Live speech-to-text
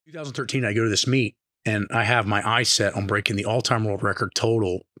2013, I go to this meet and I have my eyes set on breaking the all-time world record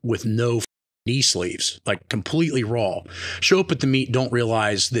total with no knee sleeves, like completely raw. Show up at the meet, don't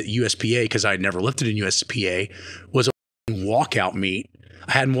realize that USPA, because I had never lifted in USPA, was a walkout meet.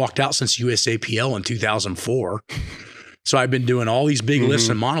 I hadn't walked out since USAPL in 2004. So I've been doing all these big lifts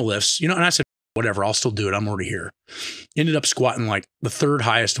and monolifts, and I said, whatever, I'll still do it. I'm already here. Ended up squatting like the third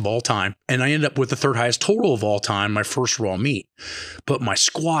highest of all time. And I ended up with the third highest total of all time, my first raw meet. But my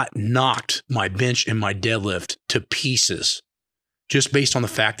squat knocked my bench and my deadlift to pieces, just based on the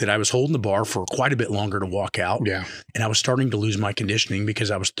fact that I was holding the bar for quite a bit longer to walk out. Yeah. And I was starting to lose my conditioning because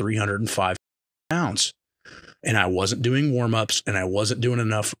I was 305 pounds. And I wasn't doing warm-ups and I wasn't doing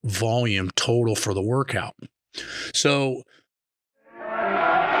enough volume total for the workout. So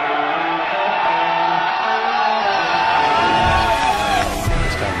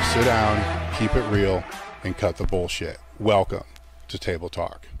sit down, keep it real, and cut the bullshit. Welcome to Table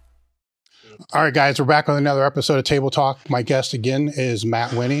Talk. All right, guys, we're back with another episode of Table Talk. My guest again is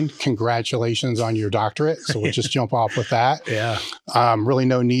Matt Wenning. Congratulations on your doctorate. So we'll just jump off with that. Yeah. Really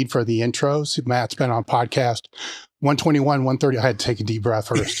no need for the intros. Matt's been on podcast 121, 130. I had to take a deep breath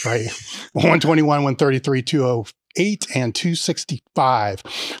first, right? 121, 133, 208, and 265.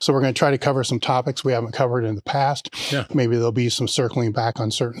 So we're going to try to cover some topics we haven't covered in the past. Yeah. Maybe there'll be some circling back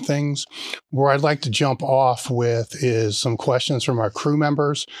on certain things. Where I'd like to jump off with is some questions from our crew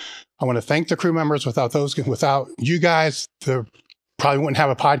members. I want to thank the crew members. Without you guys, they probably wouldn't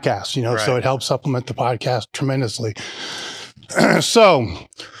have a podcast, right. So it helps supplement the podcast tremendously. So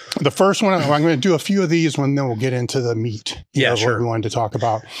the first one, I'm going to do a few of these and then we'll get into the meat of what we wanted to talk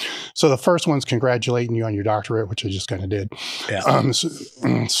about. So the first one's congratulating you on your doctorate, which I just kind of did. Yeah.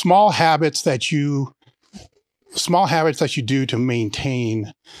 Small habits that you do to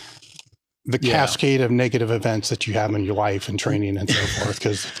maintain the cascade of negative events that you have in your life and training and so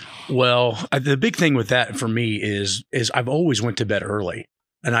forth. Well, the big thing with that for me is I've always went to bed early.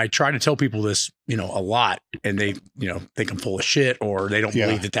 And I try to tell people this, a lot, and they, think I'm full of shit or they don't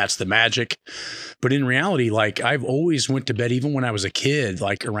believe that that's the magic. But in reality, like I've always went to bed, even when I was a kid,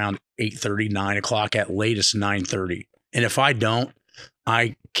 like around 8:30, 9 o'clock, at latest 9:30. And if I don't,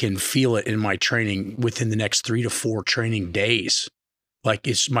 I can feel it in my training within the next 3 to 4 training days. Like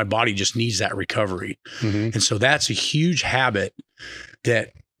my body just needs that recovery. And so that's a huge habit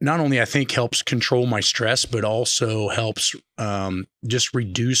that not only I think helps control my stress, but also helps just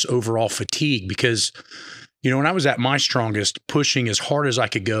reduce overall fatigue. Because, when I was at my strongest, pushing as hard as I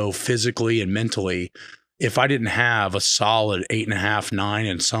could go physically and mentally, if I didn't have a solid 8.5, 9,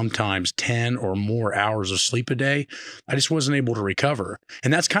 and sometimes 10 or more hours of sleep a day, I just wasn't able to recover.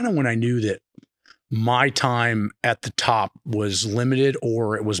 And that's kind of when I knew that my time at the top was limited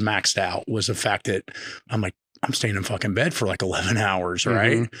or it was maxed out, was the fact that I'm staying in fucking bed for like 11 hours,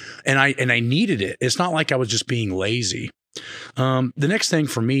 right? And I needed it. It's not like I was just being lazy. The next thing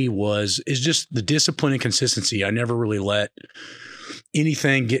for me is just the discipline and consistency. I never really let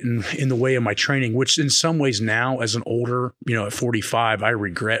anything get in the way of my training, which in some ways now as an older, at 45, I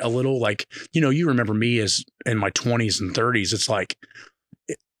regret a little. Like, you remember me as in my 20s and 30s. It's like,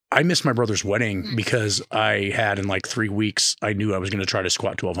 I missed my brother's wedding because I had in like 3 weeks, I knew I was going to try to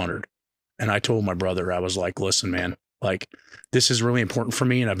squat 1,200. And I told my brother, I was like, listen, man, like this is really important for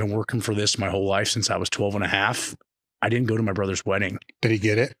me. And I've been working for this my whole life since I was 12 and a half. I didn't go to my brother's wedding. Did he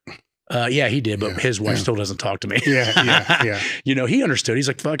get it? Yeah, he did. But his wife still doesn't talk to me. Yeah. He understood. He's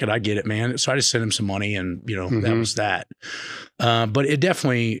like, fuck it, I get it, man. So I just sent him some money and, that was that. But it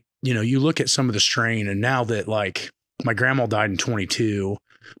definitely, you look at some of the strain, and now that like my grandma died in 22,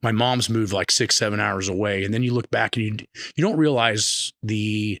 my mom's moved like 6-7 hours away. And then you look back and you don't realize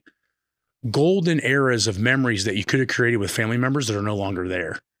the golden eras of memories that you could have created with family members that are no longer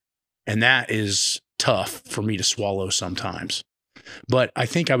there. And that is tough for me to swallow sometimes. But I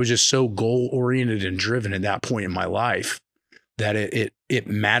think I was just so goal oriented and driven at that point in my life that it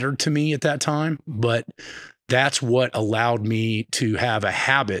mattered to me at that time. But that's what allowed me to have a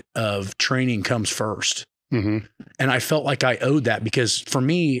habit of training comes first. And I felt like I owed that, because for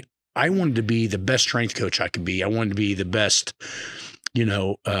me, I wanted to be the best strength coach I could be. I wanted to be the best,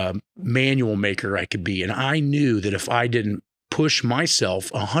 manual maker I could be. And I knew that if I didn't push myself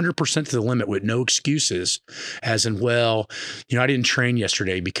 100% to the limit with no excuses, as in, well, I didn't train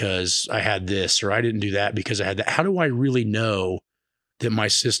yesterday because I had this, or I didn't do that because I had that. How do I really know that my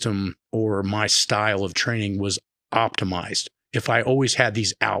system or my style of training was optimized if I always had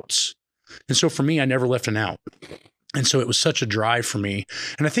these outs? And so for me, I never left an out. And so it was such a drive for me.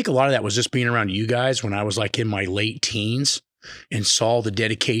 And I think a lot of that was just being around you guys when I was like in my late teens and saw the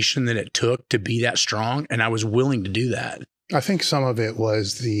dedication that it took to be that strong. And I was willing to do that. I think some of it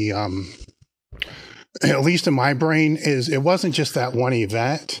was the, at least in my brain, is it wasn't just that one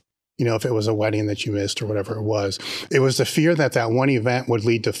event. You know, if it was a wedding that you missed or whatever it was the fear that that one event would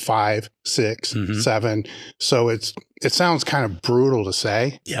lead to 5, 6, 7. So it sounds kind of brutal to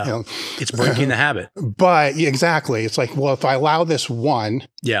say. Yeah. You know? It's breaking the habit. But exactly. It's like, well, if I allow this one,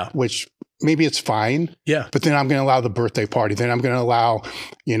 which maybe it's fine. Yeah. But then I'm going to allow the birthday party. Then I'm going to allow,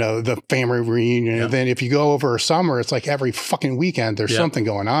 you know, the family reunion. And then if you go over summer, it's like every fucking weekend, there's something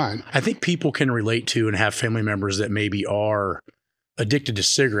going on. I think people can relate to and have family members that maybe are addicted to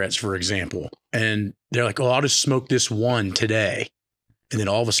cigarettes, for example. And they're like, oh, I'll just smoke this one today. And then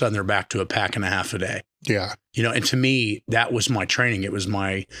all of a sudden they're back to a pack and a half a day. Yeah. You know, and to me, that was my training. It was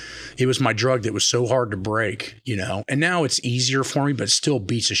my drug that was so hard to break, you know, and now it's easier for me, but it still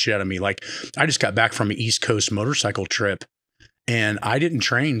beats the shit out of me. Like I just got back from an East Coast motorcycle trip and I didn't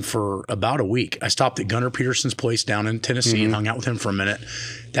train for about a week. I stopped at Gunnar Peterson's place down in Tennessee and hung out with him for a minute.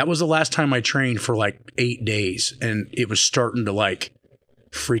 That was the last time I trained for like 8 days. And it was starting to like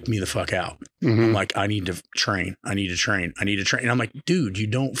freak me the fuck out. I'm like, I need to train. I need to train. I need to train. And I'm like, dude, you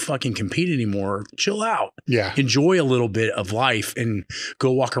don't fucking compete anymore. Chill out. Yeah. Enjoy a little bit of life and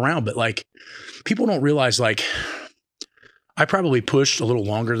go walk around. But like, people don't realize, like, I probably pushed a little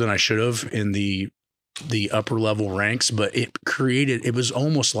longer than I should have in the upper level ranks, but it was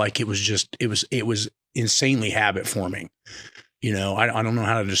almost like it was insanely habit forming. You know, I don't know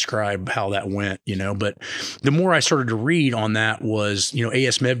how to describe how that went, you know, but the more I started to read on that was, you know,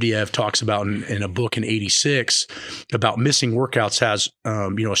 A.S. Medvedev talks about in a book in 86 about missing workouts has,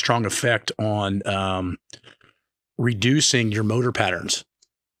 you know, a strong effect on reducing your motor patterns.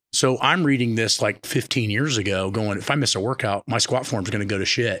 So I'm reading this like 15 years ago going, if I miss a workout, my squat form is going to go to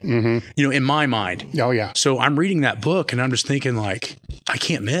shit, you know, in my mind. Oh, yeah. So I'm reading that book and I'm just thinking like, I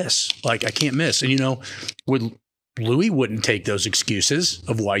can't miss. Like, I can't miss. And, you know, Louis wouldn't take those excuses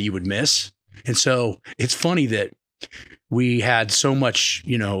of why you would miss. And so it's funny that we had so much,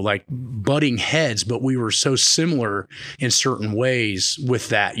 you know, like butting heads, but we were so similar in certain ways with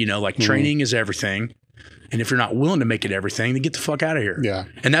that, you know, like training is everything. And if you're not willing to make it everything, then get the fuck out of here. Yeah.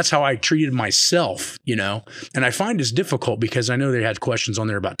 And that's how I treated myself, you know, and I find it's difficult because I know they had questions on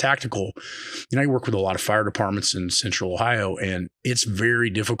there about tactical. You know, I work with a lot of fire departments in Central Ohio, and it's very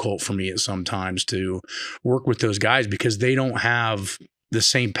difficult for me at sometimes to work with those guys because they don't have the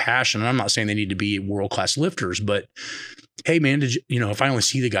same passion. And I'm not saying they need to be world-class lifters, but hey, man, you know, if I only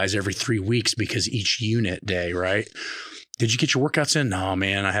see the guys every 3 weeks because each unit day, right? Did you get your workouts in? No,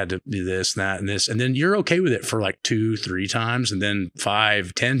 man, I had to do this, that, and this. And then you're okay with it for like 2, 3 times. And then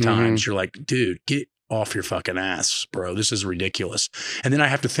 5, 10 times, you're like, dude, get off your fucking ass, bro. This is ridiculous. And then I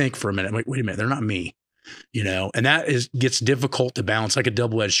have to think for a minute, wait a minute, they're not me, you know? And that gets difficult to balance, like a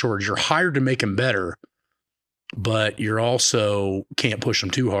double-edged sword. You're hired to make them better, but you're also can't push them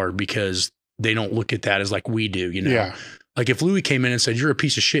too hard because they don't look at that as like we do, you know? Yeah. Like if Louis came in and said, you're a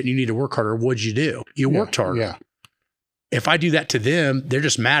piece of shit and you need to work harder, what'd you do? You worked harder. Yeah. If I do that to them, they're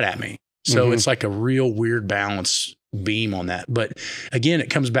just mad at me. So it's like a real weird balance beam on that. But again, it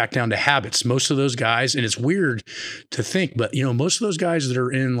comes back down to habits. Most of those guys, and it's weird to think, but you know, most of those guys that are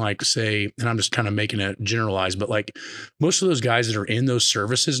in like, say, and I'm just kind of making it generalized, but like most of those guys that are in those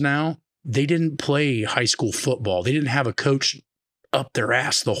services now, they didn't play high school football. They didn't have a coach up their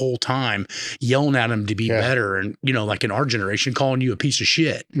ass the whole time yelling at them to be better. And, you know, like in our generation, calling you a piece of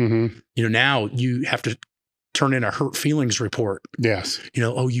shit. You know, now you have to turn in a hurt feelings report. Yes. You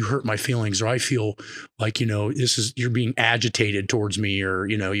know, oh, you hurt my feelings, or I feel like, you know, you're being agitated towards me, or,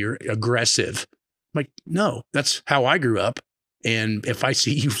 you know, you're aggressive. I'm like, no, that's how I grew up. And if I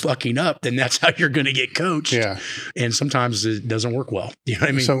see you fucking up, then that's how you're going to get coached. Yeah. And sometimes it doesn't work well. You know what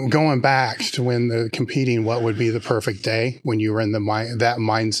I mean? So going back to when the competing, what would be the perfect day when you were in that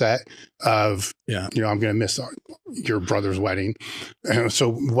mindset of, you know, I'm going to miss your brother's wedding.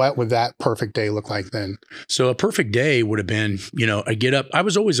 So what would that perfect day look like then? So a perfect day would have been, you know, I get up. I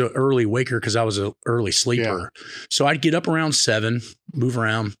was always an early waker because I was an early sleeper. Yeah. So I'd get up around 7, move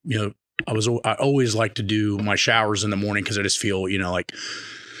around, you know. I always like to do my showers in the morning because I just feel, you know, like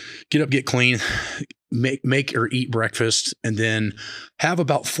get up, get clean, make or eat breakfast, and then have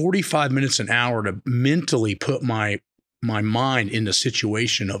about 45 minutes, an hour to mentally put my mind in the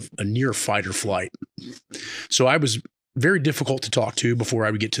situation of a near fight or flight. So I was very difficult to talk to before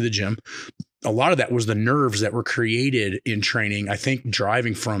I would get to the gym. A lot of that was the nerves that were created in training. I think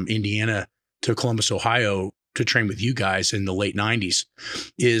driving from Indiana to Columbus, Ohio, to train with you guys in the late 90s,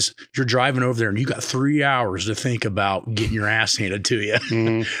 is you're driving over there and you got 3 hours to think about getting your ass handed to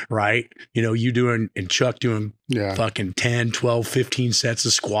you, right? You know, you doing, and Chuck doing fucking 10, 12, 15 sets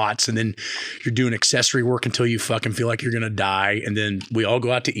of squats. And then you're doing accessory work until you fucking feel like you're going to die. And then we all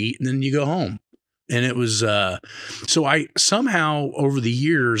go out to eat and then you go home. And it was, so I somehow over the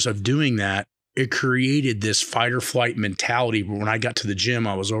years of doing that, it created this fight or flight mentality. When I got to the gym,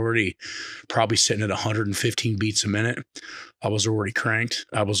 I was already probably sitting at 115 beats a minute. I was already cranked.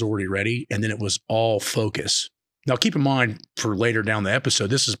 I was already ready. And then it was all focus. Now, keep in mind for later down the episode,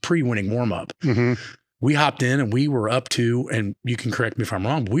 this is pre-Wenning warm-up. We hopped in and we were up to, and you can correct me if I'm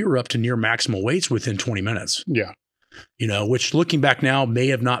wrong, but we were up to near maximal weights within 20 minutes. Yeah. You know, which looking back now may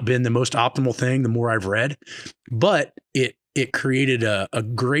have not been the most optimal thing the more I've read, but it created a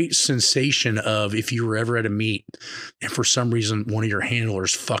great sensation of if you were ever at a meet and for some reason one of your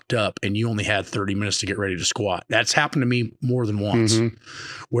handlers fucked up and you only had 30 minutes to get ready to squat. That's happened to me more than once,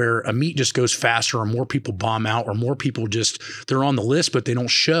 where a meet just goes faster or more people bomb out or more people just, they're on the list, but they don't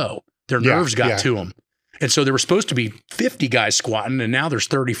show. Their nerves got to them. And so there were supposed to be 50 guys squatting and now there's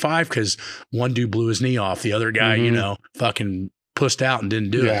 35 because one dude blew his knee off. The other guy, you know, fucking pussed out and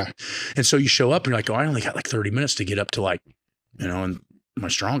didn't do it. And so you show up and you're like, oh, I only got like 30 minutes to get up to like, you know, and my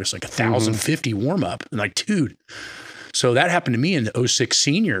strongest, like 1,050 warm up. And like, dude. So that happened to me in the 06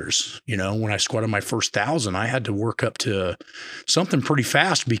 seniors, you know, when I squatted my first 1,000, I had to work up to something pretty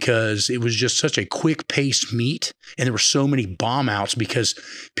fast because it was just such a quick paced meet. And there were so many bomb outs because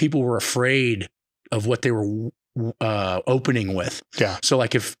people were afraid of what they were opening with. Yeah. So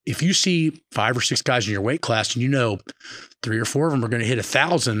like if you see 5 or 6 guys in your weight class and you know 3 or 4 of them are going to hit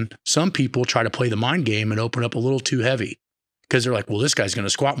 1,000, some people try to play the mind game and open up a little too heavy. Because they're like, well, this guy's going to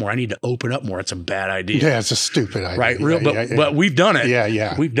squat more. I need to open up more. It's a bad idea. Yeah, it's a stupid idea. Right? Real, but we've done it.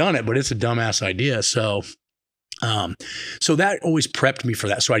 Yeah. We've done it, but it's a dumbass idea. So, so that always prepped me for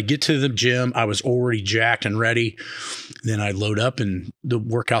that. So I'd get to the gym. I was already jacked and ready. Then I'd load up and the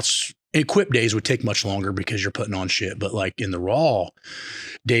workouts, equip days would take much longer because you're putting on shit. But like in the raw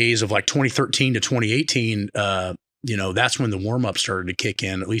days of like 2013 to 2018, you know, that's when the warm up started to kick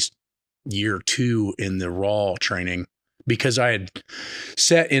in, at least year 2 in the raw training. Because I had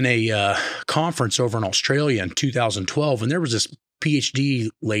sat in a conference over in Australia in 2012, and there was this PhD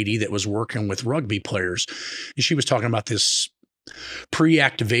lady that was working with rugby players, and she was talking about this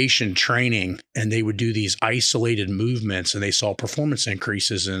pre-activation training, and they would do these isolated movements, and they saw performance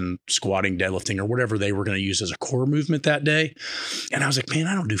increases in squatting, deadlifting, or whatever they were going to use as a core movement that day. And I was like, man,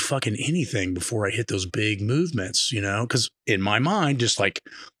 I don't do fucking anything before I hit those big movements, you know, because in my mind, just like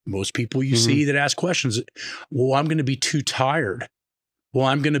most people you see that ask questions, well, I'm going to be too tired. Well,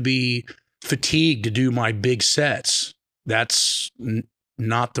 I'm going to be fatigued to do my big sets. That's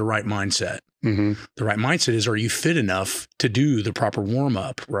not the right mindset. The right mindset is, are you fit enough to do the proper warm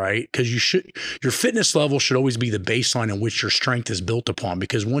up, right? Because your fitness level should always be the baseline in which your strength is built upon.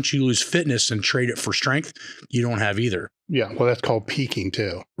 Because once you lose fitness and trade it for strength, you don't have either. Yeah. Well, that's called peaking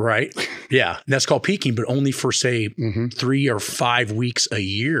too. Right. Yeah. That's called peaking, but only for say 3 or 5 weeks a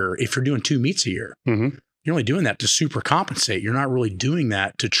year. If you're doing 2 meets a year, you're only doing that to super compensate. You're not really doing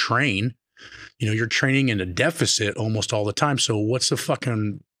that to train. You know, you're training in a deficit almost all the time. So what's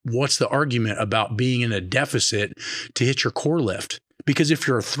the argument about being in a deficit to hit your core lift? Because if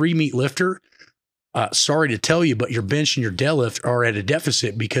you're a 3 meet lifter, sorry to tell you, but your bench and your deadlift are at a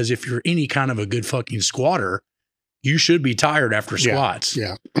deficit, because if you're any kind of a good fucking squatter, you should be tired after squats.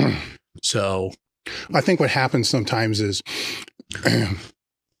 Yeah. So I think what happens sometimes is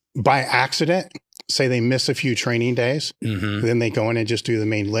by accident, say they miss a few training days, then they go in and just do the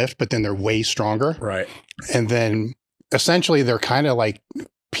main lift, but then they're way stronger. Right. And then essentially they're kind of like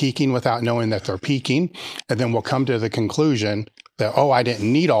peaking without knowing that they're peaking. And then we'll come to the conclusion that, oh, I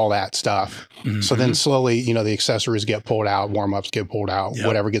didn't need all that stuff. So then slowly, you know, the accessories get pulled out, warm-ups get pulled out,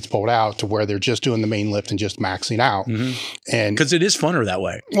 whatever gets pulled out, to where they're just doing the main lift and just maxing out. And because it is funner that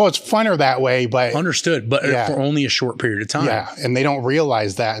way. Well, it's funner that way, but understood, but for only a short period of time. Yeah. And they don't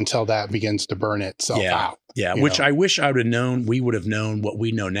realize that until that begins to burn itself out. Yeah. Which I wish I would have known, we would have known what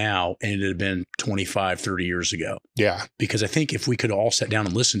we know now, and it had been 25, 30 years ago. Yeah. Because I think if we could all sit down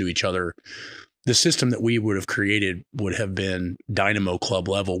and listen to each other, the system that we would have created would have been Dynamo Club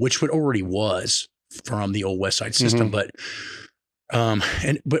level, which already was from the old West Side system. But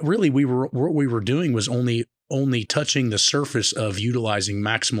really what we were doing was only touching the surface of utilizing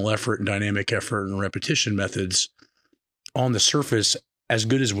maximal effort and dynamic effort and repetition methods on the surface as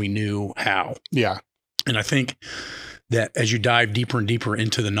good as we knew how. Yeah. And I think that as you dive deeper and deeper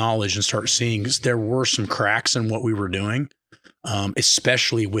into the knowledge and start seeing, there were some cracks in what we were doing,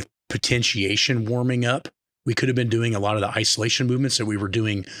 especially with potentiation warming up. We could have been doing a lot of the isolation movements that we were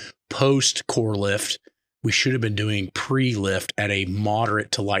doing post core lift. We should have been doing pre-lift at a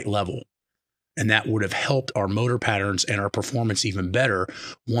moderate to light level. And that would have helped our motor patterns and our performance even better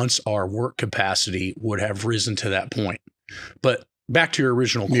once our work capacity would have risen to that point. But back to your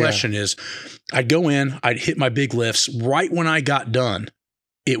original question is, I'd go in, I'd hit my big lifts. Right when I got done,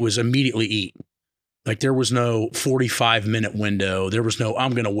 it was immediately eat. Like there was no 45-minute window. There was no,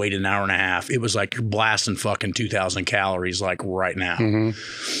 I'm going to wait an hour and a half. It was like you're blasting fucking 2,000 calories like right now.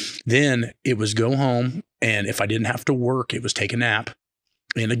 Then it was go home. And if I didn't have to work, it was take a nap.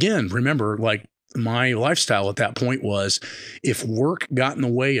 And again, remember, like my lifestyle at that point was if work got in the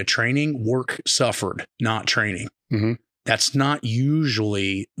way of training, work suffered, not training. That's not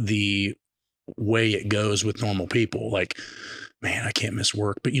usually the way it goes with normal people. Like, man, I can't miss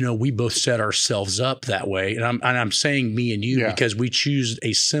work. But, you know, we both set ourselves up that way. And I'm saying me and you because we choose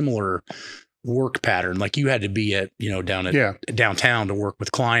a similar work pattern. Like you had to be at, you know, down at downtown to work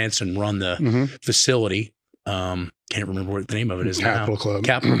with clients and run the facility. Can't remember what the name of it is Capital now. Club.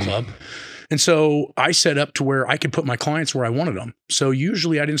 Capital Club. And so I set up to where I could put my clients where I wanted them. So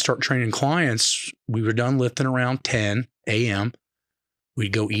usually I didn't start training clients. We were done lifting around 10 a.m.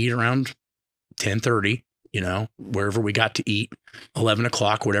 We'd go eat around 10:30. You know, wherever we got to eat, 11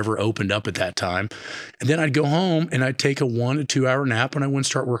 o'clock, whatever opened up at that time. And then I'd go home and I'd take a 1 to 2 hour nap and I wouldn't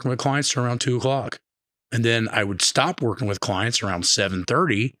start working with clients till around 2 o'clock. And then I would stop working with clients around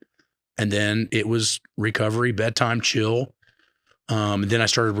 7:30. And then it was recovery, bedtime, chill. And then I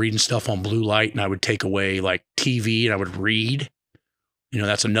started reading stuff on blue light and I would take away like TV and I would read. You know,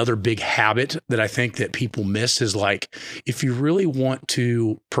 that's another big habit that I think that people miss is like, if you really want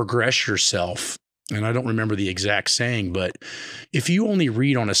to progress yourself, and I don't remember the exact saying, but if you only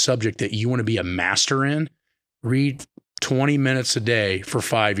read on a subject that you want to be a master in, read 20 minutes a day for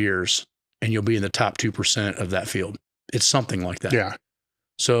 5 years and you'll be in the top 2% of that field. It's something like that. Yeah.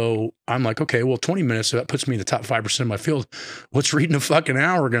 So I'm like, okay, well, 20 minutes, so that puts me in the top 5% of my field. What's reading a fucking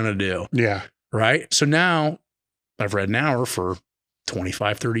hour going to do? Yeah. Right. So now I've read an hour for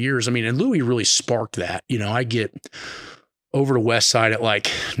 25, 30 years. I mean, and Louis really sparked that. You know, I get over to West Side at like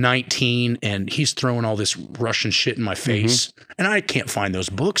 19 and he's throwing all this Russian shit in my face and I can't find those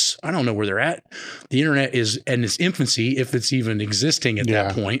books. I don't know where they're at. The internet is in its infancy, if it's even existing at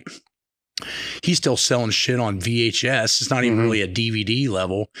that point. He's still selling shit on VHS. It's not even really a DVD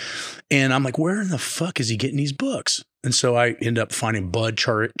level. And I'm like, where in the fuck is he getting these books? And so I end up finding Bud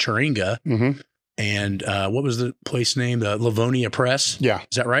Charinga and what was the place name? The Livonia Press. Yeah.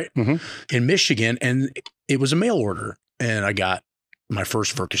 Is that right? In Michigan. And it was a mail order. And I got my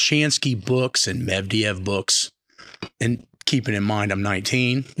first Verkhoshansky books and Medvedev books. And keeping in mind, I'm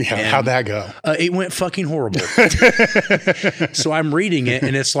 19. Yeah. How'd that go? It went fucking horrible. So I'm reading it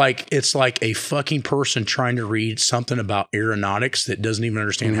and it's like a fucking person trying to read something about aeronautics that doesn't even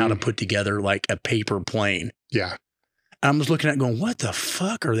understand how to put together like a paper plane. Yeah. And I was looking at it going, what the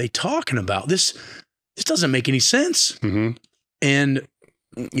fuck are they talking about? This doesn't make any sense. And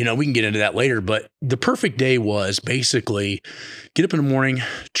you know, we can get into that later, but the perfect day was basically get up in the morning,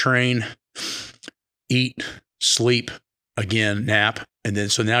 train, eat, sleep, again, nap. And then,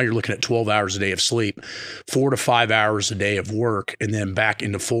 so now you're looking at 12 hours a day of sleep, 4 to 5 hours a day of work, and then back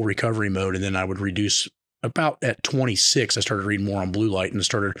into full recovery mode. And then I would reduce about at 26, I started reading more on blue light and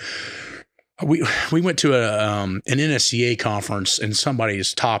started, we went to an NSCA conference and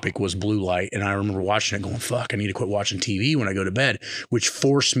somebody's topic was blue light. And I remember watching it going, fuck, I need to quit watching TV when I go to bed, which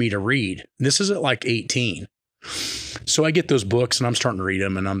forced me to read. And this is at like 18. So I get those books and I'm starting to read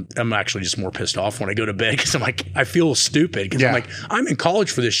them and I'm actually just more pissed off when I go to bed because I'm like, I feel stupid because I'm like, I'm in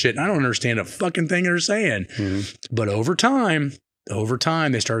college for this shit and I don't understand a fucking thing they're saying. But over time,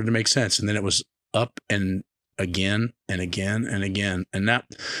 they started to make sense. And then it was up and again and again and again. And that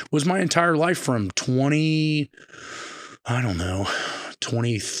was my entire life from 23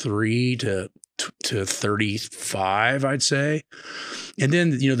 to 35, I'd say. And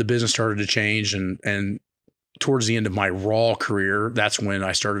then, you know, the business started to change and towards the end of my raw career, that's when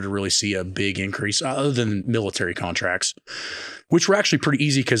I started to really see a big increase other than military contracts, which were actually pretty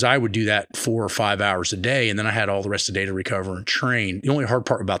easy because I would do that 4 or 5 hours a day. And then I had all the rest of the day to recover and train. The only hard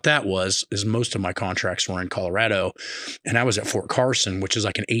part about that is most of my contracts were in Colorado and I was at Fort Carson, which is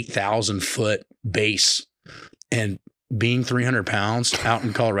like an 8,000 foot base. And being 300 pounds out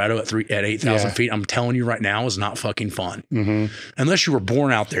in Colorado at 8,000 feet, I'm telling you right now is not fucking fun. Unless you were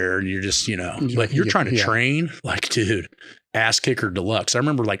born out there and you're just, you know, like you're trying to train, like, dude, ass kicker deluxe. I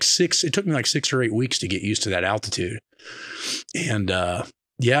remember it took me like 6 or 8 weeks to get used to that altitude. And,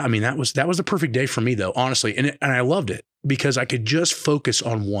 yeah, I mean, that was the perfect day for me though, honestly. And I loved it because I could just focus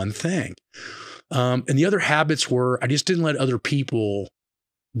on one thing. And the other habits were, I just didn't let other people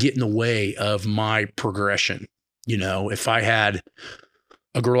get in the way of my progression. You know, if I had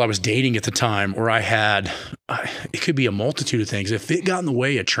a girl I was dating at the time, or it could be a multitude of things. If it got in the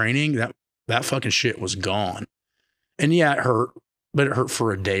way of training, that fucking shit was gone. And yeah, it hurt, but it hurt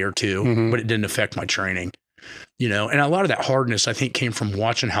for a day or two, but it didn't affect my training, you know? And a lot of that hardness, I think, came from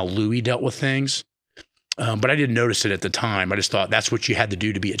watching how Louis dealt with things. But I didn't notice it at the time. I just thought that's what you had to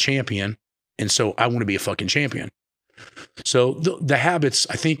do to be a champion. And so I want to be a fucking champion. So the habits,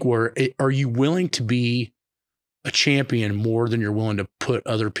 I think, are you willing to be a champion more than you're willing to put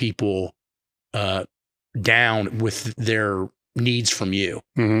other people down with their needs from you?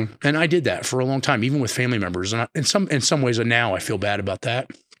 And I did that for a long time, even with family members. And in some ways now I feel bad about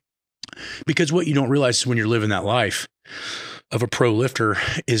that, because what you don't realize when you're living that life of a pro lifter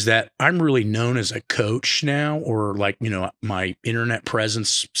is that I'm really known as a coach now, or like, you know, my internet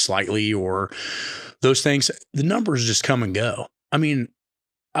presence slightly, or those things. The numbers just come and go. I mean,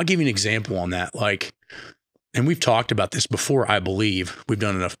 I'll give you an example on that. Like, and we've talked about this before, I believe. We've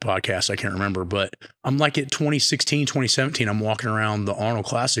done enough podcasts, I can't remember, but I'm like at 2016, 2017, I'm walking around the Arnold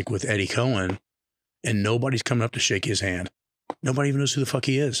Classic with Eddie Cohen, and nobody's coming up to shake his hand. Nobody even knows who the fuck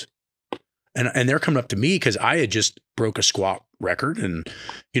he is. And they're coming up to me because I had just broke a squat record. And,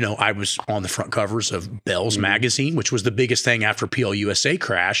 you know, I was on the front covers of Bell's magazine, which was the biggest thing after PLUSA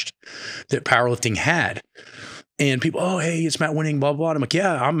crashed that powerlifting had. And people, oh, hey, it's Matt Wenning, blah, blah. I'm like,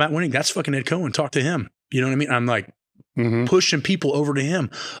 yeah, I'm Matt Wenning. That's fucking Ed Cohen. Talk to him. You know what I mean? I'm like pushing people over to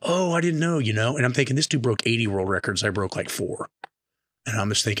him. Oh, I didn't know, you know? And I'm thinking, this dude broke 80 world records. I broke like 4. And I'm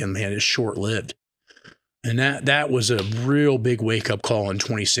just thinking, man, it's short-lived. And that was a real big wake-up call in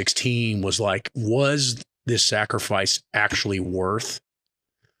 2016, was like, was this sacrifice actually worth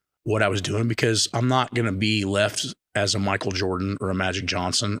what I was doing? Because I'm not going to be left as a Michael Jordan or a Magic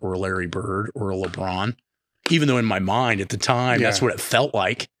Johnson or a Larry Bird or a LeBron, even though in my mind at the time, that's what it felt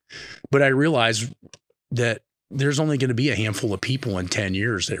like. But I realized that there's only going to be a handful of people in 10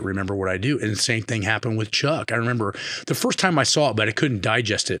 years that remember what I do. And the same thing happened with Chuck. I remember the first time I saw it, but I couldn't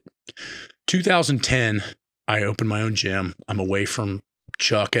digest it. 2010, I opened my own gym. I'm away from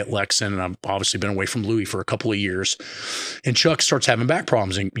Chuck at Lexington, and I've obviously been away from Louis for a couple of years. And Chuck starts having back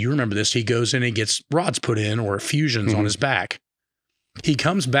problems. And you remember this. He goes in and gets rods put in, or fusions on his back. He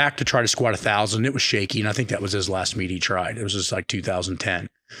comes back to try to squat 1,000. It was shaky. And I think that was his last meet he tried. It was just like 2010.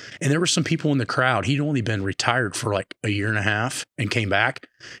 And there were some people in the crowd. He'd only been retired for like a year and a half and came back.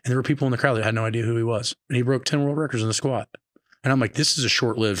 And there were people in the crowd that had no idea who he was. And he broke 10 world records in the squat. And I'm like, this is a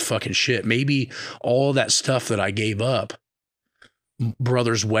short-lived fucking shit. Maybe all that stuff that I gave up,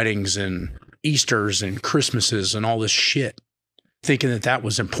 brothers' weddings and Easters and Christmases and all this shit, thinking that that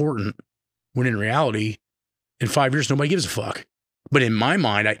was important, when in reality, in 5 years, nobody gives a fuck. But in my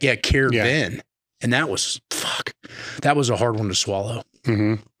mind, I cared then. And that was, that was a hard one to swallow.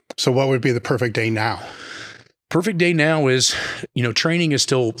 So what would be the perfect day now? Perfect day now is, you know, training is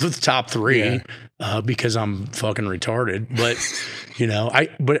still the top 3 because I'm fucking retarded, but you know,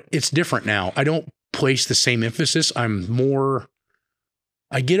 but it's different now. I don't place the same emphasis. I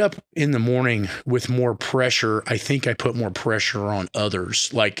get up in the morning with more pressure. I think I put more pressure on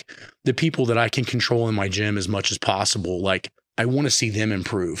others, like the people that I can control in my gym as much as possible. Like, I want to see them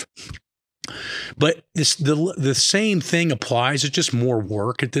improve. But the same thing applies. It's just more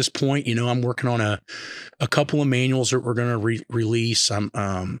work at this point. You know, I'm working on a couple of manuals that we're going to release.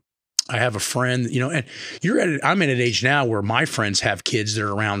 I have a friend, you know, and I'm at an age now where my friends have kids that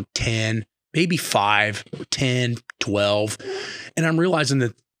are around 10, maybe 5, 10, 12. And I'm realizing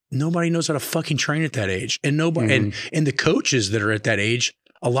that nobody knows how to fucking train at that age. And nobody, and the coaches that are at that age,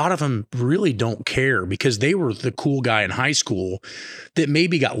 a lot of them really don't care, because they were the cool guy in high school that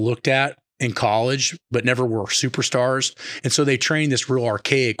maybe got looked at in college, but never were superstars. And so they trained this real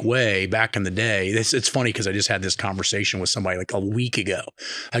archaic way back in the day. It's funny because I just had this conversation with somebody like a week ago.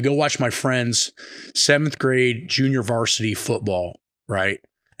 I go watch my friend's 7th grade junior varsity football, right?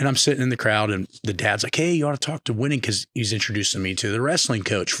 And I'm sitting in the crowd, and the dad's like, hey, you ought to talk to Wenning, because he's introducing me to the wrestling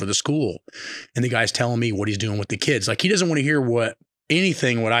coach for the school. And the guy's telling me what he's doing with the kids. Like, he doesn't want to hear what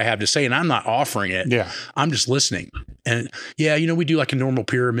I have to say, and I'm not offering it. Yeah. I'm just listening. And yeah, you know, we do like a normal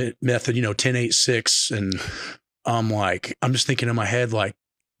pyramid method, you know, 10, 8, 6. And I'm just thinking in my head, like,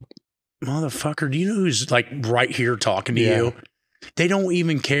 motherfucker, do you know who's like right here talking to you? They don't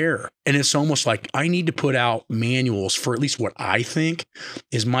even care. And it's almost like I need to put out manuals for at least what I think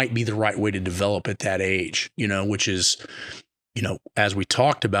might be the right way to develop at that age, you know, which is, you know, as we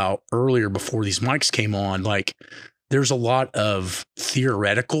talked about earlier before these mics came on, like, there's a lot of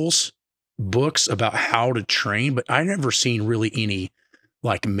theoreticals, books about how to train, but I never seen really any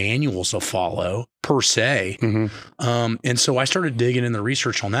like manuals to follow per se. And so I started digging in the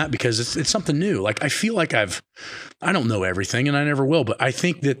research on that because it's something new. Like I feel like I don't know everything and I never will, but I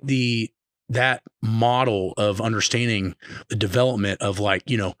think that that model of understanding the development of like,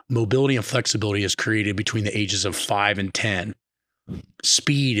 you know, mobility and flexibility is created between the ages of 5 and 10.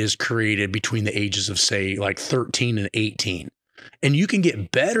 Speed is created between the ages of say like 13 and 18. And you can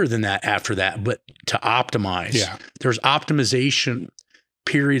get better than that after that, but to optimize, there's optimization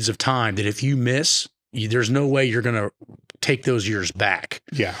periods of time that if you miss, there's no way you're going to take those years back.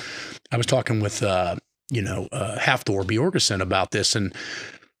 Yeah. I was talking with, Hafthor Bjorgeson about this. And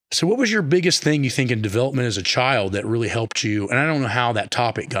so what was your biggest thing you think in development as a child that really helped you? And I don't know how that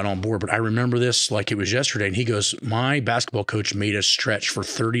topic got on board, but I remember this like it was yesterday. And he goes, my basketball coach made us stretch for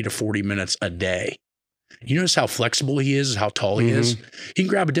 30 to 40 minutes a day. You notice how flexible he is, how tall he is? He can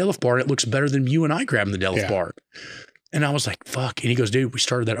grab a deadlift bar and it looks better than you and I grabbing the deadlift bar. And I was like, fuck. And he goes, dude, we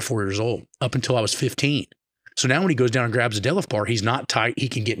started that at 4 years old up until I was 15. So now when he goes down and grabs a deadlift bar, he's not tight. He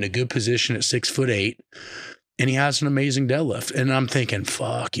can get in a good position at 6'8", and he has an amazing deadlift. And I'm thinking,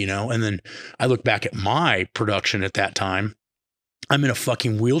 fuck, you know, and then I look back at my production at that time. I'm in a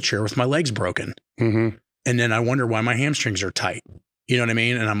fucking wheelchair with my legs broken. And then I wonder why my hamstrings are tight. You know what I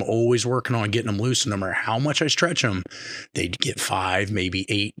mean? And I'm always working on getting them loose. And no matter how much I stretch them, they get 5, maybe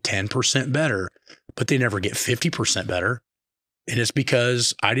 8, 10% better, but they never get 50% better. And it's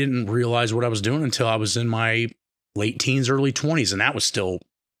because I didn't realize what I was doing until I was in my late teens, early 20s. And that was still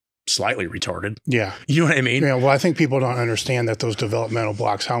slightly retarded. Yeah. You know what I mean? Yeah. Well, I think people don't understand that those developmental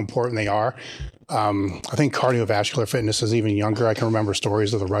blocks, how important they are. I think cardiovascular fitness is even younger. I can remember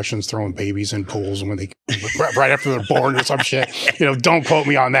stories of the Russians throwing babies in pools when they right after they're born or some shit. You know, don't quote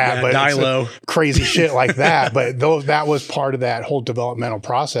me on that, but die low. Crazy shit like that. But that was part of that whole developmental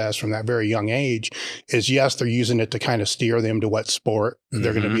process from that very young age. Is yes, they're using it to kind of steer them to what sport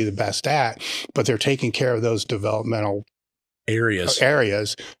they're going to be the best at, but they're taking care of those developmental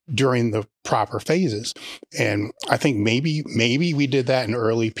areas during the proper phases. And I think maybe we did that in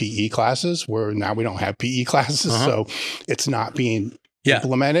early PE classes where now we don't have PE classes. So it's not being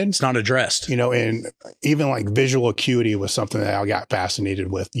implemented. It's not addressed. You know, and even like visual acuity was something that I got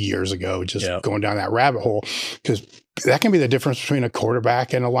fascinated with years ago, just going down that rabbit hole, because that can be the difference between a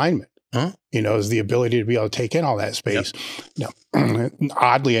quarterback and a lineman. You know, is the ability to be able to take in all that space. Now,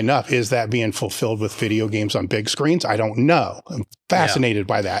 oddly enough, is that being fulfilled with video games on big screens? I don't know. I'm fascinated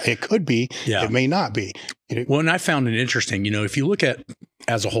by that. It could be, it may not be. Well, and I found it interesting, you know, if you look at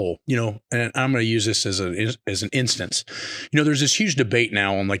as a whole, you know, and I'm going to use this as an instance, you know, there's this huge debate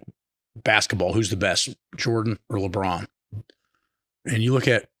now on like basketball, who's the best, Jordan or LeBron? And you look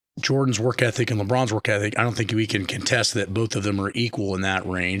at Jordan's work ethic and LeBron's work ethic, I don't think we can contest that both of them are equal in that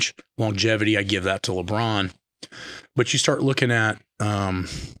range. Longevity, I give that to LeBron. But you start looking at,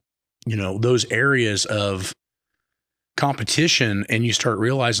 you know, those areas of competition and you start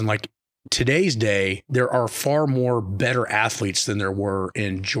realizing like today's day, there are far more better athletes than there were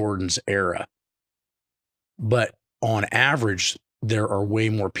in Jordan's era. But on average, there are way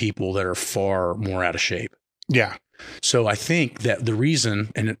more people that are far more out of shape. Yeah. So I think that the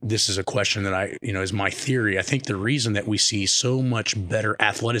reason, and this is a question that is my theory, I think the reason that we see so much better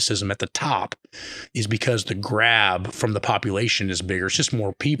athleticism at the top is because the grab from the population is bigger. It's just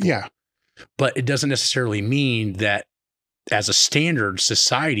more people. Yeah. But it doesn't necessarily mean that as a standard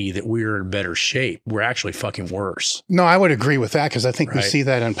society that we're in better shape. We're actually fucking worse. No, I would agree with that because I think we see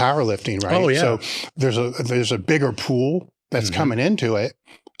that in powerlifting, right? Oh, yeah. So there's a bigger pool that's coming into it.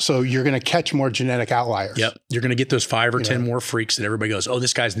 So you're going to catch more genetic outliers. Yep. You're going to get those 5 or 10 more freaks that everybody goes, oh,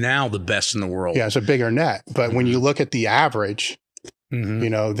 this guy's now the best in the world. Yeah, it's a bigger net. But when you look at the average, you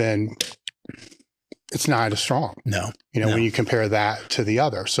know, then it's not as strong. No. You know, when you compare that to the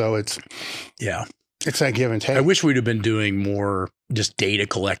other. So it's that give and take. I wish we'd have been doing more just data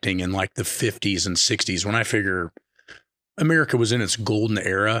collecting in like the 50s and 60s when I figure America was in its golden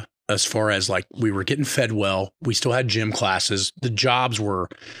era. As far as like we were getting fed well, we still had gym classes. The jobs were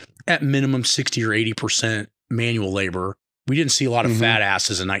at minimum 60 or 80% manual labor. We didn't see a lot of fat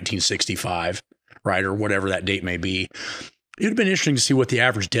asses in 1965, right? Or whatever that date may be. It would have been interesting to see what the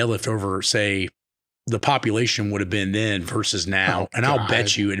average deadlift over, say, the population would have been then versus now. And I'll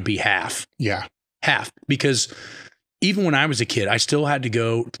bet you it'd be half. Yeah. Half. Because even when I was a kid, I still had to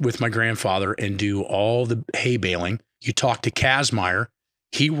go with my grandfather and do all the hay baling. You talk to Kazmaier.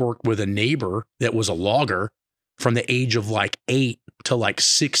 He worked with a neighbor that was a logger from the age of like 8 to like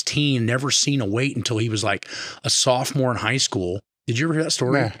 16, never seen a weight until he was like a sophomore in high school. Did you ever hear that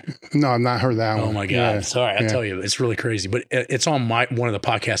story? Yeah. No, I've not heard that one. Oh my God. Sorry. I tell you, it's really crazy, but it's on one of the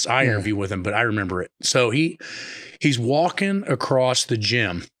podcasts I interview with him, but I remember it. So he's walking across the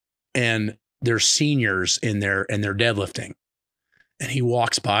gym and there's seniors in there and they're deadlifting. And he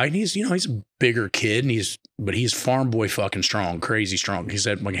walks by and he's a bigger kid and he's farm boy fucking strong, crazy strong. He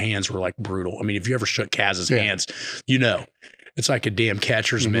said my hands were like brutal. I mean, if you ever shook Kaz's hands, it's like a damn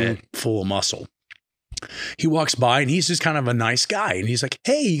catcher's mitt full of muscle. He walks by and he's just kind of a nice guy. And he's like,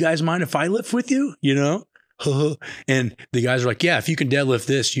 hey, you guys mind if I lift with you? And the guys are like, yeah, if you can deadlift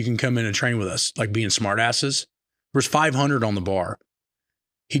this, you can come in and train with us, like being smart asses. There's 500 on the bar.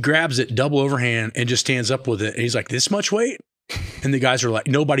 He grabs it double overhand and just stands up with it. And he's like, this much weight? And the guys are like,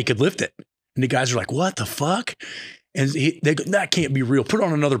 nobody could lift it. And the guys are like, what the fuck? And they go, that can't be real. Put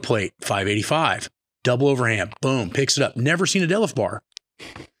on another plate, 585, double overhand, boom, picks it up. Never seen a deadlift bar.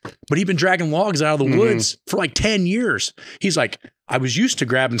 But he'd been dragging logs out of the woods for like 10 years. He's like, I was used to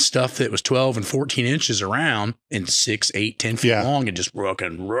grabbing stuff that was 12 and 14 inches around and 6, 8, 10 feet long and just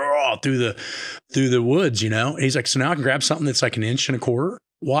rocking raw through the woods, And he's like, so now I can grab something that's like 1.25 inches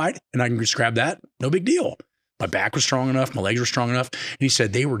wide and I can just grab that. No big deal. My back was strong enough. My legs were strong enough. And he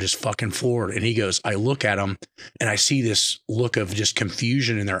said they were just fucking floored. And he goes, I look at them and I see this look of just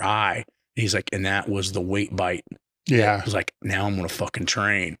confusion in their eye. And he's like, and that was the weight bite. Yeah. It was like, now I'm going to fucking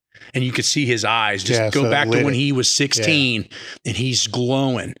train. And you could see his eyes just go back to when he was 16 and he's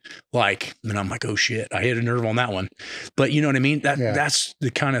glowing like, and I'm like, oh shit, I hit a nerve on that one. But you know what I mean? That's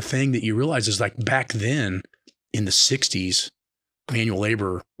the kind of thing that you realize is like back then in the 60s, manual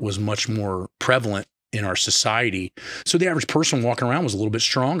labor was much more prevalent in our society. So the average person walking around was a little bit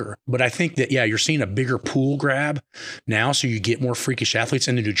stronger. But I think that, you're seeing a bigger pool grab now. So you get more freakish athletes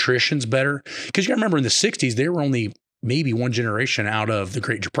and the nutrition's better. Because you gotta remember in the 60s, they were only maybe one generation out of the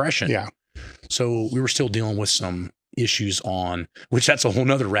Great Depression. Yeah. So we were still dealing with some issues on, which that's a whole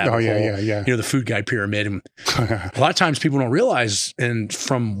nother rabbit hole. Yeah. The food guide pyramid. And a lot of times people don't realize, and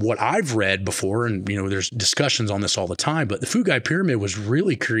from what I've read before, and there's discussions on this all the time, but the food guide pyramid was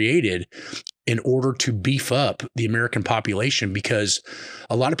really created in order to beef up the American population, because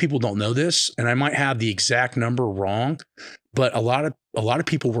a lot of people don't know this, and I might have the exact number wrong, but a lot of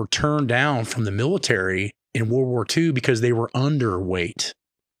people were turned down from the military in World War II because they were underweight.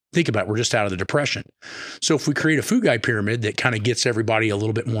 Think about it, we're just out of the Depression. So if we create a food guide pyramid that kind of gets everybody a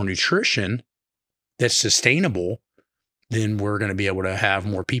little bit more nutrition that's sustainable, then we're going to be able to have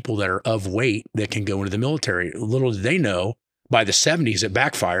more people that are of weight that can go into the military. Little did they know, by the 70s, it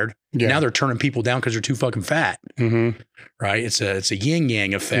backfired. Yeah. Now they're turning people down because they're too fucking fat. Right? It's a yin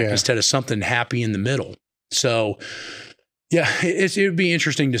yang effect instead of something happy in the middle. So it would be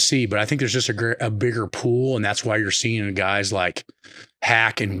interesting to see, but I think there's just a bigger pool, and that's why you're seeing guys like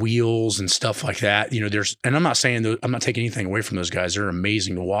Hack and Wheels and stuff like that. And I'm not saying I'm not taking anything away from those guys. They're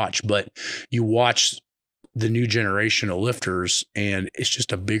amazing to watch, but you watch the new generation of lifters and it's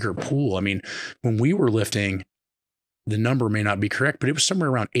just a bigger pool. I mean, when we were lifting, the number may not be correct, but it was somewhere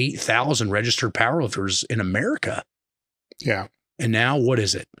around 8,000 registered powerlifters in America. Yeah. And now what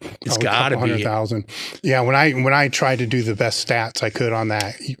is it? It's got to be 100,000. Yeah. When I tried to do the best stats I could on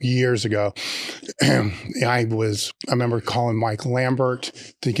that years ago, I remember calling Mike Lambert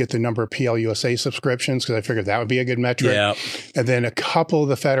to get the number of PLUSA subscriptions because I figured that would be a good metric. Yeah. And then a couple of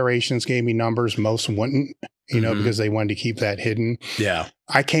the federations gave me numbers, most wouldn't, because they wanted to keep that hidden. Yeah.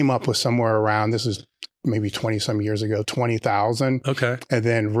 I came up with somewhere around, this is maybe 20 some years ago, 20,000. Okay. And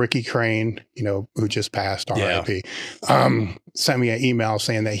then Ricky Crane, who just passed, RIP, sent me an email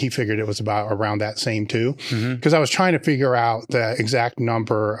saying that he figured it was about around that same too. Because I was trying to figure out the exact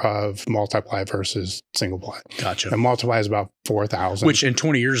number of multiply versus single ply. Gotcha. And multiply is about 4,000. Which in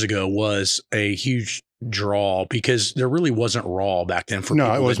 20 years ago was a huge draw because there really wasn't raw back then for people.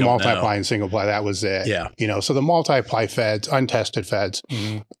 No, it was multiply and single ply. That was it. Yeah. So the multiply feds, untested feds,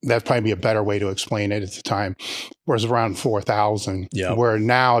 that'd probably be a better way to explain it at the time, was around 4,000. Yeah. Where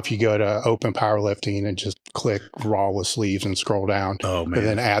now if you go to open powerlifting and just click raw with sleeves and scroll down and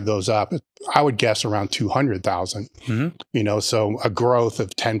then add those up, I would guess around 200,000. So a growth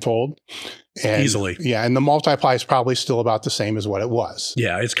of tenfold. And, easily. Yeah. And the multiply is probably still about the same as what it was.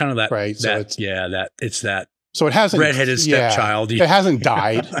 Yeah. It's kind of that. Right. So it's that. So it hasn't redheaded stepchild. It hasn't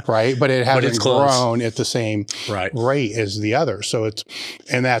died, right? But it hasn't grown at the same rate as the other. So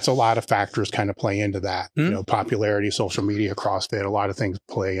and that's a lot of factors kind of play into that. Popularity, social media, CrossFit, a lot of things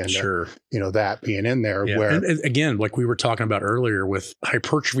play into that being in there. Yeah. Where and again, like we were talking about earlier with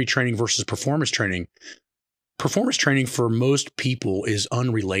hypertrophy training versus performance training for most people is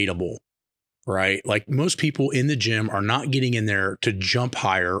unrelatable. right? Like most people in the gym are not getting in there to jump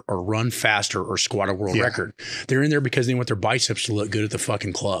higher or run faster or squat a world record. They're in there because they want their biceps to look good at the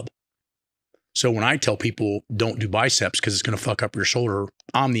fucking club. So when I tell people don't do biceps because it's going to fuck up your shoulder,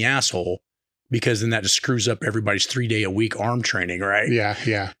 I'm the asshole, because then that just screws up everybody's 3-day-a-week arm training, right?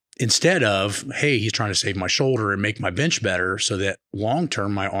 Yeah. Instead of, hey, he's trying to save my shoulder and make my bench better so that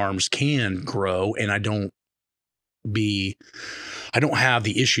long-term my arms can grow and I don't have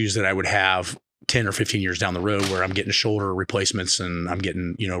the issues that I would have 10 or 15 years down the road where I'm getting shoulder replacements and I'm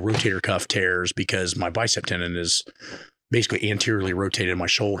getting, rotator cuff tears because my bicep tendon is basically anteriorly rotated in my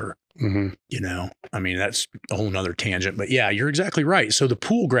shoulder. I mean, that's a whole nother tangent, but yeah, you're exactly right. So the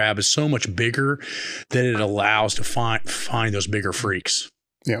pool grab is so much bigger that it allows to find those bigger freaks.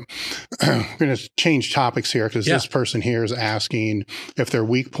 Yeah. We're going to change topics here because this person here is asking if their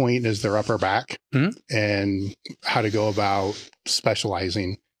weak point is their upper back and how to go about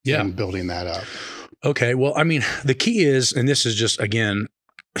specializing and building that up. Okay. Well, I mean, the key is, and this is just, again,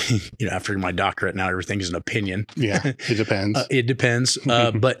 after my doctorate now, everything is an opinion. Yeah, it depends. It depends.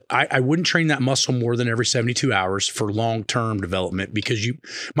 But I wouldn't train that muscle more than every 72 hours for long-term development because you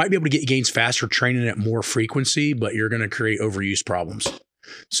might be able to get gains faster training at more frequency, but you're going to create overuse problems.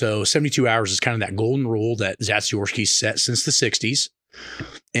 So 72 hours is kind of that golden rule that Zatsiorsky set since the 60s.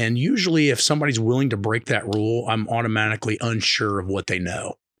 And usually if somebody's willing to break that rule, I'm automatically unsure of what they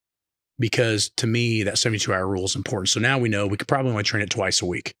know. Because to me, that 72-hour rule is important. So now we know we could probably only train it twice a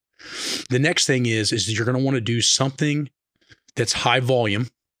week. The next thing is you're going to want to do something that's high volume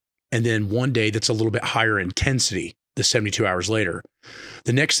and then one day that's a little bit higher intensity the 72 hours later.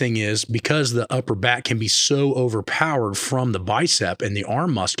 The next thing is because the upper back can be so overpowered from the bicep and the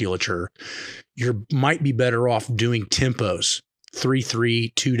arm musculature, you might be better off doing tempos,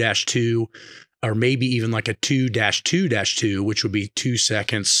 3-3, 2-2, or maybe even like a 2-2-2, which would be 2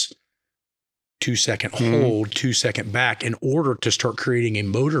 seconds, 2-second hold, 2-second back in order to start creating a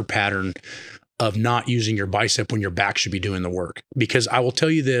motor pattern of not using your bicep when your back should be doing the work. Because I will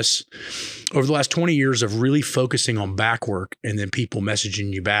tell you this, over the last 20 years of really focusing on back work and then people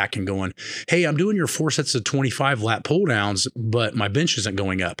messaging you back and going, hey, I'm doing your 4 sets of 25 lat pull downs, but my bench isn't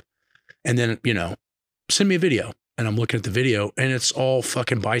going up. And then, send me a video. And I'm looking at the video and it's all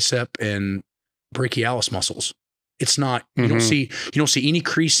fucking bicep and brachialis muscles. It's not, you don't see any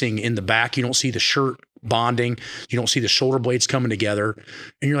creasing in the back. You don't see the shirt bonding. You don't see the shoulder blades coming together.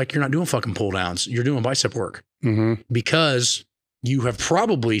 And you're like, you're not doing fucking pull downs. You're doing bicep work because you have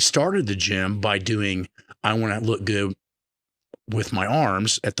probably started the gym by doing, I want to look good with my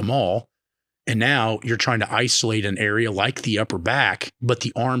arms at the mall. And now you're trying to isolate an area like the upper back, but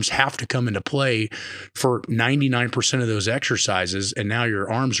the arms have to come into play for 99% of those exercises. And now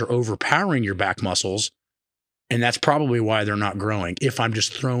your arms are overpowering your back muscles. And that's probably why they're not growing. If I'm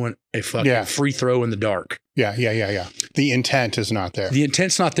just throwing a fucking free throw in the dark. Yeah. The intent is not there. The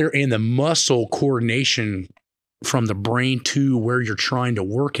intent's not there. And the muscle coordination from the brain to where you're trying to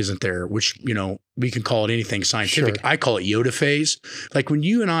work isn't there, which, we can call it anything scientific. Sure. I call it Yoda phase. Like when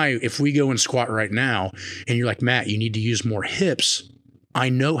you and I, if we go and squat right now and you're like, Matt, you need to use more hips. I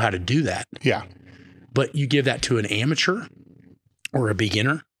know how to do that. Yeah. But you give that to an amateur or a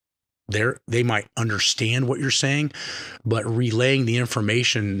beginner, they might understand what you're saying, but relaying the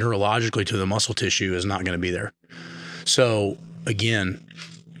information neurologically to the muscle tissue is not going to be there. So again,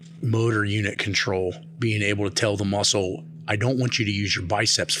 motor unit control, being able to tell the muscle, I don't want you to use your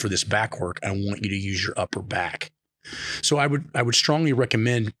biceps for this back work. I want you to use your upper back. So I would strongly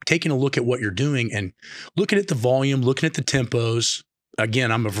recommend taking a look at what you're doing and looking at the volume, looking at the tempos.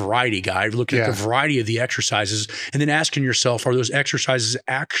 Again, I'm a variety guy, looking at the variety of the exercises and then asking yourself, are those exercises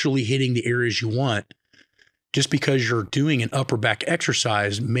actually hitting the areas you want? Just because you're doing an upper back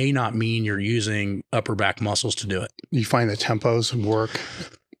exercise may not mean you're using upper back muscles to do it. You find that tempos work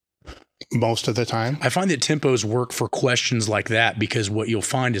most of the time? I find that tempos work for questions like that because what you'll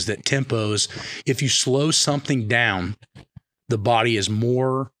find is that tempos, if you slow something down, the body is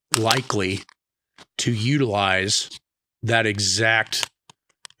more likely to utilize that exact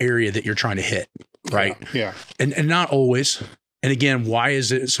area that you're trying to hit, right? Yeah. And not always. And again, why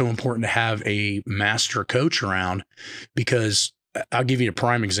is it so important to have a master coach around? Because I'll give you a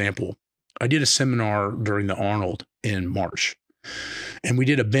prime example. I did a seminar during the Arnold in March. And we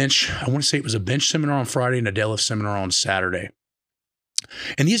did a bench, I want to say it was a bench seminar on Friday and a deadlift seminar on Saturday.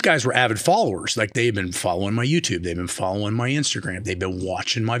 And these guys were avid followers. Like they've been following my YouTube. They've been following my Instagram. They've been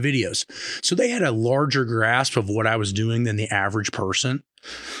watching my videos. So they had a larger grasp of what I was doing than the average person.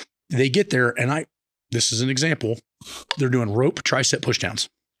 They get there and this is an example. They're doing rope tricep pushdowns.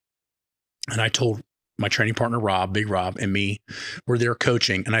 And I told my training partner, Rob, Big Rob, and me were there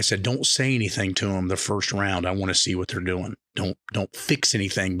coaching. And I said, don't say anything to them the first round. I want to see what they're doing. Don't fix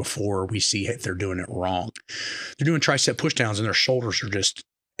anything before we see if they're doing it wrong. They're doing tricep pushdowns and their shoulders are just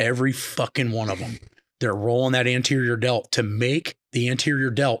every fucking one of them. They're rolling that anterior delt to make the anterior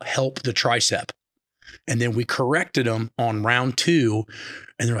delt help the tricep. And then we corrected them on round 2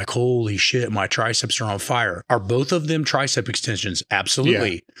 and they're like, holy shit, my triceps are on fire. Are both of them tricep extensions?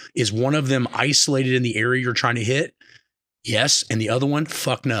 Absolutely. Yeah. Is one of them isolated in the area you're trying to hit? Yes. And the other one,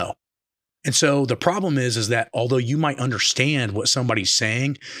 fuck no. And so the problem is that although you might understand what somebody's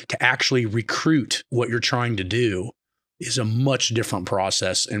saying, to actually recruit what you're trying to do is a much different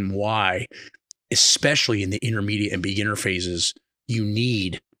process, and why, especially in the intermediate and beginner phases, you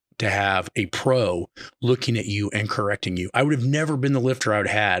need to have a pro looking at you and correcting you. I would have never been the lifter I would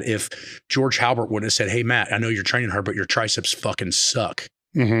have had if George Halbert would have said, hey, Matt, I know you're training hard, but your triceps fucking suck.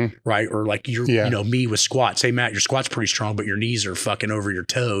 Mm-hmm. Right. Or like you know, me with squats. Hey, Matt, your squat's pretty strong, but your knees are fucking over your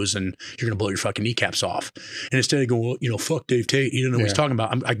toes and you're going to blow your fucking kneecaps off. And instead of going, well, you know, fuck Dave Tate, you don't know what he's talking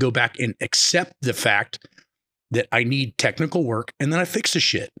about. I go back and accept the fact that I need technical work, and then I fix the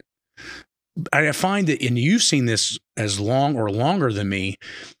shit. I find that, and you've seen this as long or longer than me,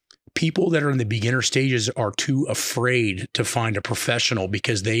 people that are in the beginner stages are too afraid to find a professional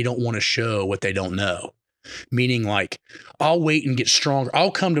because they don't want to show what they don't know. Meaning, like, I'll wait and get stronger.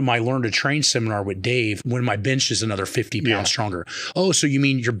 I'll come to my Learn to Train seminar with Dave when my bench is another 50 pounds stronger. Oh, so you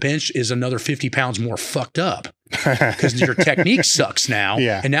mean your bench is another 50 pounds more fucked up because your technique sucks now.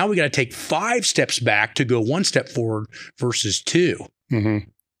 Yeah. And now we got to take 5 steps back to go 1 step forward versus 2. Mm-hmm.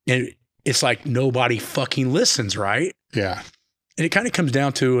 And it's like nobody fucking listens, right? Yeah. And it kind of comes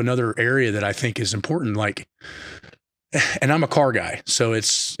down to another area that I think is important. Like, and I'm a car guy, so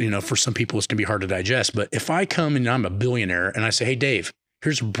it's, you know, for some people it's gonna be hard to digest. But if I come and I'm a billionaire and I say, hey, Dave,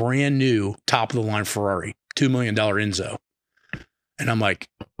 here's a brand new top of the line Ferrari, $2 million Enzo. And I'm like,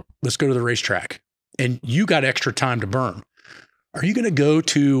 let's go to the racetrack. And you got extra time to burn. Are you going to go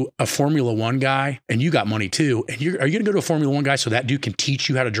to a Formula One guy, and you got money too? And are you going to go to a Formula One guy so that dude can teach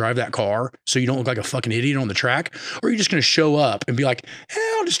you how to drive that car so you don't look like a fucking idiot on the track? Or are you just going to show up and be like,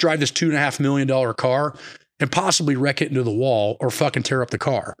 hey, I'll just drive this $2.5 million car and possibly wreck it into the wall or fucking tear up the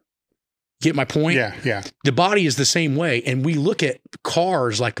car? Get my point? Yeah, yeah. The body is the same way. And we look at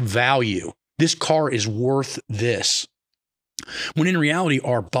cars like value. This car is worth this. When in reality,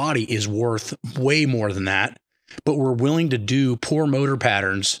 our body is worth way more than that. But we're willing to do poor motor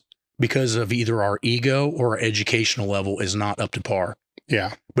patterns because of either our ego or our educational level is not up to par.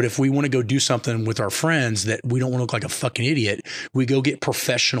 Yeah. But if we want to go do something with our friends that we don't want to look like a fucking idiot, we go get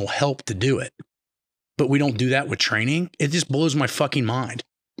professional help to do it. But we don't do that with training. It just blows my fucking mind.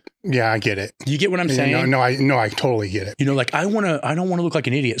 Yeah, I get it. You get what I'm saying? No, I totally get it. You know, like I don't want to look like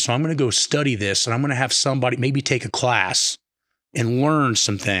an idiot. So I'm going to go study this, and I'm going to have somebody maybe take a class and learn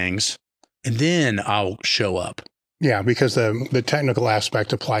some things, and then I'll show up. Yeah, because the technical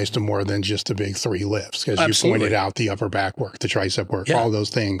aspect applies to more than just the big 3 lifts. Because you pointed out the upper back work, the tricep work, all those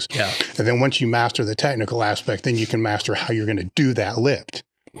things. Yeah. And then once you master the technical aspect, then you can master how you're going to do that lift.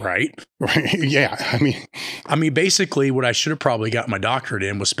 Right. Right. Yeah. I mean, basically what I should have probably got my doctorate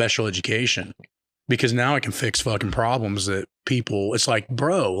in was special education, because now I can fix fucking problems that people, it's like,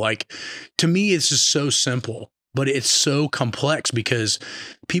 bro, like to me, it's just so simple, but it's so complex because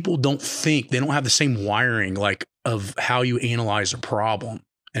people don't think, they don't have the same wiring, like of how you analyze a problem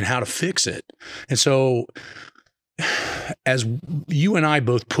and how to fix it. And so as you and I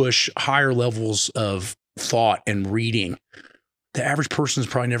both push higher levels of thought and reading, the average person is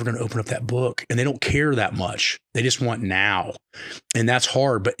probably never going to open up that book, and they don't care that much. They just want now. And that's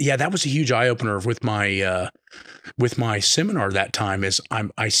hard. But yeah, that was a huge eye opener with my seminar that time. Is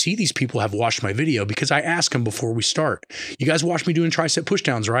I see these people have watched my video because I ask them before we start, you guys watch me doing tricep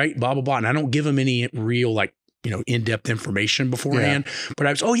pushdowns, right? Blah, blah, blah. And I don't give them any real, like, you know, in-depth information beforehand, but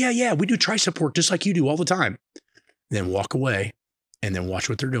I was, oh yeah, we do tricep work just like you do all the time. Then walk away and then watch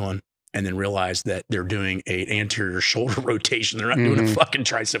what they're doing. And then realize that they're doing an anterior shoulder rotation. They're not doing a fucking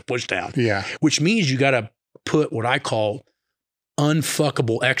tricep pushdown. Yeah. Which means you got to put what I call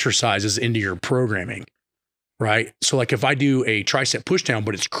unfuckable exercises into your programming, right? So like if I do a tricep pushdown,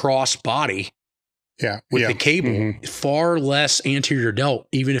 but it's cross body with the cable, far less anterior delt,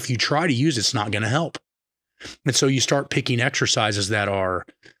 even if you try to use it's not going to help. And so you start picking exercises that are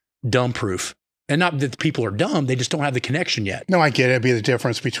dumb proof. And not that the people are dumb, they just don't have the connection yet. No, I get it. It'd be the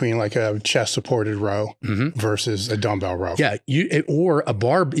difference between like a chest supported row versus a dumbbell row. Yeah, or a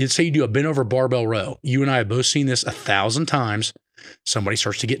bar. Say you do a bent over barbell row. You and I have both seen this 1,000 times. Somebody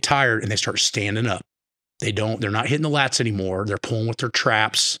starts to get tired and they start standing up. They're not hitting the lats anymore. They're pulling with their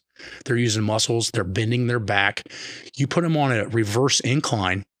traps. They're using muscles. They're bending their back. You put them on a reverse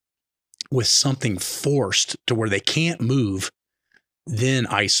incline with something forced to where they can't move, then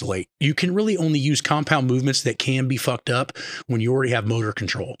isolate. You can really only use compound movements that can be fucked up when you already have motor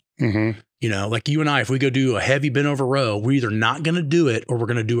control. Mm-hmm. You know, like you and I, if we go do a heavy bent over row, we're either not going to do it or we're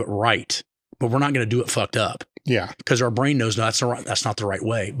going to do it right, but we're not going to do it fucked up. Yeah. Because our brain knows that's not the right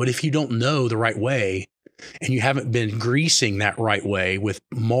way. But if you don't know the right way and you haven't been greasing that right way with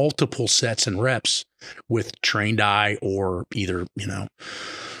multiple sets and reps with trained eye or either, you know,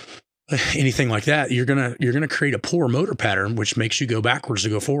 anything like that, you're going to create a poor motor pattern, which makes you go backwards to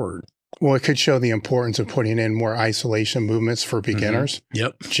go forward. Well, it could show the importance of putting in more isolation movements for beginners. Mm-hmm.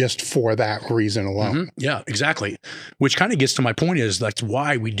 Yep. Just for that reason alone. Mm-hmm. Yeah, exactly. Which kind of gets to my point is that's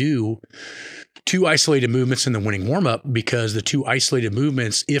why we do 2 isolated movements in the winning warm-up, because the 2 isolated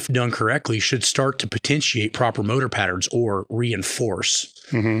movements, if done correctly, should start to potentiate proper motor patterns or reinforce.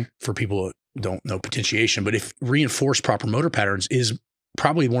 Mm-hmm. For people that don't know potentiation, but if reinforce proper motor patterns is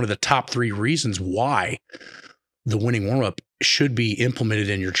probably one of the top 3 reasons why the winning warm-up should be implemented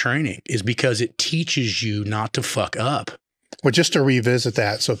in your training, is because it teaches you not to fuck up. Well, just to revisit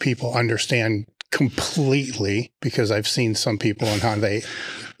that so people understand completely, because I've seen some people and how they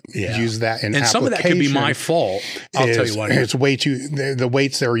use that in application. And some of that could be my fault. I'll tell you what. It's way too, the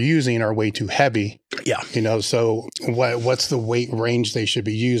weights they're using are way too heavy. Yeah. You know, so what's the weight range they should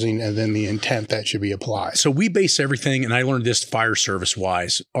be using, and then the intent that should be applied. So we base everything, and I learned this fire service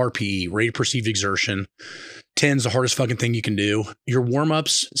wise, RPE, rate of perceived exertion. 10 is the hardest fucking thing you can do. Your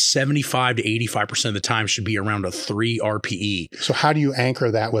warm-ups, 75 to 85% of the time should be around a 3 RPE. So how do you anchor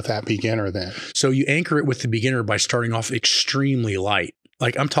that with that beginner then? So you anchor it with the beginner by starting off extremely light.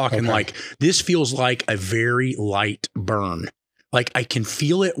 Like I'm talking like this feels like a very light burn. Like I can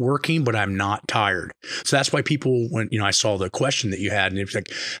feel it working, but I'm not tired. So that's why people, when, you know, I saw the question that you had and it was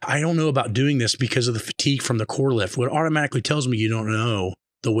like, I don't know about doing this because of the fatigue from the core lift. What automatically tells me you don't know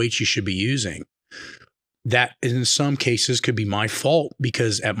the weights you should be using. That in some cases could be my fault,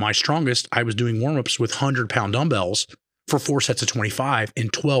 because at my strongest, I was doing warm-ups with 100-pound dumbbells for 4 sets of 25 in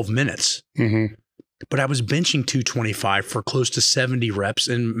 12 minutes. Mm-hmm. But I was benching 225 for close to 70 reps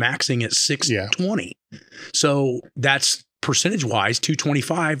and maxing at 620. Yeah. So that's percentage-wise,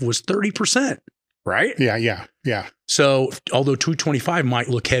 225 was 30%, right? Yeah. So although 225 might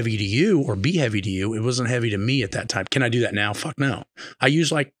look heavy to you or be heavy to you, it wasn't heavy to me at that time. Can I do that now? Fuck no. I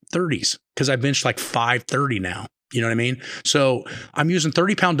use like 30s because I bench like 530 now. You know what I mean? So I'm using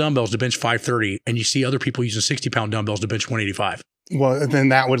 30-pound dumbbells to bench 530, and you see other people using 60-pound dumbbells to bench 185. Well, then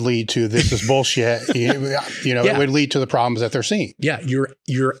that would lead to this is bullshit. You know, It would lead to the problems that they're seeing. Yeah,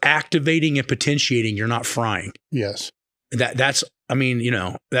 you're activating and potentiating. You're not frying. Yes. That's I mean, you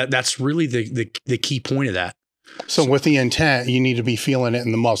know, that's really the key point of that. So with the intent, you need to be feeling it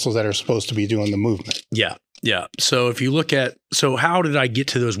in the muscles that are supposed to be doing the movement. Yeah. Yeah. So if you look at, so how did I get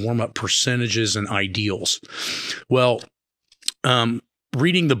to those warm-up percentages and ideals? Well,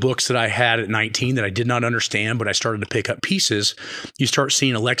 reading the books that I had at 19 that I did not understand, but I started to pick up pieces, you start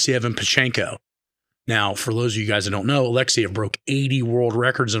seeing Alexiev and Pachenko. Now, for those of you guys that don't know, Alexiev broke 80 world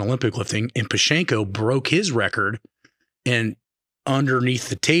records in Olympic lifting, and Pachenko broke his record and underneath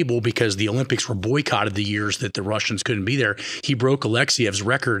the table, because the Olympics were boycotted the years that the Russians couldn't be there. He broke Alexiev's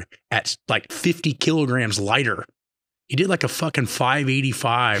record at like 50 kilograms lighter. He did like a fucking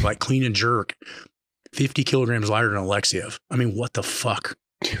 585, like clean and jerk, 50 kilograms lighter than Alexiev. I mean, what the fuck?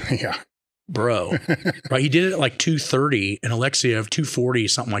 Yeah. Bro. Right. He did it at like 230 and Alexiev 240,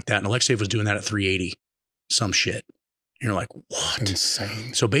 something like that. And Alexiev was doing that at 380, some shit. And you're like, what?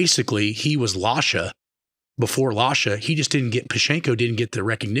 Insane. So basically he was Lasha. Before Lasha, he just didn't get, Pachenko didn't get the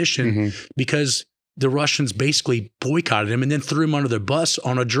recognition because the Russians basically boycotted him and then threw him under the bus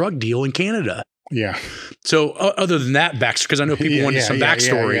on a drug deal in Canada. Yeah. So other than that backstory, because I know people wanted some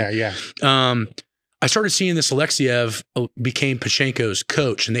backstory. I started seeing this. Alexiev became Pachenko's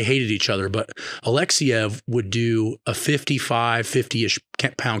coach and they hated each other, but Alexiev would do a 55, 50-ish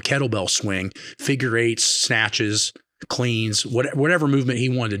pound kettlebell swing, figure eights, snatches, cleans, whatever movement he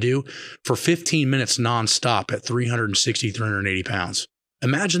wanted to do for 15 minutes nonstop at 360, 380 pounds.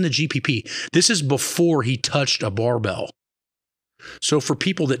 Imagine the GPP. This is before he touched a barbell. So for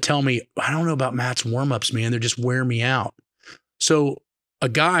people that tell me, I don't know about Matt's warm-ups, man, they're just wearing me out. So a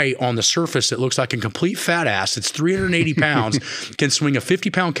guy on the surface that looks like a complete fat ass, that's 380 pounds, can swing a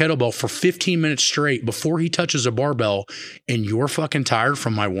 50-pound kettlebell for 15 minutes straight before he touches a barbell, and you're fucking tired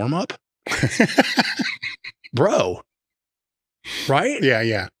from my warm-up? Bro. Right?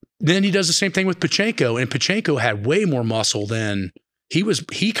 Yeah. Then he does the same thing with Pachenko, and Pachenko had way more muscle than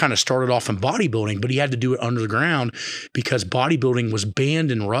He kind of started off in bodybuilding, but he had to do it under the ground because bodybuilding was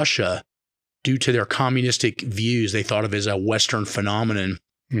banned in Russia due to their communistic views. They thought of it as a Western phenomenon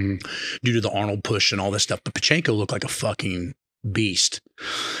due to the Arnold push and all this stuff. But Pachenko looked like a fucking beast.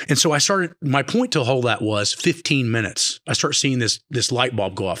 And so my point to hold that was 15 minutes. I start seeing this light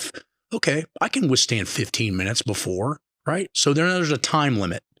bulb go off. Okay, I can withstand 15 minutes before, right? So there's a time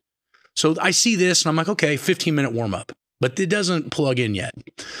limit. So I see this and I'm like, okay, 15-minute warm up, but it doesn't plug in yet.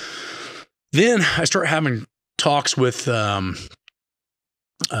 Then I start having talks with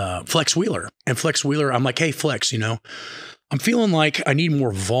Flex Wheeler. And Flex Wheeler, I'm like, hey, Flex, I'm feeling like I need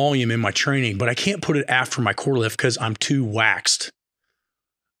more volume in my training, but I can't put it after my core lift because I'm too waxed.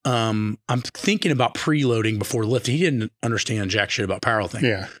 I'm thinking about preloading before lifting. He didn't understand jack shit about powerlifting.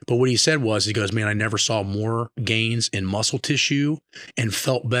 Yeah. But what he said was, he goes, man, I never saw more gains in muscle tissue and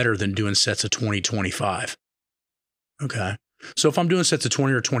felt better than doing sets of 20, 25. Okay. So if I'm doing sets of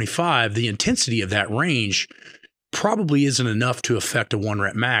 20 or 25, the intensity of that range probably isn't enough to affect a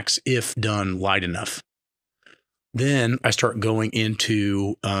 1-rep max if done light enough. Then I start going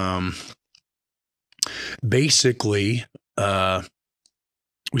into basically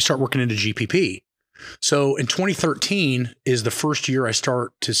we start working into GPP. So in 2013 is the first year I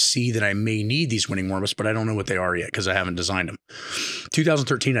start to see that I may need these winning warm-ups, but I don't know what they are yet because I haven't designed them.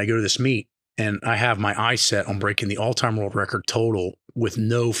 2013, I go to this meet and I have my eye set on breaking the all-time world record total with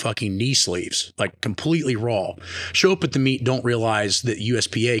no fucking knee sleeves, like completely raw. Show up at the meet, don't realize that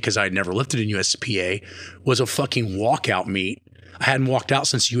USPA, because I had never lifted in USPA, was a fucking walkout meet. I hadn't walked out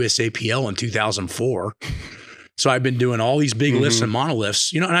since USAPL in 2004. So I've been doing all these big lifts and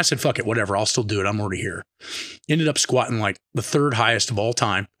monolifts, and I said, fuck it, whatever, I'll still do it. I'm already here. Ended up squatting like the 3rd highest of all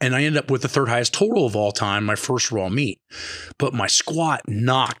time. And I ended up with the 3rd highest total of all time, my first raw meet. But my squat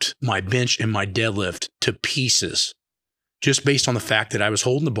knocked my bench and my deadlift to pieces, just based on the fact that I was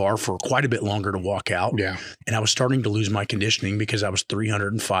holding the bar for quite a bit longer to walk out. Yeah. And I was starting to lose my conditioning because I was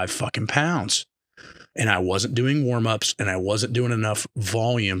 305 fucking pounds. And I wasn't doing warm-ups and I wasn't doing enough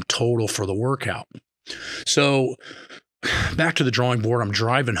volume total for the workout. So back to the drawing board, I'm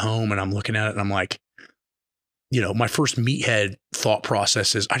driving home and I'm looking at it and I'm like, my first meathead thought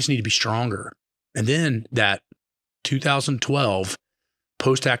process is I just need to be stronger. And then that 2012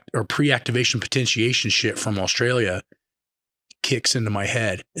 pre-activation potentiation shit from Australia kicks into my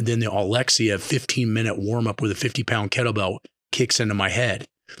head. And then the Alexia 15-minute warm up with a 50-pound kettlebell kicks into my head.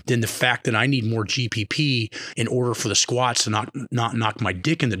 Then the fact that I need more GPP in order for the squats to not knock my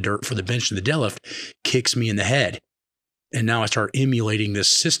dick in the dirt for the bench and the deadlift kicks me in the head. And now I start emulating this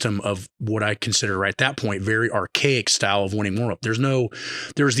system of what I consider right at that point, very archaic style of winning warm-up. There's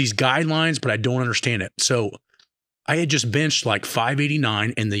these guidelines, but I don't understand it. So I had just benched like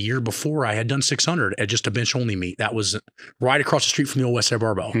 589, and the year before I had done 600 at just a bench only meet. That was right across the street from the old Westside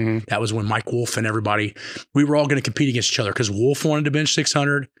Barbell. That was when Mike Wolf and everybody, we were all going to compete against each other because Wolf wanted to bench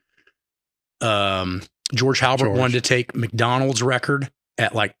 600. George Halbert wanted to take McDonald's record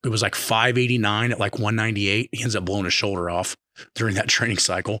at it was like 589 at like 198. He ends up blowing his shoulder off during that training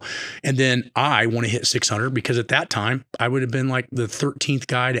cycle. And then I want to hit 600 because at that time I would have been like the 13th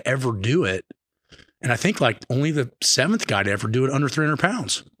guy to ever do it. And I think like only the 7th guy to ever do it under 300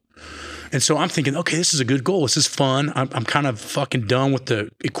 pounds. And so I'm thinking, okay, this is a good goal. This is fun. I'm kind of fucking done with the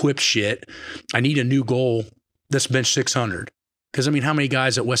equipped shit. I need a new goal. Let's bench 600. Because how many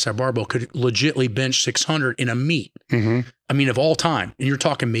guys at Westside Barbell could legitimately bench 600 in a meet? Of all time. And you're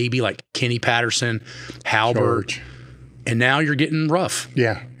talking maybe like Kenny Patterson, Halbert. George. And now you're getting rough.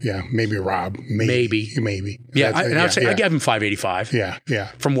 Yeah. Maybe Rob. Maybe. Yeah. I would say I gave him 585. Yeah.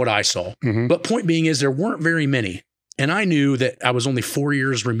 From what I saw. But point being is there weren't very many. And I knew that I was only 4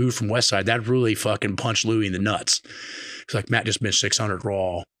 years removed from Westside. That really fucking punched Louie in the nuts. It's like Matt just benched 600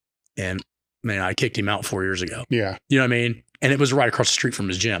 raw. And man, I kicked him out 4 years ago. Yeah. You know what I mean? And it was right across the street from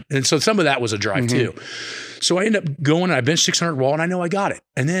his gym. And so some of that was a drive too. So I end up going and I benched 600 raw and I know I got it.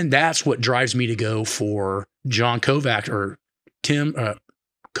 And then that's what drives me to go for John Kovacs or Tim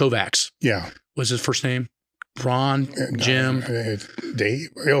Kovacs. Yeah. What's his first name? Ron, Jim. Dave.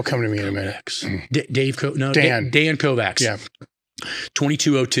 It'll come to me in a minute. Dan Kovacs. Yeah.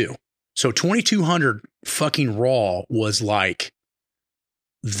 2202. So 2200 fucking raw was like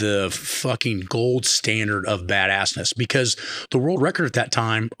the fucking gold standard of badassness because the world record at that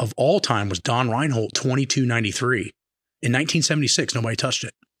time of all time was Don Reinhold 2293 in 1976. Nobody touched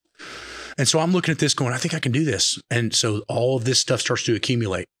it. And so I'm looking at this going, I think I can do this. And so all of this stuff starts to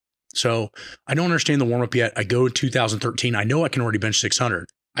accumulate. So I don't understand the warm up yet. I go to 2013. I know I can already bench 600.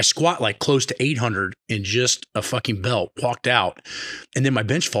 I squat like close to 800 in just a fucking belt, walked out. And then my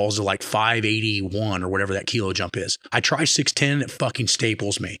bench falls to like 581 or whatever that kilo jump is. I try 610, it fucking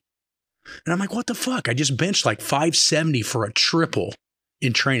staples me. And I'm like, what the fuck? I just benched like 570 for a triple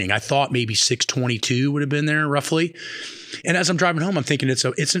in training. I thought maybe 622 would have been there roughly. And as I'm driving home, I'm thinking it's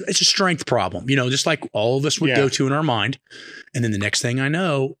a strength problem, you know, just like all of us would go to in our mind. And then the next thing I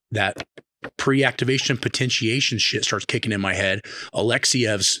know, that pre-activation potentiation shit starts kicking in my head.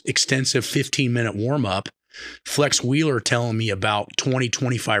 Alexiev's extensive 15-minute warm-up, Flex Wheeler telling me about 20,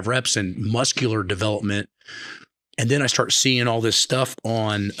 25 reps and muscular development. And then I start seeing all this stuff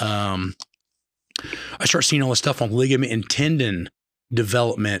on, ligament and tendon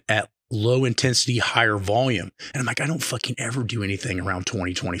development at low intensity, higher volume. And I'm like, I don't fucking ever do anything around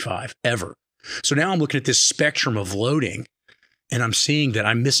 20, 25, ever. So now I'm looking at this spectrum of loading and I'm seeing that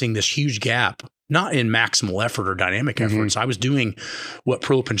I'm missing this huge gap, not in maximal effort or dynamic efforts. I was doing what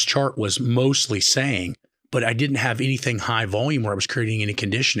Prilipin's chart was mostly saying, but I didn't have anything high volume where I was creating any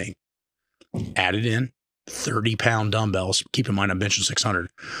conditioning. Added in 30-pound dumbbells. Keep in mind, I'm benching 600.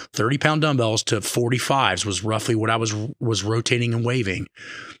 30-pound dumbbells to 45s was roughly what I was rotating and waving.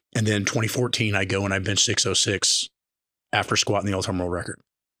 And then 2014, I go and I bench 606 after squatting the all-time world record.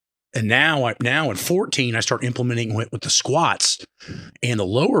 And now in 14, I start implementing with the squats and the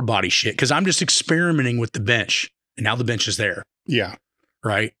lower body shit because I'm just experimenting with the bench. And now the bench is there. Yeah.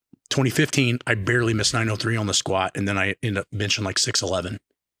 Right? 2015, I barely missed 903 on the squat. And then I end up benching like 611.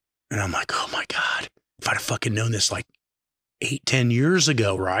 And I'm like, oh my God, if I'd have fucking known this like 8-10 years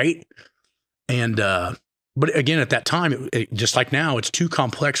ago, right? And, but again, at that time, it, just like now, it's too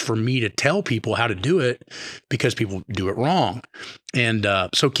complex for me to tell people how to do it because people do it wrong. And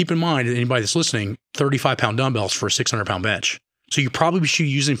so keep in mind, anybody that's listening, 35-pound dumbbells for a 600-pound bench. So you probably should be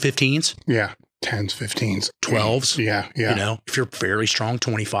using 15s. Yeah. 10s, 15s, 12s. Yeah. You know, if you're fairly strong,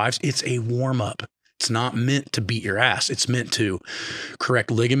 25s, it's a warm up. It's not meant to beat your ass. It's meant to correct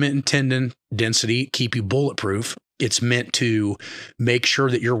ligament and tendon density, keep you bulletproof. It's meant to make sure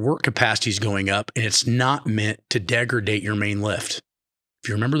that your work capacity is going up, and it's not meant to degrade your main lift. If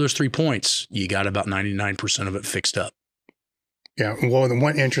you remember those 3 points, you got about 99% of it fixed up. Yeah. Well, the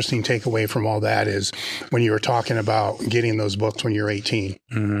one interesting takeaway from all that is when you were talking about getting those books when you're 18,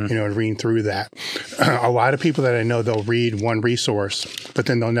 you know, and reading through that. A lot of people that I know, they'll read one resource, but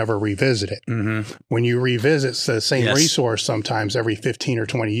then they'll never revisit it. When you revisit the same resource, sometimes every 15 or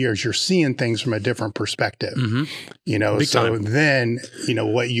 20 years, you're seeing things from a different perspective, you know, big so time. Then, you know,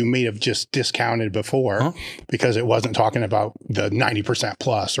 what you may have just discounted before because it wasn't talking about the 90%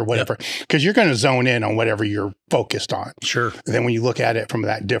 plus or whatever, because you're going to zone in on whatever you're focused on. Sure. Then when you look at it from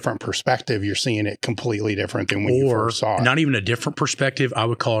that different perspective, you're seeing it completely different than when you first saw it. Not even a different perspective. I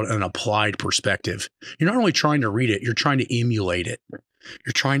would call it an applied perspective. You're not only trying to read it, you're trying to emulate it.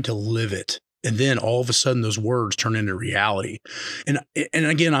 You're trying to live it. And then all of a sudden those words turn into reality. And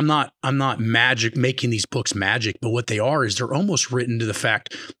again, I'm not making these books magic, but what they are is they're almost written to the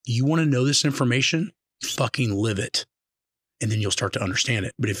fact, you want to know this information, fucking live it. And then you'll start to understand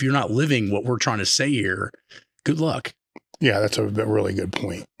it. But if you're not living what we're trying to say here, good luck. Yeah, that's a really good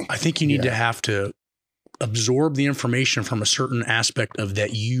point. I think you need to have to absorb the information from a certain aspect of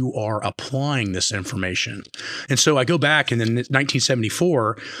that you are applying this information. And so I go back, and then in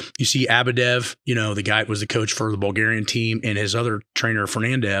 1974, you see Abadev, you know, the guy that was the coach for the Bulgarian team, and his other trainer,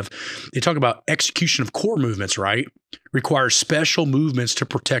 Fernandev. They talk about execution of core movements, right? Requires special movements to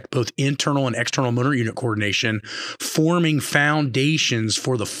protect both internal and external motor unit coordination, forming foundations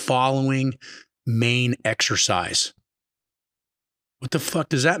for the following main exercise. What the fuck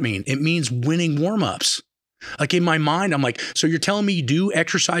does that mean? It means winning warm-ups. Like in my mind, I'm like, so you're telling me you do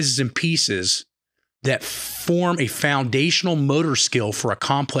exercises in pieces that form a foundational motor skill for a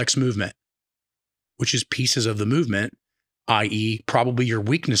complex movement, which is pieces of the movement, i.e. probably your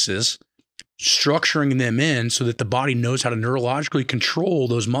weaknesses, structuring them in so that the body knows how to neurologically control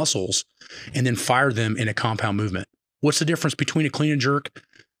those muscles and then fire them in a compound movement. What's the difference between a clean and jerk,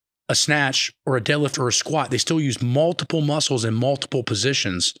 a snatch, or a deadlift, or a squat? They still use multiple muscles in multiple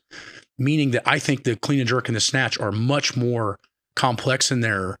positions, meaning that I think the clean and jerk and the snatch are much more complex in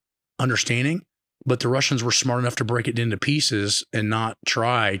their understanding, but the Russians were smart enough to break it into pieces and not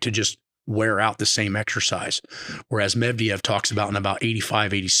try to just wear out the same exercise. Whereas Medvedev talks about in about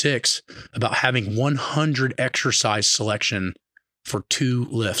 85, 86, about having 100 exercise selection for 2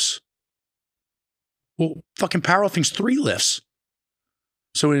 lifts. Well, fucking powerlifting's 3 lifts.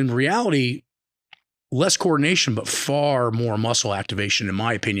 So in reality, less coordination, but far more muscle activation, in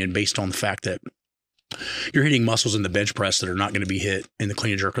my opinion, based on the fact that you're hitting muscles in the bench press that are not going to be hit in the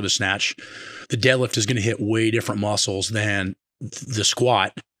clean and jerk or the snatch. The deadlift is going to hit way different muscles than the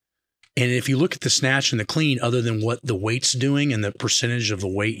squat. And if you look at the snatch and the clean, other than what the weight's doing and the percentage of the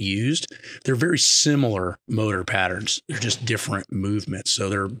weight used, they're very similar motor patterns. They're just different movements. So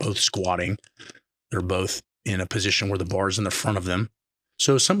they're both squatting. They're both in a position where the bar's in the front of them.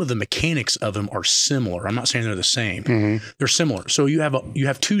 So some of the mechanics of them are similar. I'm not saying they're the same. They're similar. So you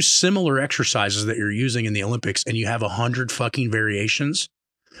have two similar exercises that you're using in the Olympics, and you have 100 fucking variations.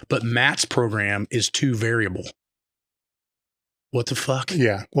 But Matt's program is too variable. What the fuck?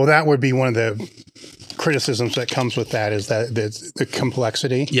 Yeah. Well, that would be one of the criticisms that comes with that, is that the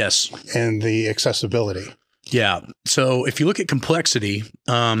complexity. Yes. And the accessibility. Yeah. So if you look at complexity,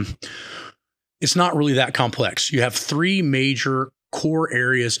 it's not really that complex. You have three major core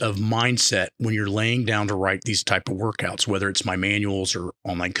areas of mindset when you're laying down to write these type of workouts, whether it's my manuals or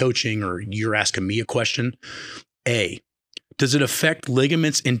online coaching, or you're asking me a question. A, does it affect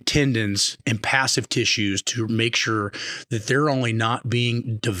ligaments and tendons and passive tissues to make sure that they're only not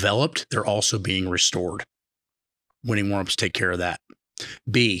being developed, they're also being restored? Winning warm-ups take care of that.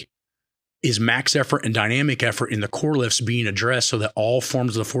 B, is max effort and dynamic effort in the core lifts being addressed so that all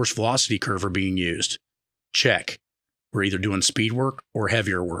forms of the force velocity curve are being used? Check. We're either doing speed work or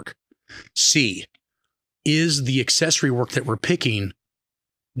heavier work. C, is the accessory work that we're picking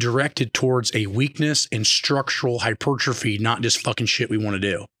directed towards a weakness and structural hypertrophy, not just fucking shit we want to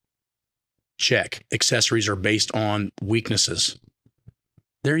do? Check. Accessories are based on weaknesses.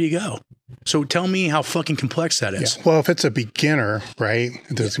 There you go. So tell me how fucking complex that is. Yeah. Well, if it's a beginner, right,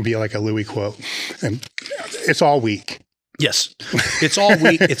 there's going to be like a Louis quote, and it's all weak. Yes, it's all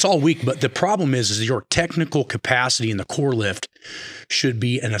weak. It's all weak. But the problem is your technical capacity in the core lift should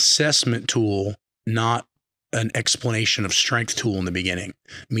be an assessment tool, not an explanation of strength tool in the beginning.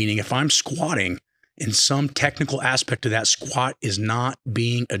 Meaning if I'm squatting and some technical aspect of that squat is not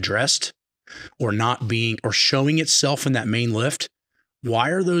being addressed or showing itself in that main lift, why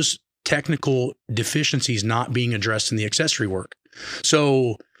are those technical deficiencies not being addressed in the accessory work?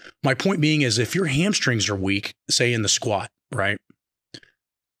 So my point being is, if your hamstrings are weak, say in the squat, right?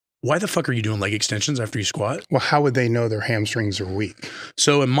 Why the fuck are you doing leg extensions after you squat? Well, how would they know their hamstrings are weak?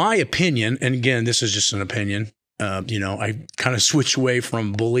 So in my opinion, and again, this is just an opinion, I kind of switch away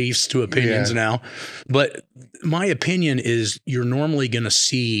from beliefs to opinions now, but my opinion is you're normally going to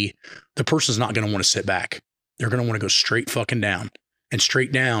see the person's not going to want to sit back. They're going to want to go straight fucking down. And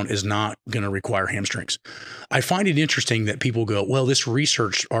straight down is not going to require hamstrings. I find it interesting that people go, well, this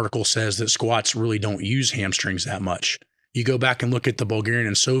research article says that squats really don't use hamstrings that much. You go back and look at the Bulgarian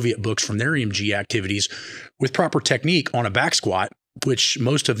and Soviet books from their EMG activities with proper technique on a back squat, which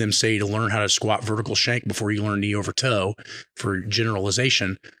most of them say to learn how to squat vertical shank before you learn knee over toe for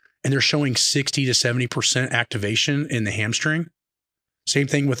generalization. And they're showing 60 to 70% activation in the hamstring. Same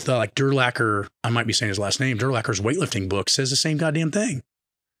thing with like Durlacher, I might be saying his last name, Durlacher's weightlifting book says the same goddamn thing.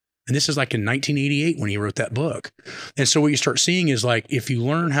 And this is like in 1988 when he wrote that book. And so what you start seeing is like, if you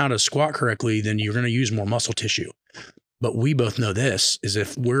learn how to squat correctly, then you're going to use more muscle tissue. But we both know this is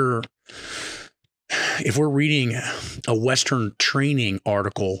if we're reading a Western training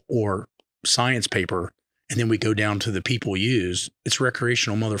article or science paper, and then we go down to the people use, it's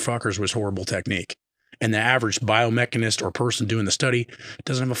recreational motherfuckers with horrible technique. And the average biomechanist or person doing the study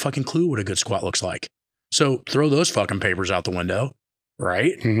doesn't have a fucking clue what a good squat looks like. So throw those fucking papers out the window,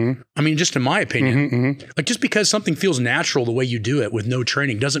 right? I mean, just in my opinion, like just because something feels natural the way you do it with no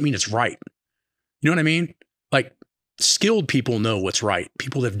training doesn't mean it's right. You know what I mean? Like skilled people know what's right.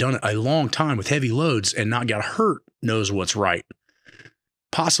 People that have done it a long time with heavy loads and not got hurt knows what's right.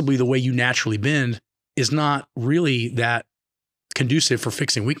 Possibly the way you naturally bend is not really that conducive for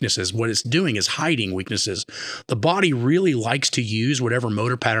fixing weaknesses. What it's doing is hiding weaknesses. The body really likes to use whatever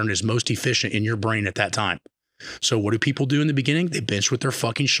motor pattern is most efficient in your brain at that time. So what do people do in the beginning? They bench with their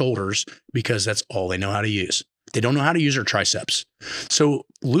fucking shoulders because that's all they know how to use. They don't know how to use their triceps. So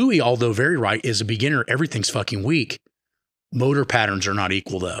Louis, although very right, is a beginner. Everything's fucking weak. Motor patterns are not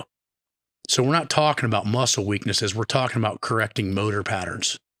equal though. So we're not talking about muscle weaknesses. We're talking about correcting motor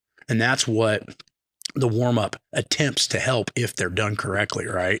patterns. And that's what the warm-up attempts to help if they're done correctly,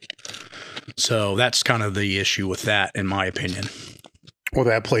 right? So that's kind of the issue with that, in my opinion. Well,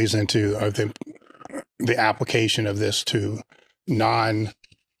 that plays into, I think, the application of this to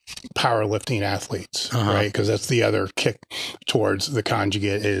non-powerlifting athletes, right? Because that's the other kick towards the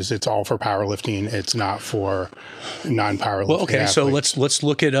conjugate is it's all for powerlifting. It's not for non-powerlifting. Well, okay, athletes. so let's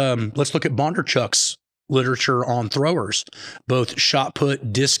look at Bondarchuk's literature on throwers, both shot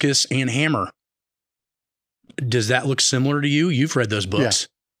put, discus, and hammer. Does that look similar to you? You've read those books. Yeah.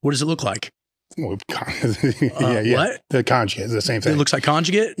 What does it look like? Well, What? The conjugate is the same thing. It looks like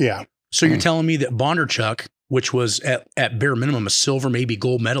conjugate? Yeah. So you're telling me that Bondarchuk which was at bare minimum a silver, maybe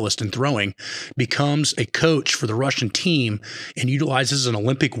gold medalist in throwing, becomes a coach for the Russian team and utilizes an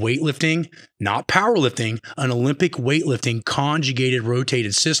Olympic weightlifting, not powerlifting, an Olympic weightlifting conjugated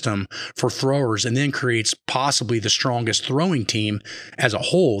rotated system for throwers, and then creates possibly the strongest throwing team as a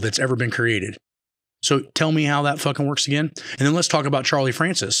whole that's ever been created. So tell me how that fucking works again. And then let's talk about Charlie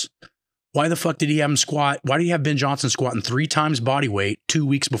Francis. Why the fuck did he have him squat? Why did he have Ben Johnson squatting 3 times body weight 2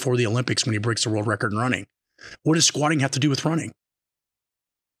 weeks before the Olympics when he breaks the world record in running? What does squatting have to do with running?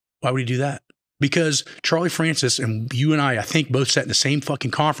 Why would he do that? Because Charlie Francis, and you and I think both sat in the same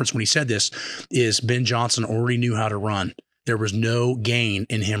fucking conference when he said this, is Ben Johnson already knew how to run. There was no gain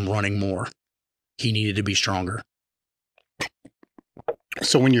in him running more. He needed to be stronger.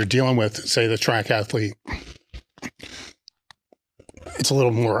 So when you're dealing with, say, the track athlete, it's a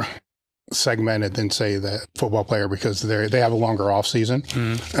little more segmented than, say, the football player because they have a longer off season.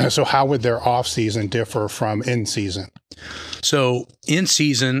 So how would their off season differ from in season? So in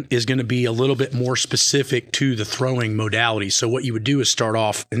season is going to be a little bit more specific to the throwing modality. So what you would do is start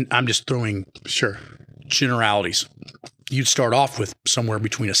off, and I'm just throwing generalities. You'd start off with somewhere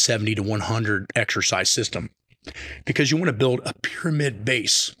between a 70 to 100 exercise system because you want to build a pyramid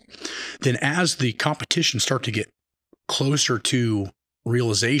base. Then as the competitions start to get closer to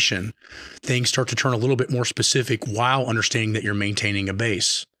realization, things start to turn a little bit more specific while understanding that you're maintaining a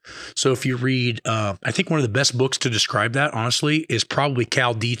base. So if you read, I think one of the best books to describe that, honestly, is probably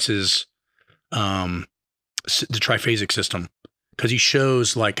Cal Dietz's the triphasic system, because he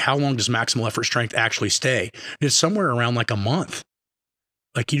shows like how long does maximal effort strength actually stay. It's somewhere around like a month.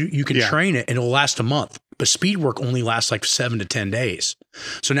 Like you can train it and it'll last a month, but speed work only lasts like 7 to 10 days.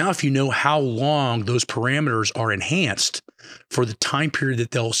 So now if you know how long those parameters are enhanced for the time period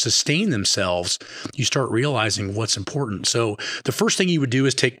that they'll sustain themselves, you start realizing what's important. So the first thing you would do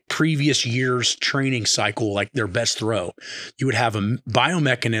is take previous year's training cycle, like their best throw. You would have a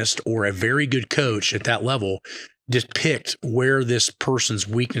biomechanist or a very good coach at that level depict where this person's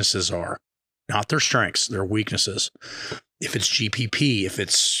weaknesses are, not their strengths, their weaknesses. If it's GPP, if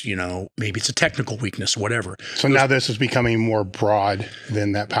it's, maybe it's a technical weakness, whatever. So now this is becoming more broad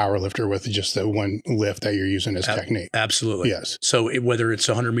than that power lifter with just the one lift that you're using as technique. Absolutely. Yes. So whether it's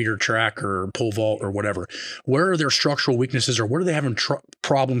a 100-meter track or pole vault or whatever, where are their structural weaknesses or what are they having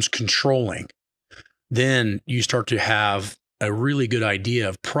problems controlling? Then you start to have a really good idea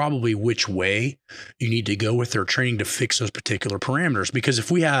of probably which way you need to go with their training to fix those particular parameters. Because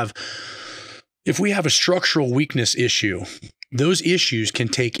if we have a structural weakness issue, those issues can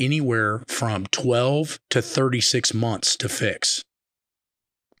take anywhere from 12 to 36 months to fix.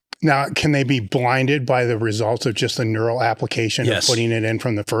 Now, can they be blinded by the results of just the neural application of putting it in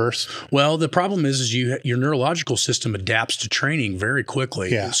from the first? Well, the problem is your neurological system adapts to training very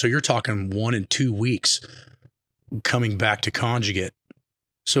quickly. Yeah. So you're talking 1 and 2 weeks coming back to conjugate.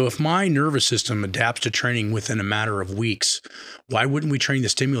 So if my nervous system adapts to training within a matter of weeks, why wouldn't we train the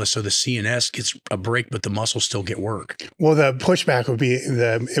stimulus so the CNS gets a break, but the muscles still get work? Well, the pushback would be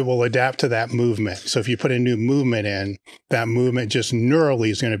it will adapt to that movement. So if you put a new movement in, that movement just neurally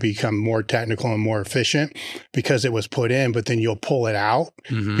is going to become more technical and more efficient because it was put in, but then you'll pull it out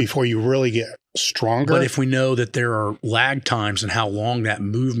before you really get stronger. But if we know that there are lag times and how long that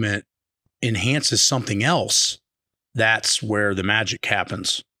movement enhances something else, that's where the magic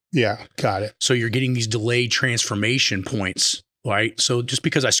happens. Yeah, got it. So you're getting these delayed transformation points, right? So just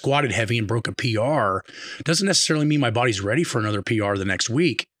because I squatted heavy and broke a PR doesn't necessarily mean my body's ready for another PR the next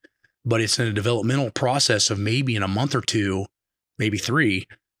week, but it's in a developmental process of maybe in a month or 2, maybe 3,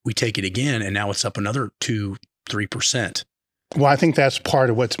 we take it again and now it's up another 2-3%. Well, I think that's part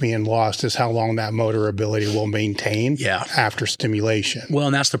of what's being lost is how long that motor ability will maintain after stimulation. Well,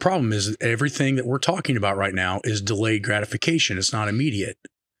 and that's the problem is everything that we're talking about right now is delayed gratification. It's not immediate.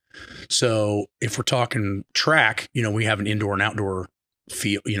 So if we're talking track, we have an indoor and outdoor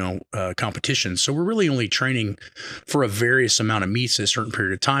field, competition. So we're really only training for a various amount of meets at a certain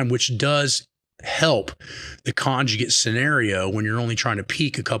period of time, which does help the conjugate scenario when you're only trying to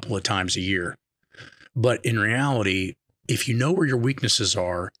peak a couple of times a year. But in reality, if you know where your weaknesses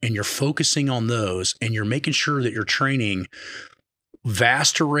are and you're focusing on those and you're making sure that you're training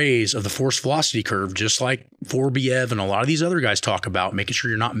vast arrays of the force velocity curve, just like 4BF and a lot of these other guys talk about, making sure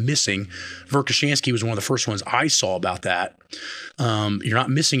you're not missing. Verkhoshansky was one of the first ones I saw about that. You're not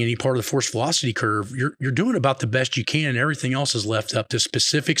missing any part of the force velocity curve. You're doing about the best you can. Everything else is left up to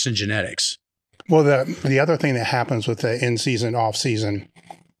specifics and genetics. Well, the other thing that happens with the in-season, off-season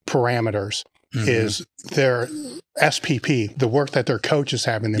parameters is SPP, the work that their coach is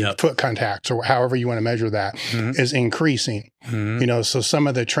having, their foot contacts, or however you want to measure that, is increasing. You know, so some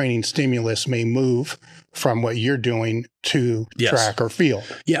of the training stimulus may move from what you're doing to track or field.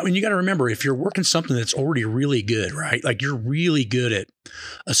 Yeah, and you got to remember, if you're working something that's already really good, right? Like you're really good at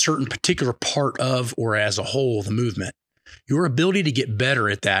a certain particular part of, or as a whole, the movement, your ability to get better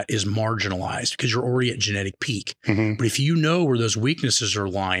at that is marginalized because you're already at genetic peak. But if you know where those weaknesses are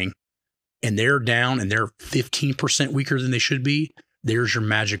lying, and they're down and they're 15% weaker than they should be, there's your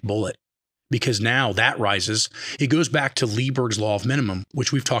magic bullet. Because now that rises. It goes back to Lieberg's law of minimum,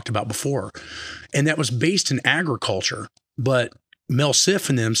 which we've talked about before. And that was based in agriculture. But Mel Siff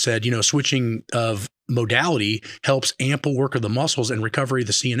and them said, you know, switching of modality helps ample work of the muscles and recovery of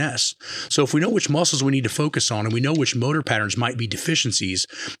the CNS. So if we know which muscles we need to focus on and we know which motor patterns might be deficiencies,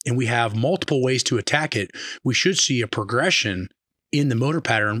 and we have multiple ways to attack it, we should see a progression in the motor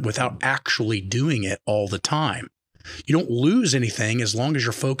pattern without actually doing it all the time. You don't lose anything as long as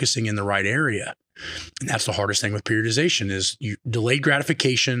you're focusing in the right area. And that's the hardest thing with periodization is delayed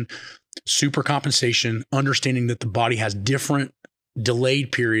gratification, super compensation, understanding that the body has different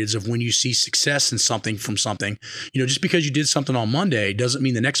delayed periods of when you see success in something from something. You know, just because you did something on Monday doesn't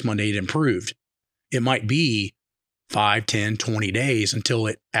mean the next Monday it improved. It might be 5, 10, 20 days until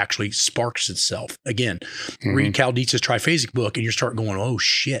it actually sparks itself. Again, read Cal Dietz's triphasic book and you start going, oh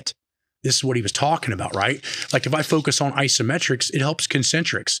shit, this is what he was talking about, right? Like if I focus on isometrics, it helps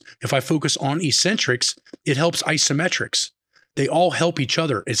concentrics. If I focus on eccentrics, it helps isometrics. They all help each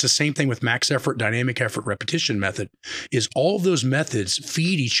other. It's the same thing with max effort, dynamic effort, repetition method, is all of those methods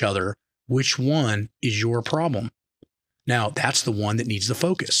feed each other. Which one is your problem? Now that's the one that needs the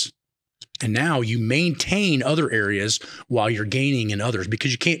focus. And now you maintain other areas while you're gaining in others,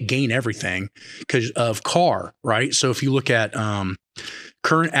 because you can't gain everything because of CAR, right? So if you look at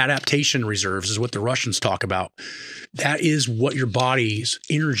current adaptation reserves is what the Russians talk about. That is what your body's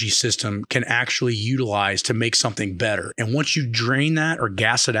energy system can actually utilize to make something better. And once you drain that or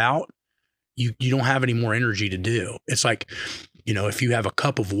gas it out, you don't have any more energy to do. It's like, you know, if you have a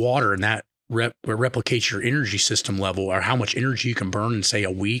cup of water and that replicates your energy system level, or how much energy you can burn in, say, a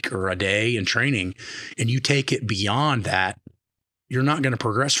week or a day in training, and you take it beyond that, you're not going to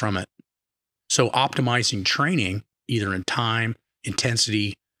progress from it. So optimizing training, either in time,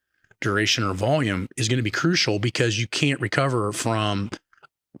 intensity, duration, or volume, is going to be crucial, because you can't recover from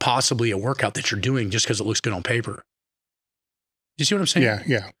possibly a workout that you're doing just because it looks good on paper. You see what I'm saying?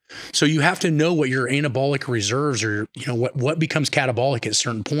 Yeah. So you have to know what your anabolic reserves are, you know, what becomes catabolic at a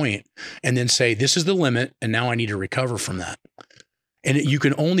certain point, and then say, this is the limit, and now I need to recover from that. And you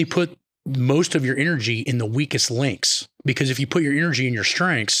can only put most of your energy in the weakest links, because if you put your energy in your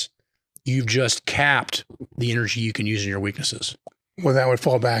strengths, you've just capped the energy you can use in your weaknesses. Well, that would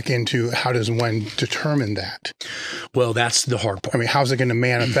fall back into, how does one determine that? Well, that's the hard part. I mean, how's it going to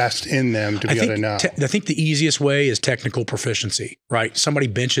manifest in them to be able to know? I think the easiest way is technical proficiency, right? Somebody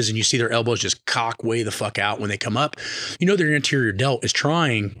benches and you see their elbows just cock way the fuck out when they come up. You know, their anterior delt is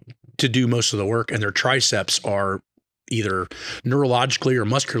trying to do most of the work, and their triceps are either neurologically or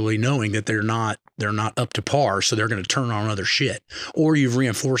muscularly knowing that they're not up to par, so they're going to turn on other shit. Or you've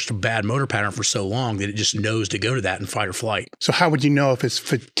reinforced a bad motor pattern for so long that it just knows to go to that in fight or flight. So how would you know if it's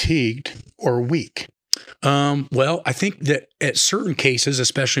fatigued or weak? Well, I think that at certain cases,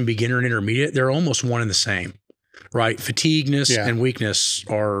 especially in beginner and intermediate, they're almost one and the same, right? Fatigueness and weakness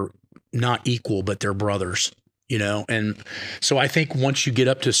are not equal, but they're brothers. You know, and so I think once you get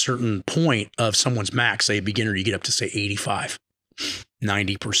up to a certain point of someone's max, say a beginner, you get up to say 85,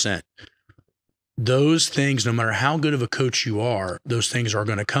 90%. Those things, no matter how good of a coach you are, those things are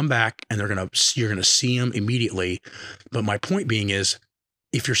going to come back, and you're going to see them immediately. But my point being is,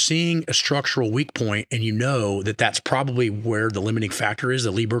 if you're seeing a structural weak point and you know that that's probably where the limiting factor is,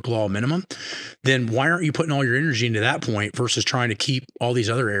 the Lieberg law of minimum, then why aren't you putting all your energy into that point versus trying to keep all these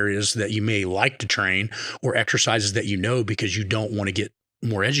other areas that you may like to train, or exercises that you know because you don't want to get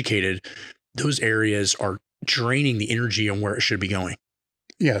more educated? Those areas are draining the energy on where it should be going.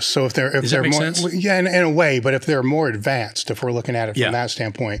 Yes. So if they're make more, sense? yeah, in a way, but if they're more advanced, if we're looking at it from that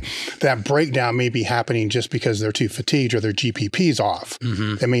standpoint, that breakdown may be happening just because they're too fatigued or their GPP's off.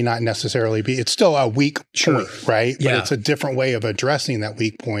 It may not necessarily be. It's still a weak point, right? But it's a different way of addressing that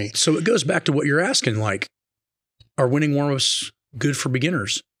weak point. So it goes back to what you're asking, like, are winning warm-ups good for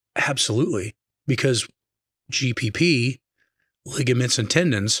beginners? Absolutely. Because GPP, ligaments and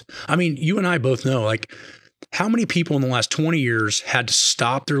tendons, I mean, you and I both know, like, how many people in the last 20 years had to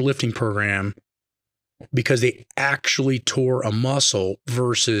stop their lifting program because they actually tore a muscle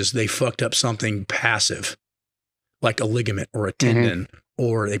versus they fucked up something passive, like a ligament or a tendon,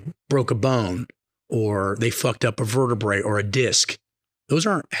 or they broke a bone, or they fucked up a vertebrae or a disc. Those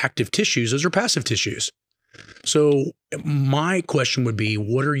aren't active tissues. Those are passive tissues. So my question would be,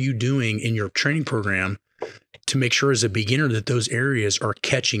 what are you doing in your training program to make sure as a beginner that those areas are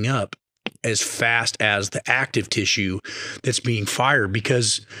catching up as fast as the active tissue that's being fired?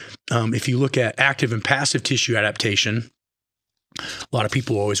 Because if you look at active and passive tissue adaptation, a lot of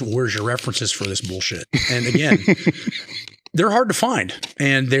people always, where's your references for this bullshit? And again, they're hard to find,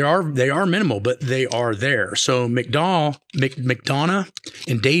 and they are minimal, but they are there. So McDonough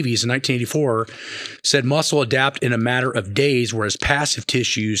and Davies in 1984 said muscle adapt in a matter of days, whereas passive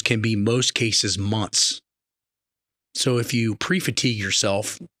tissues can be most cases months. So if you pre-fatigue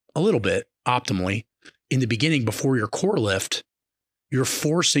yourself a little bit optimally in the beginning before your core lift, you're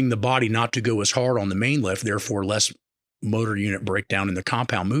forcing the body not to go as hard on the main lift, therefore less motor unit breakdown in the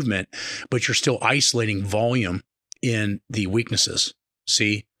compound movement, but you're still isolating volume in the weaknesses.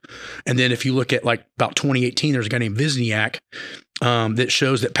 See? And then if you look at like about 2018, there's a guy named Wozniak that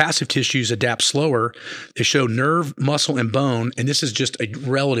shows that passive tissues adapt slower. They show nerve, muscle, and bone. And this is just a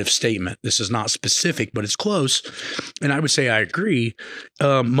relative statement. This is not specific, but it's close. And I would say I agree.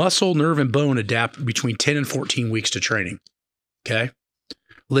 Muscle, nerve, and bone adapt between 10 and 14 weeks to training. Okay.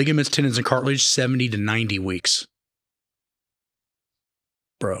 Ligaments, tendons, and cartilage, 70 to 90 weeks.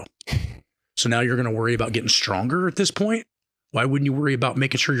 Bro. So now you're going to worry about getting stronger at this point? Why wouldn't you worry about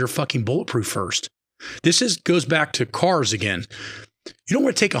making sure you're fucking bulletproof first? This goes back to cars again. You don't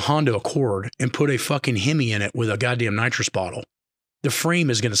want to take a Honda Accord and put a fucking Hemi in it with a goddamn nitrous bottle. The frame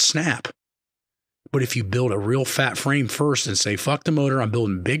is going to snap. But if you build a real fat frame first and say, fuck the motor, I'm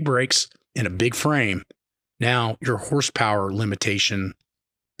building big brakes and a big frame, now your horsepower limitation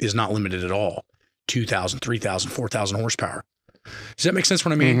is not limited at all. 2,000, 3,000, 4,000 horsepower. Does that make sense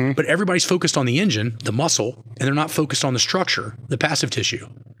what I mean? Mm-hmm. But everybody's focused on the engine, the muscle, and they're not focused on the structure, the passive tissue.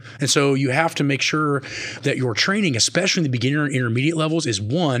 And so you have to make sure that your training, especially in the beginner and intermediate levels, is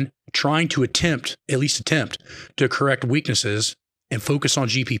one, trying to attempt to correct weaknesses and focus on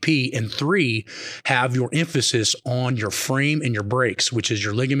GPP. And three, have your emphasis on your frame and your brakes, which is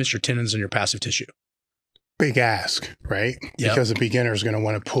your ligaments, your tendons, and your passive tissue. Big ask, right? Yep. Because the beginner is going to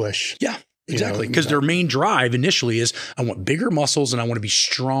want to push. Yeah. Exactly. Because their main drive initially is, I want bigger muscles and I want to be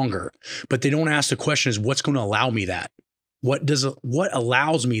stronger. But they don't ask the question is, what's going to allow me that? What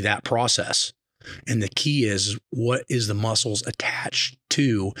allows me that process? And the key is, what is the muscles attached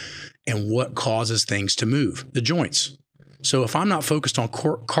to and what causes things to move? The joints. So if I'm not focused on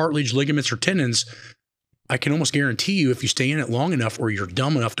cartilage, ligaments, or tendons, I can almost guarantee you if you stay in it long enough or you're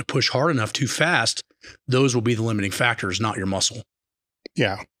dumb enough to push hard enough too fast, those will be the limiting factors, not your muscle.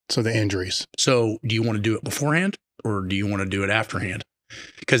 Yeah. So the injuries. So do you want to do it beforehand or do you want to do it afterhand?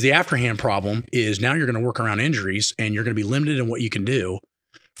 Because the afterhand problem is now you're going to work around injuries and you're going to be limited in what you can do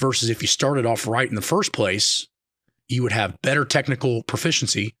versus if you started off right in the first place, you would have better technical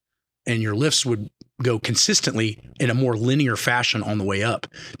proficiency and your lifts would go consistently in a more linear fashion on the way up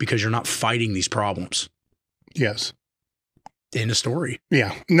because you're not fighting these problems. Yes. End of story.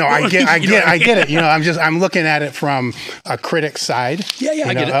 Yeah. No, I get it. You know, I'm looking at it from a critic side. Yeah.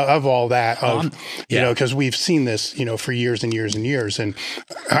 I get it. Of all that, you know, because we've seen this, you know, for years and years and years. And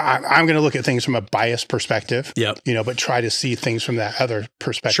I'm going to look at things from a biased perspective, you know, but try to see things from that other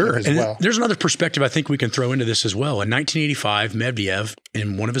perspective as well. There's another perspective I think we can throw into this as well. In 1985, Medvedev,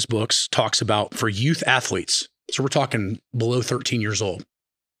 in one of his books, talks about for youth athletes. So we're talking below 13 years old.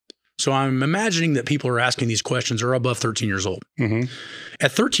 So I'm imagining that people are asking these questions are above 13 years old. Mm-hmm.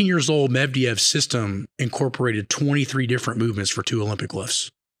 At 13 years old, Medvedev's system incorporated 23 different movements for 2 Olympic lifts.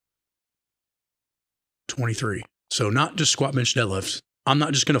 23. So not just squat, bench, deadlifts. I'm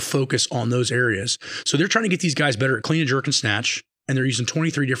not just going to focus on those areas. So they're trying to get these guys better at clean and jerk and snatch, and they're using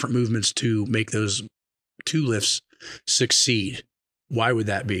 23 different movements to make those 2 lifts succeed. Why would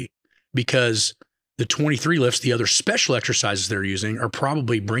that be? Because the 23 lifts, the other special exercises they're using are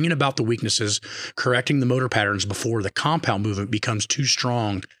probably bringing about the weaknesses, correcting the motor patterns before the compound movement becomes too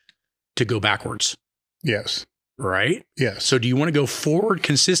strong to go backwards. Yes. Right? Yes. So do you want to go forward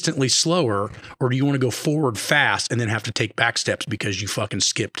consistently slower or do you want to go forward fast and then have to take back steps because you fucking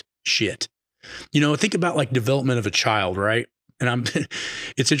skipped shit? You know, think about like development of a child, right? And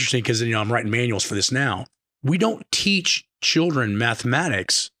it's interesting because, you know, I'm writing manuals for this now. We don't teach children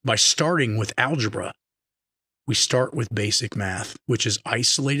mathematics by starting with algebra. We start with basic math, which is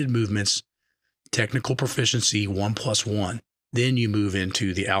isolated movements, technical proficiency, 1 + 1. Then you move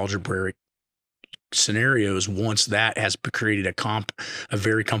into the algebraic scenarios once that has created a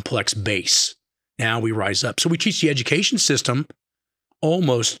very complex base. Now we rise up. So we teach the education system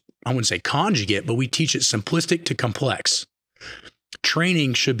almost, I wouldn't say conjugate, but we teach it simplistic to complex.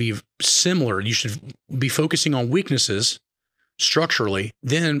 training should be similar. You should be focusing on weaknesses structurally,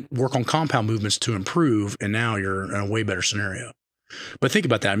 then work on compound movements to improve. And now you're in a way better scenario. But think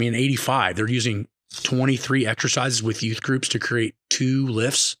about that. I mean, in 85, they're using 23 exercises with youth groups to create 2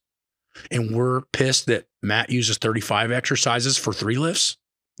 lifts. And we're pissed that Matt uses 35 exercises for 3 lifts.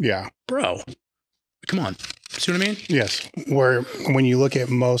 Yeah. Bro, come on. See what I mean? Yes. Where when you look at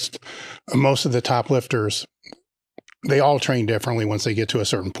most of the top lifters, they all train differently once they get to a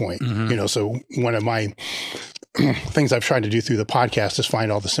certain point. You know, so one of my things I've tried to do through the podcast is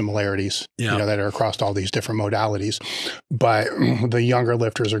find all the similarities, you know, that are across all these different modalities. But the younger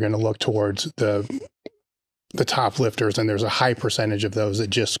lifters are going to look towards the top lifters, and there's a high percentage of those that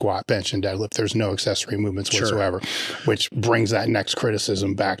just squat, bench, and deadlift. There's no accessory movements whatsoever, which brings that next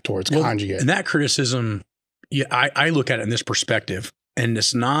criticism back towards conjugate. And that criticism, I look at it in this perspective, and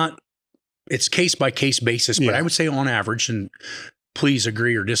it's case by case basis, but I would say on average, and please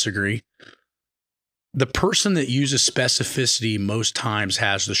agree or disagree, the person that uses specificity most times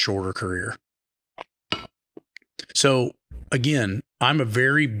has the shorter career. So again, I'm a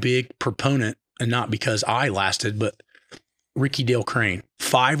very big proponent, and not because I lasted, but Ricky Dale Crane,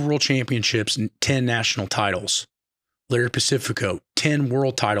 5 world championships and 10 national titles. Larry Pacifico, 10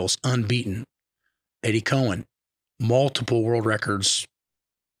 world titles, unbeaten. Eddie Cohen, multiple world records,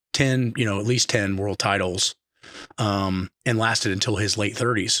 10, you know, at least 10 world titles, and lasted until his late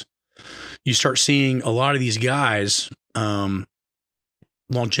 30s. You start seeing a lot of these guys, longevity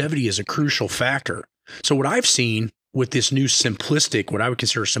is a crucial factor. So what I've seen with this new simplistic, what I would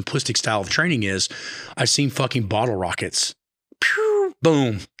consider a simplistic style of training is I've seen fucking bottle rockets. Pew,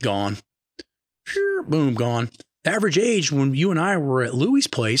 boom, gone. Pew, boom, gone. The average age when you and I were at Louie's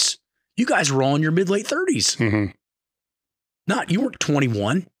place, you guys were all in your mid-late 30s. You weren't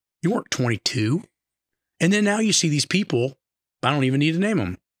 21. You weren't 22. And then now you see these people, I don't even need to name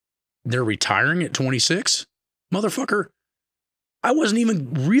them. They're retiring at 26. Motherfucker, I wasn't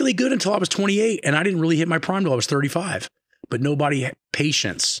even really good until I was 28, and I didn't really hit my prime until I was 35. But nobody had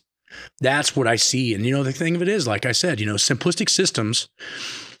patience. That's what I see. And, you know, the thing of it is, like I said, you know, simplistic systems,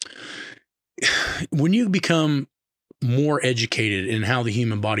 when you become more educated in how the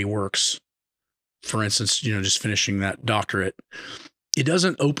human body works, for instance, you know, just finishing that doctorate, it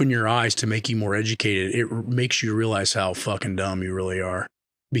doesn't open your eyes to make you more educated. It makes you realize how fucking dumb you really are.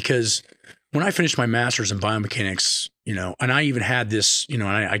 Because when I finished my master's in biomechanics, you know, and I even had this, you know,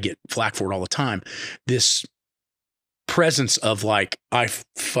 and I get flack for it all the time, this presence of like, I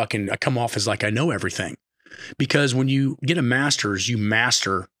come off as like I know everything. Because when you get a master's, you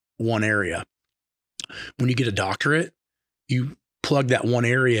master one area. When you get a doctorate, you plug that one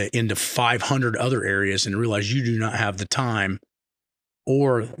area into 500 other areas and realize you do not have the time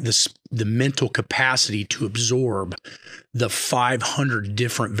or the mental capacity to absorb the 500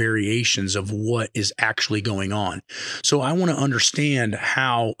 different variations of what is actually going on. So I want to understand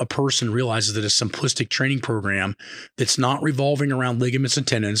how a person realizes that a simplistic training program that's not revolving around ligaments and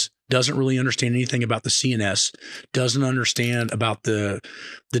tendons, doesn't really understand anything about the CNS, doesn't understand about the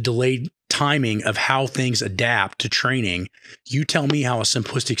delayed timing of how things adapt to training. You tell me how a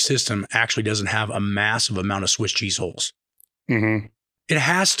simplistic system actually doesn't have a massive amount of Swiss cheese holes. It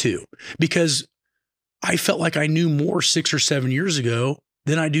has to, because I felt like I knew more 6 or 7 years ago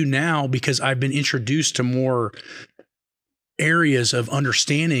than I do now, because I've been introduced to more areas of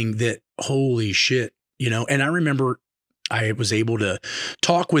understanding that, holy shit, you know. And I remember I was able to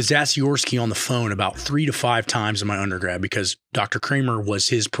talk with Zatsiorski on the phone about 3 to 5 times in my undergrad, because Dr. Kramer was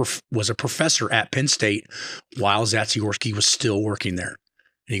a professor at Penn State while Zatsiorski was still working there.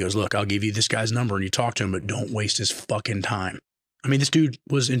 And he goes, look, I'll give you this guy's number and you talk to him, but don't waste his fucking time. I mean, this dude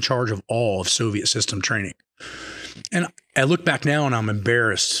was in charge of all of Soviet system training. And I look back now and I'm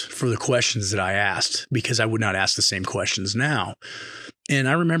embarrassed for the questions that I asked, because I would not ask the same questions now. And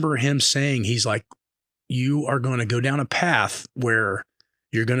I remember him saying, he's like, you are going to go down a path where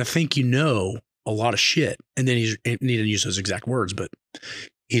you're going to think you know a lot of shit. And then he didn't use those exact words, but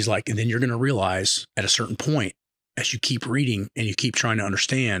he's like, and then you're going to realize at a certain point, as you keep reading and you keep trying to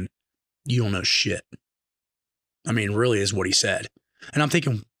understand, you don't know shit. I mean, really is what he said. And I'm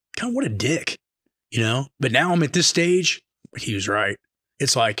thinking, God, what a dick, you know? But now I'm at this stage, he was right.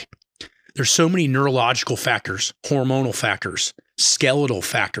 It's like, there's so many neurological factors, hormonal factors, skeletal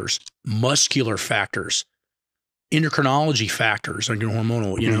factors, muscular factors, endocrinology factors, like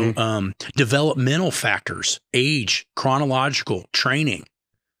hormonal, you know, developmental factors, age, chronological, training.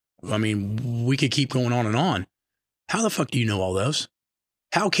 I mean, we could keep going on and on. How the fuck do you know all those?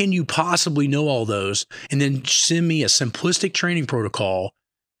 How can you possibly know all those and then send me a simplistic training protocol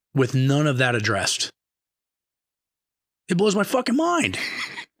with none of that addressed? It blows my fucking mind.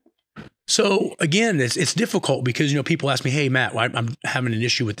 So again, it's difficult because, people ask me, hey, Matt, I'm having an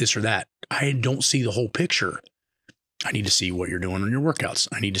issue with this or that. I don't see the whole picture. I need to see what you're doing on your workouts.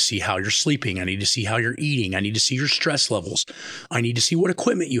 I need to see how you're sleeping. I need to see how you're eating. I need to see your stress levels. I need to see what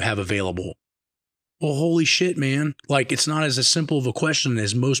equipment you have available. Well, holy shit, man. Like, it's not as simple of a question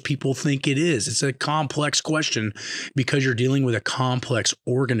as most people think it is. It's a complex question because you're dealing with a complex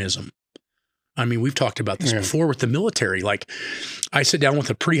organism. I mean, we've talked about this before with the military. Like, I sit down with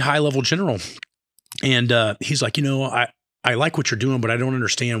a pretty high level general and he's like, I like what you're doing, but I don't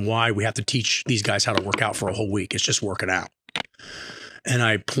understand why we have to teach these guys how to work out for a whole week. It's just working out. And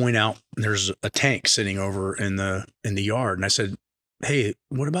I point out there's a tank sitting over in the yard. And I said, hey,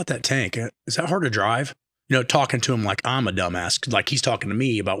 what about that tank? Is that hard to drive? Talking to him like I'm a dumbass, like he's talking to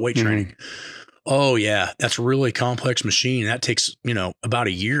me about weight training. Oh yeah, that's a really complex machine. That takes, about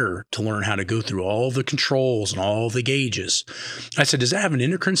a year to learn how to go through all the controls and all the gauges. I said, does that have an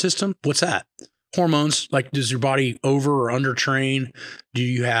endocrine system? What's that? Hormones, like does your body over or under train? Do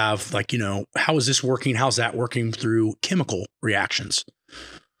you have how is this working? How's that working through chemical reactions?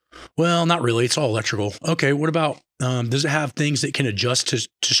 Well, not really. It's all electrical. Okay. What about, does it have things that can adjust to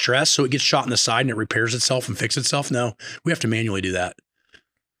stress so it gets shot in the side and it repairs itself and fixes itself? No, we have to manually do that.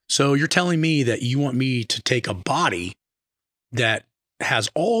 So you're telling me that you want me to take a body that has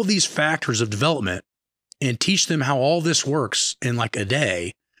all these factors of development and teach them how all this works in like a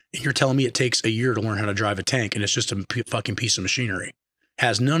day. And you're telling me it takes a year to learn how to drive a tank and it's just a fucking piece of machinery.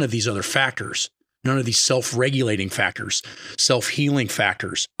 Has none of these other factors, none of these self-regulating factors, self-healing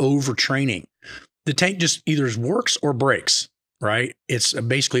factors, overtraining. The tank just either works or breaks, right? It's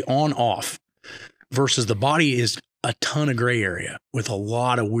basically on off versus the body is a ton of gray area with a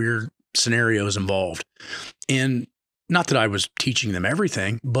lot of weird scenarios involved. And not that I was teaching them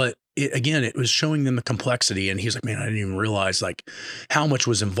everything, but it was showing them the complexity. And he's like, man, I didn't even realize like how much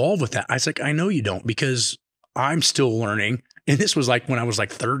was involved with that. I was like, I know you don't, because I'm still learning. And this was like when I was like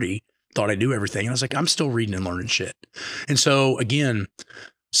 30, thought I knew everything. And I was like, I'm still reading and learning shit. And so again,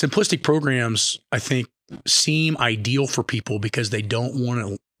 simplistic programs, I think, seem ideal for people because they don't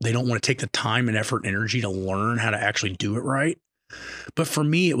want to take the time and effort and energy to learn how to actually do it right. But for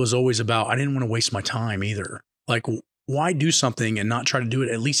me, it was always about, I didn't want to waste my time either. Like, why do something and not try to do it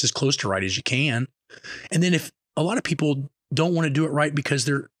at least as close to right as you can? And then if a lot of people don't want to do it right because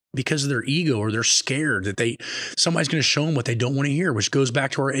of their ego or they're scared that somebody's going to show them what they don't want to hear, which goes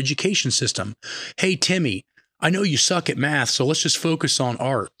back to our education system. Hey, Timmy, I know you suck at math, so let's just focus on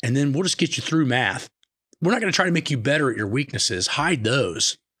art and then we'll just get you through math. We're not going to try to make you better at your weaknesses. Hide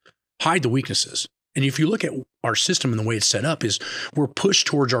those. Hide the weaknesses. And if you look at our system and the way it's set up is we're pushed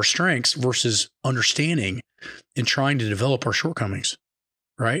towards our strengths versus understanding and trying to develop our shortcomings,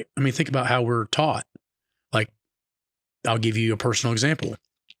 right? I mean, think about how we're taught. Like, I'll give you a personal example.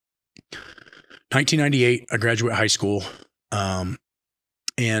 1998, I graduate high school, and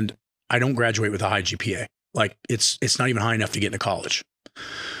I don't graduate with a high GPA. Like, it's not even high enough to get into college.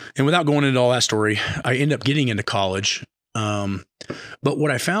 And without going into all that story, I end up getting into college. But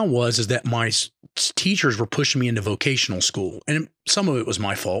what I found is that my teachers were pushing me into vocational school, and some of it was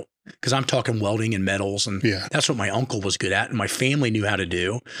my fault because I'm talking welding and metals, and that's what my uncle was good at, and my family knew how to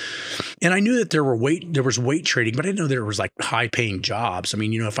do. And I knew that there was weight trading, but I didn't know there was like high paying jobs. I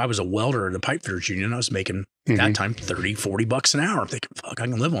mean, if I was a welder at the pipe fitters union, I was making at that time $30-$40 an hour. I'm thinking, fuck, I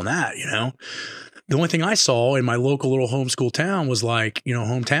can live on that, The only thing I saw in my local little homeschool town was like,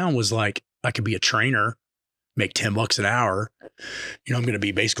 hometown was like, I could be a trainer, make $10 an hour. I'm going to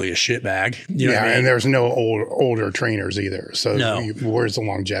be basically a shitbag. What I mean? And there's no older trainers either. So where's the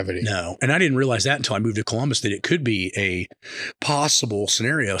longevity? No. And I didn't realize that until I moved to Columbus, that it could be a possible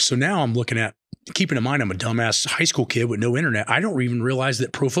scenario. So now I'm looking at, keeping in mind, I'm a dumbass high school kid with no internet. I don't even realize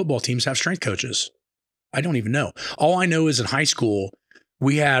that pro football teams have strength coaches. I don't even know. All I know is in high school,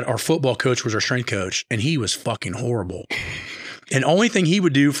 we had our football coach was our strength coach, and he was fucking horrible. And the only thing he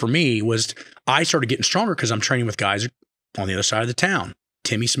would do for me was I started getting stronger because I'm training with guys on the other side of the town,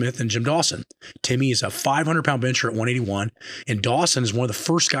 Timmy Smith and Jim Dawson. Timmy is a 500-pound bencher at 181, and Dawson is one of the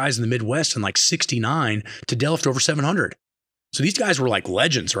first guys in the Midwest in like 69 to deadlift over 700. So these guys were like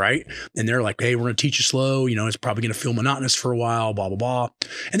legends, right? And they're like, hey, we're going to teach you slow. It's probably going to feel monotonous for a while, blah, blah, blah.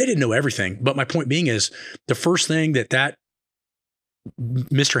 And they didn't know everything. But my point being is the first thing that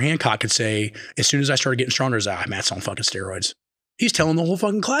Mr. Hancock could say as soon as I started getting stronger is, Matt's on fucking steroids. He's telling the whole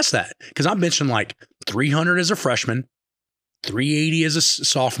fucking class that, because I'm benching like 300 as a freshman, 380 as a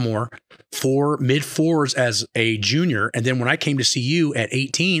sophomore, mid fours as a junior. And then when I came to see you at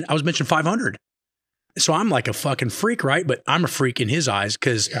 18, I was benching 500. So I'm like a fucking freak, right? But I'm a freak in his eyes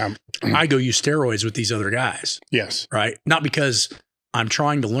because I go use steroids with these other guys. Yes. Right. Not because I'm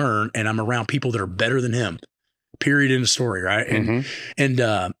trying to learn and I'm around people that are better than him. Period. In the story. Right.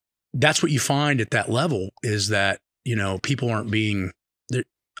 And that's what you find at that level is that, you know, people aren't being,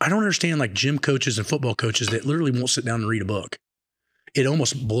 I don't understand like gym coaches and football coaches that literally won't sit down and read a book. It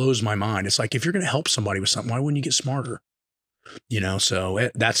almost blows my mind. It's like, if you're going to help somebody with something, why wouldn't you get smarter? You know, so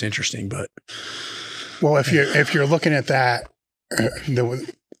that's interesting. But well, if you're looking at that,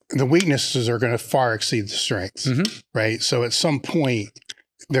 the weaknesses are going to far exceed the strengths, right? So at some point,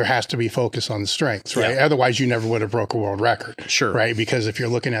 there has to be focus on the strengths, right? Yeah. Otherwise, you never would have broke a world record, sure, right? Because if you're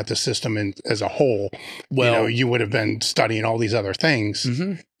looking at the system as a whole, well, you know, you would have been studying all these other things,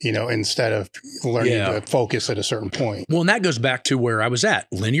 you know, instead of learning to focus at a certain point. Well, and that goes back to where I was at.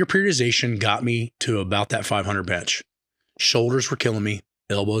 Linear periodization got me to about that 500 bench. Shoulders were killing me.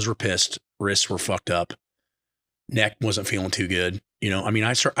 Elbows were pissed. Wrists were fucked up. Neck wasn't feeling too good. You know, I mean,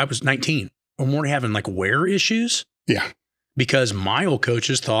 I was 19. I'm already having like wear issues. Yeah. Because my old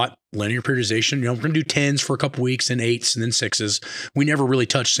coaches thought linear periodization, you know, we're going to do 10s for a couple weeks and 8s and then 6s. We never really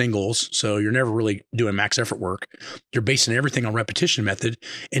touch singles. So you're never really doing max effort work. You're basing everything on repetition method.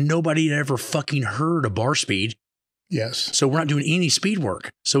 And nobody had ever fucking heard of bar speed. Yes. So we're not doing any speed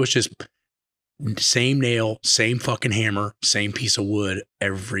work. So it's just same nail, same fucking hammer, same piece of wood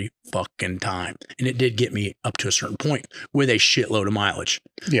every fucking time. And it did get me up to a certain point with a shitload of mileage.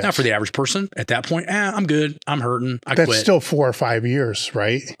 Yes. Now for the average person at that point, I'm good. I'm hurting. I That's quit. Still 4 or 5 years,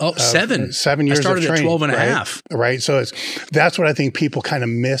 right? Oh, 7. 7 years. I started of training, at 12 and right? a half. Right. So that's what I think people kind of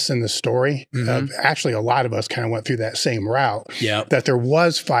miss in the story. Actually, a lot of us kind of went through that same route. Yeah. That there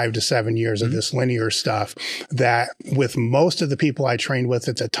was 5 to 7 years of this linear stuff that with most of the people I trained with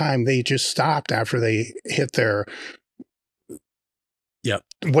at the time, they just stopped after they hit their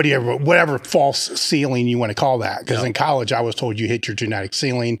whatever false ceiling you want to call that. Because in college, I was told you hit your genetic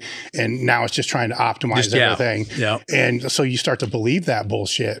ceiling, and now it's just trying to optimize everything. And so you start to believe that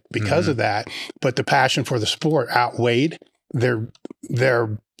bullshit because of that. But the passion for the sport outweighed their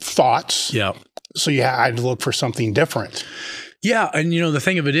thoughts. Yeah. So you had to look for something different. Yeah. And you know, the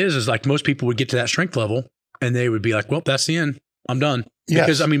thing of it is like most people would get to that strength level and they would be like, well, that's the end. I'm done.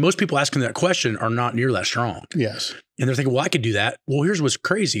 Because I mean, most people asking that question are not near that strong. Yes. And they're thinking, well, I could do that. Well, here's what's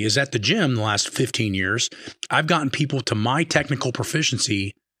crazy is at the gym the last 15 years, I've gotten people to my technical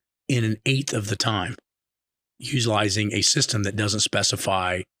proficiency in an 1/8 of the time, utilizing a system that doesn't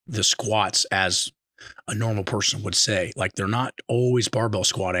specify the squats as a normal person would say. Like they're not always barbell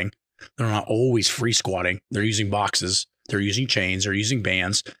squatting. They're not always free squatting. They're using boxes. They're using chains. They're using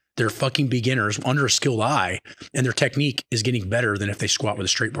bands. They're fucking beginners under a skilled eye, and their technique is getting better than if they squat with a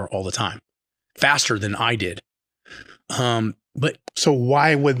straight bar all the time, faster than I did. But so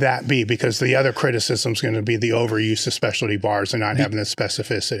why would that be? Because the other criticism is going to be the overuse of specialty bars and not having the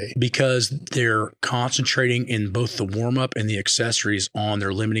specificity. Because they're concentrating in both the warm up and the accessories on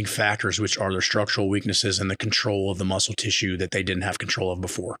their limiting factors, which are their structural weaknesses and the control of the muscle tissue that they didn't have control of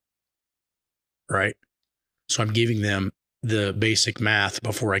before. Right. So I'm giving them the basic math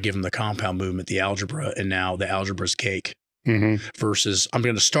before I give them the compound movement, the algebra, and now the algebra's cake. Versus I'm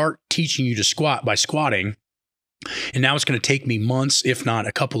going to start teaching you to squat by squatting. And now it's going to take me months, if not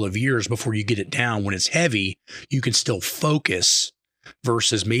a couple of years before you get it down. When it's heavy, you can still focus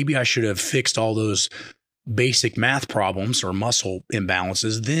versus maybe I should have fixed all those basic math problems or muscle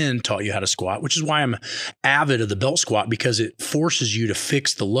imbalances, then taught you how to squat, which is why I'm avid of the belt squat, because it forces you to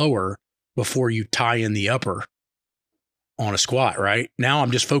fix the lower before you tie in the upper on a squat. Right now, I'm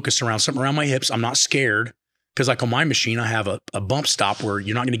just focused around something around my hips. I'm not scared. Because like on my machine, I have a bump stop where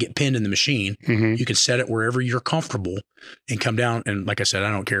you're not going to get pinned in the machine. You can set it wherever you're comfortable and come down. And like I said, I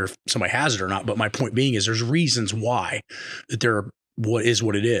don't care if somebody has it or not. But my point being is there's reasons why that what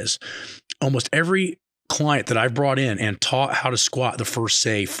it is. Almost every client that I've brought in and taught how to squat the first,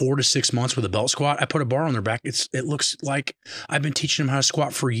 say, 4 to 6 months with a belt squat, I put a bar on their back. It looks like I've been teaching them how to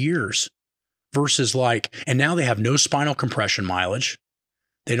squat for years versus and now they have no spinal compression mileage.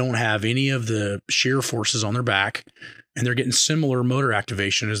 They don't have any of the shear forces on their back, and they're getting similar motor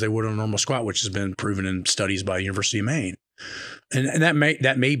activation as they would on a normal squat, which has been proven in studies by the University of Maine. And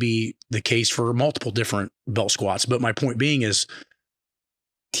that may be the case for multiple different belt squats. But my point being is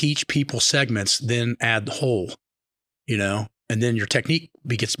teach people segments, then add the whole, and then your technique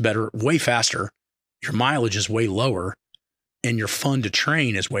gets better, way faster. Your mileage is way lower, and your fun to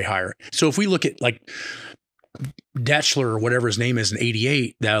train is way higher. So if we look at Bachelor or whatever his name is in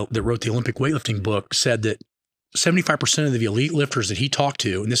 '88 that wrote the Olympic weightlifting book, said that 75% of the elite lifters that he talked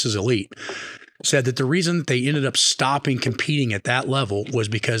to, and this is elite, said that the reason that they ended up stopping competing at that level was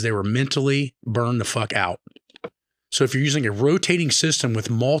because they were mentally burned the fuck out. So if you're using a rotating system with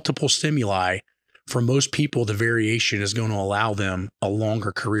multiple stimuli, for most people, the variation is going to allow them a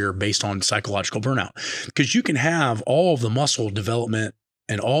longer career based on psychological burnout. Because you can have all of the muscle development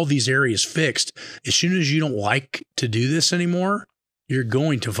and all these areas fixed. As soon as you don't like to do this anymore, you're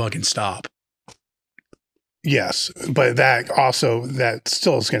going to fucking stop. Yes, but that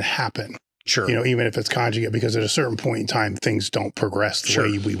still is going to happen. Sure. You know, even if it's conjugate, because at a certain point in time, things don't progress the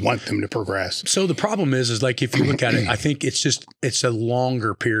way we want them to progress. So the problem is like, if you look at it, I think it's a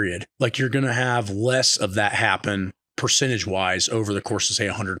longer period. Like you're going to have less of that happen percentage wise over the course of say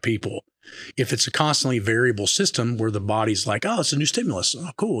 100 people. If it's a constantly variable system where the body's like, oh, it's a new stimulus. Oh,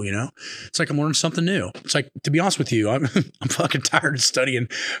 cool. You know, it's like I'm learning something new. It's like, to be honest with you, I'm fucking tired of studying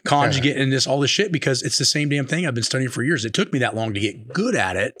conjugate and all this shit because it's the same damn thing I've been studying for years. It took me that long to get good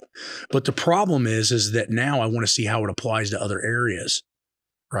at it. But the problem is that now I want to see how it applies to other areas.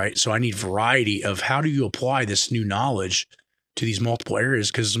 Right. So I need variety of how do you apply this new knowledge to these multiple areas,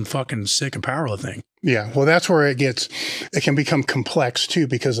 because I'm fucking sick of powerlifting. Yeah. Well, that's where it can become complex too,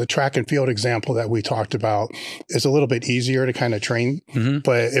 because the track and field example that we talked about is a little bit easier to kind of train. Mm-hmm.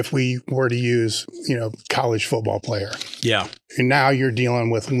 But if we were to use, college football player. Yeah. And now you're dealing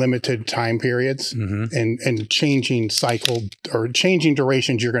with limited time periods and changing cycle or changing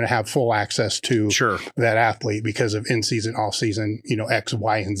durations. You're going to have full access to that athlete because of in-season, off-season, X,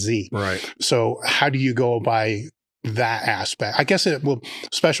 Y, and Z. Right. So how do you go by that aspect? I guess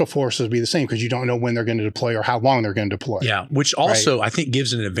special forces be the same because you don't know when they're going to deploy or how long they're going to deploy. Yeah. Which also I think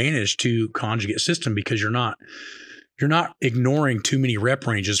gives an advantage to conjugate system because you're not ignoring too many rep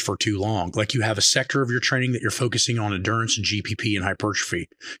ranges for too long. Like you have a sector of your training that you're focusing on endurance and GPP and hypertrophy.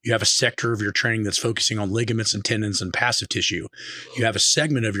 You have a sector of your training that's focusing on ligaments and tendons and passive tissue. You have a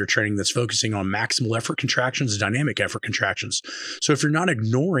segment of your training that's focusing on maximal effort contractions and dynamic effort contractions. So if you're not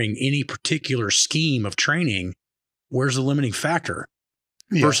ignoring any particular scheme of training, where's the limiting factor?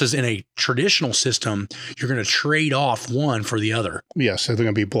 Yeah. Versus in a traditional system, you're going to trade off one for the other. Yeah, so they're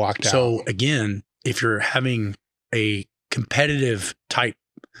going to be blocked out. So again, if you're having a competitive type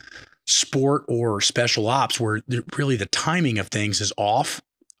sport or special ops where really the timing of things is off,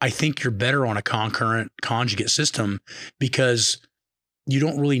 I think you're better on a concurrent conjugate system because you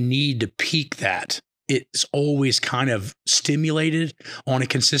don't really need to peak that. It's always kind of stimulated on a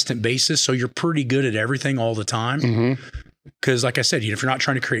consistent basis. So you're pretty good at everything all the time. Because like I said, if you're not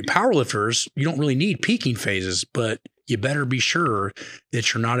trying to create powerlifters, you don't really need peaking phases, but you better be sure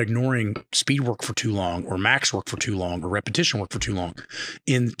that you're not ignoring speed work for too long or max work for too long or repetition work for too long.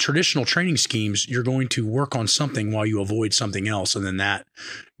 In traditional training schemes, you're going to work on something while you avoid something else. And then that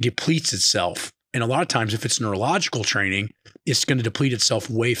depletes itself. And a lot of times if it's neurological training, it's going to deplete itself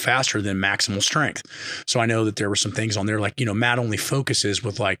way faster than maximal strength. So I know that there were some things on there like, Matt only focuses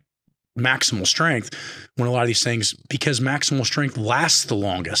with like maximal strength when a lot of these things, because maximal strength lasts the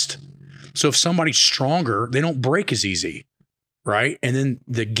longest. So if somebody's stronger, they don't break as easy, right? And then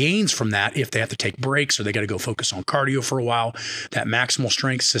the gains from that, if they have to take breaks or they got to go focus on cardio for a while, that maximal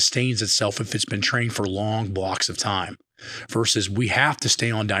strength sustains itself if it's been trained for long blocks of time. Versus we have to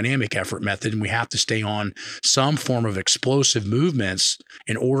stay on dynamic effort method and we have to stay on some form of explosive movements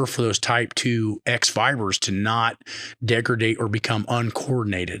in order for those type 2 X fibers to not degrade or become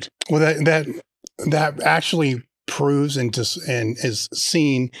uncoordinated. Well, that actually proves and is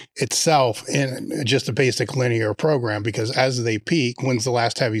seen itself in just a basic linear program, because as they peak, when's the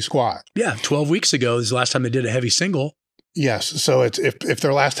last heavy squat? Yeah, 12 weeks ago is the last time they did a heavy single. Yes. So it's if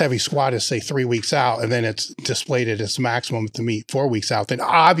their last heavy squat is say 3 weeks out and then it's displayed at its maximum to meet 4 weeks out, then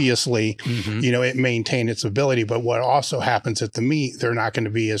obviously, it maintained its ability. But what also happens at the meet, they're not going to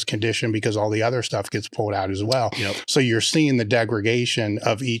be as conditioned because all the other stuff gets pulled out as well. Yep. So you're seeing the degradation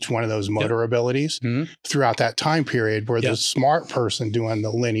of each one of those motor abilities throughout that time period where the smart person doing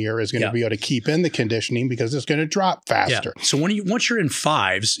the linear is going to be able to keep in the conditioning because it's going to drop faster. Yeah. So once you're in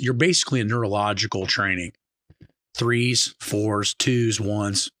 5s, you're basically in neurological training. 3s, 4s, 2s,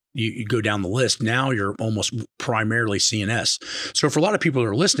 1s, you go down the list. Now you're almost primarily CNS. So for a lot of people that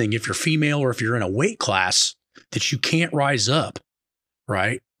are listening, if you're female or if you're in a weight class that you can't rise up,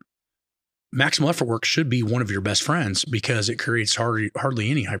 right? Maximal effort work should be one of your best friends because it creates hardly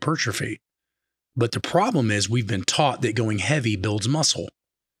any hypertrophy. But the problem is we've been taught that going heavy builds muscle,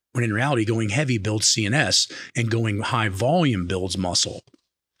 when in reality, going heavy builds CNS and going high volume builds muscle.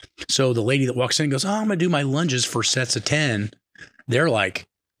 So the lady that walks in goes, I'm going to do my lunges for sets of 10.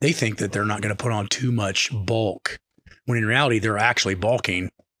 They think that they're not going to put on too much bulk, when in reality, they're actually bulking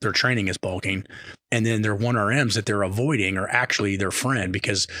their training is bulking. And then their 1RMs that they're avoiding are actually their friend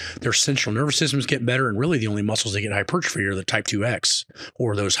because their central nervous systems get better. And really the only muscles that get hypertrophy are the type 2X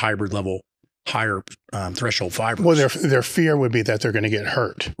or those hybrid level higher threshold fibers. Well, their fear would be that they're going to get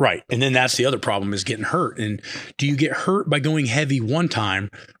hurt. Right. And then that's the other problem is getting hurt. And do you get hurt by going heavy one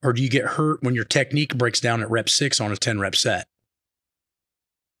time, or do you get hurt when your technique breaks down at rep 6 on a 10 rep set?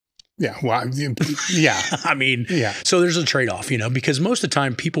 Yeah. Well, yeah. I mean, yeah. So there's a trade-off, you know, because most of the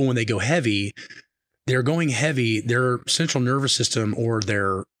time people, when they go heavy, they're going heavy, their central nervous system or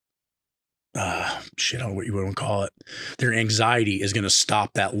their I don't know what you want to call it. Their anxiety is going to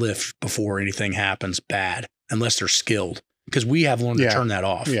stop that lift before anything happens bad, unless they're skilled, because we have learned to turn that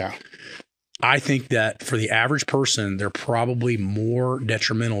off. Yeah. I think that for the average person, they're probably more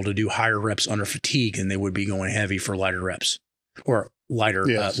detrimental to do higher reps under fatigue than they would be going heavy for lighter reps or lighter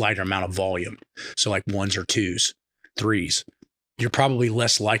amount of volume. So like 1s or 2s, 3s. You're probably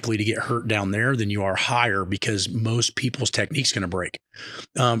less likely to get hurt down there than you are higher because most people's technique's going to break.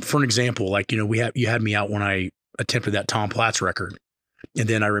 For an example, like, you know, you had me out when I attempted that Tom Platz record. And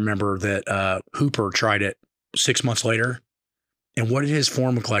then I remember that Hooper tried it 6 months later. And what did his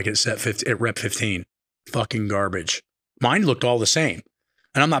form look like at rep 15? Fucking garbage. Mine looked all the same.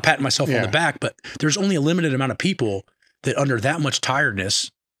 And I'm not patting myself on the back, but there's only a limited amount of people that under that much tiredness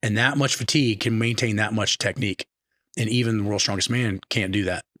and that much fatigue can maintain that much technique. And even the world's strongest man can't do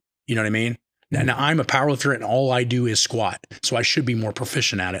that. You know what I mean? Now I'm a powerlifter and all I do is squat. So I should be more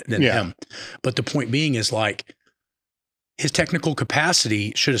proficient at it than him. But the point being is like his technical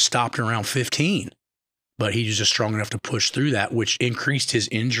capacity should have stopped around 15, but he was just strong enough to push through that, which increased his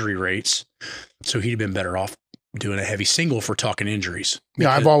injury rates. So he'd have been better off doing a heavy single for talking injuries.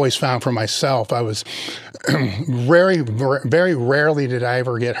 Yeah, I've always found for myself, I was very rarely did I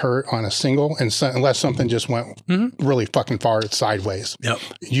ever get hurt on a single, and unless something just went really fucking far sideways. Yep.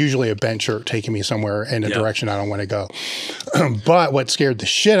 Usually a bench shirt taking me somewhere in a direction I don't want to go. But what scared the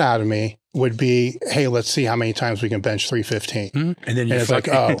shit out of me would be, hey, let's see how many times we can bench 315. And then it's like,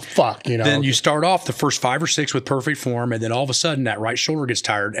 oh, fuck, you know. Then you start off the first 5 or 6 with perfect form, and then all of a sudden that right shoulder gets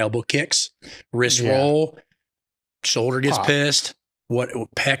tired, elbow kicks, wrist roll, shoulder gets pissed,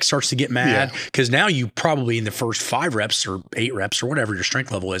 pec starts to get mad, because now you probably in the first 5 reps or 8 reps or whatever your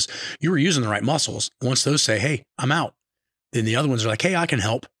strength level is, you were using the right muscles. Once those say, hey, I'm out, then the other ones are like, hey, I can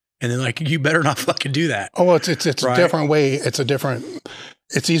help. And then like, you better not fucking do that. Oh, well, it's right? A different way.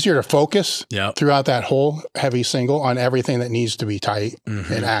 It's easier to focus throughout that whole heavy single on everything that needs to be tight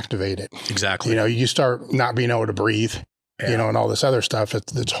and activated. Exactly. You know, you start not being able to breathe, you know, and all this other stuff.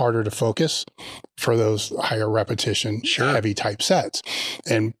 It's harder to focus for those higher repetition, heavy type sets.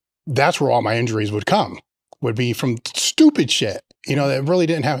 And that's where all my injuries would be from stupid shit, you know, that really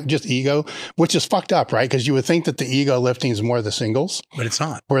didn't have just ego, which is fucked up, right? Because you would think that the ego lifting is more the singles. But it's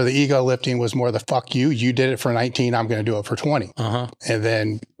not. Where the ego lifting was more the fuck you. You did it for 19, I'm going to do it for 20. And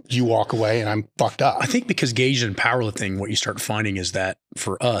then you walk away and I'm fucked up. I think because gauged in powerlifting, what you start finding is that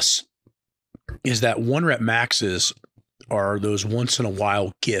for us, is that 1 rep maxes are those once in a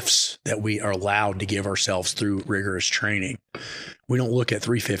while gifts that we are allowed to give ourselves through rigorous training. We don't look at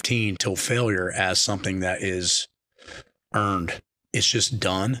 315 till failure as something that is earned. It's just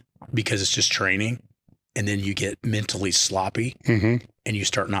done because it's just training. And then you get mentally sloppy and you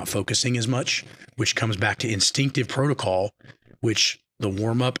start not focusing as much, which comes back to instinctive protocol, which the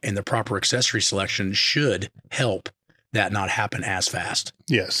warm up and the proper accessory selection should help that not happen as fast.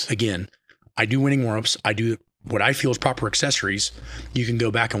 Yes. Again, I do winning warm-ups. I do what I feel is proper accessories. You can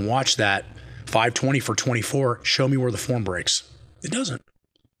go back and watch that 520 for 24. Show me where the form breaks. It doesn't.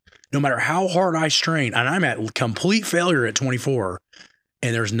 No matter how hard I strain, and I'm at complete failure at 24,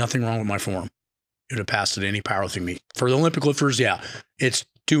 and there's nothing wrong with my form. It would have passed at any powerlifting meet. For the Olympic lifters, it's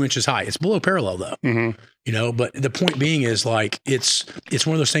 2 inches high. It's below parallel though. You know, but the point being is like, it's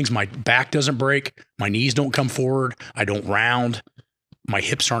one of those things. My back doesn't break. My knees don't come forward. I don't round. My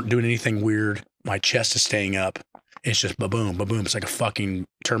hips aren't doing anything weird. My chest is staying up. It's just ba-boom, ba-boom. It's like a fucking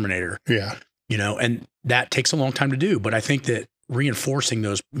Terminator. Yeah. You know, and that takes a long time to do. But I think that reinforcing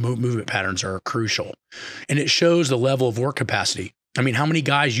those movement patterns are crucial. And it shows the level of work capacity. I mean, how many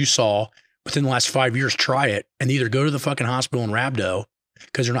guys you saw within the last 5 years try it and either go to the fucking hospital and rhabdo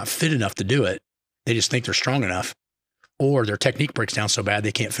because they're not fit enough to do it. They just think they're strong enough, or their technique breaks down so bad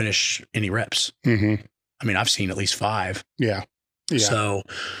they can't finish any reps. I mean, I've seen at least 5. Yeah. So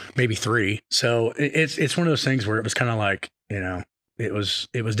maybe 3. So it's one of those things where it was kind of like, you know, it was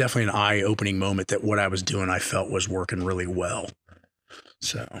definitely an eye-opening moment that what I was doing, I felt was working really well.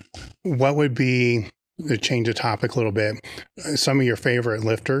 So what would be, to change the topic a little bit, some of your favorite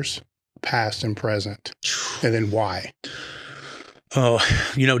lifters, past and present, and then why? Oh,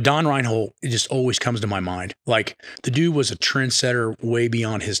 Don Reinhold, it just always comes to my mind. Like, the dude was a trendsetter way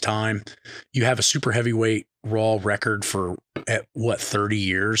beyond his time. You have a super heavyweight raw record for 30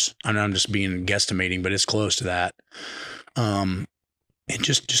 years? I know I'm just being guesstimating, but it's close to that. And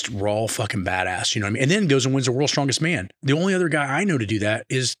just raw fucking badass, you know what I mean? And then goes and wins the world's strongest man. The only other guy I know to do that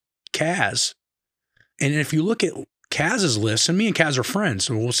is Kaz. And if you look at Kaz's list, and me and Kaz are friends,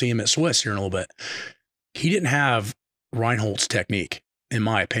 so we'll see him at Swiss here in a little bit. He didn't have Reinhold's technique, in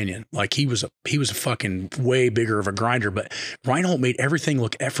my opinion. Like, he was a fucking way bigger of a grinder, but Reinhold made everything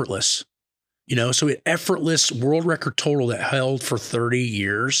look effortless. So an effortless world record total that held for 30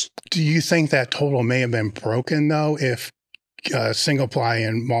 years. Do you think that total may have been broken though if single ply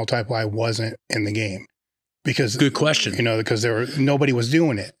and multiply wasn't in the game? Because good question. Because nobody was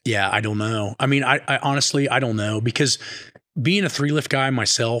doing it. Yeah, I don't know. I mean, I honestly, I don't know, because being a 3-lift guy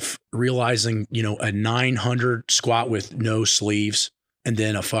myself, realizing, a 900 squat with no sleeves and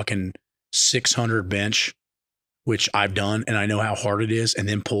then a fucking 600 bench, which I've done and I know how hard it is, and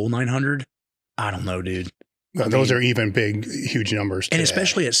then pull 900. I don't know, dude. Those are even big, huge numbers. And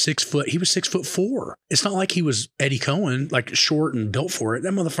especially at 6 foot, he was 6'4". It's not like he was Eddie Cohen, like short and built for it.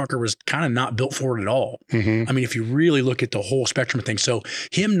 That motherfucker was kind of not built for it at all. Mm-hmm. I mean, if you really look at the whole spectrum of things. So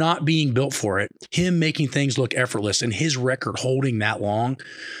him not being built for it, him making things look effortless, and his record holding that long,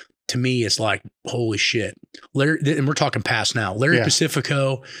 to me, it's like, holy shit. And we're talking past now. Larry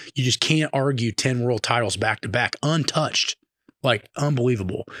Pacifico, you just can't argue 10 world titles back to back, untouched. Like,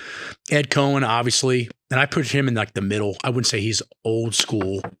 unbelievable. Ed Cohen, obviously, and I put him in like the middle. I wouldn't say he's old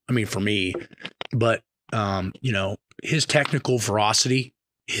school. I mean, for me, but his technical ferocity,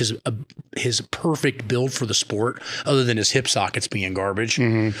 his perfect build for the sport, other than his hip sockets being garbage.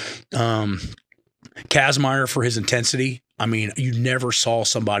 Mm-hmm. Kazmaier for his intensity. I mean, you never saw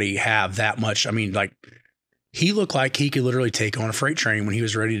somebody have that much. I mean, like, he looked like he could literally take on a freight train when he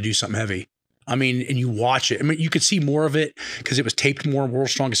was ready to do something heavy. I mean, and you watch it. I mean, you could see more of it because it was taped more in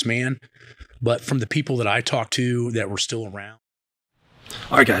World's Strongest Man. But from the people that I talked to that were still around.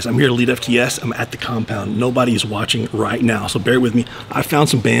 All right, guys, I'm here at Elite FTS. I'm at the compound. Nobody is watching right now, so bear with me. I found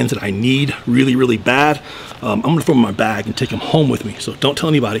some bands that I need really, really bad. I'm going to throw them in my bag and take them home with me, so don't tell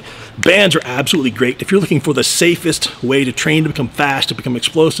anybody. Bands are absolutely great. If you're looking for the safest way to train to become fast, to become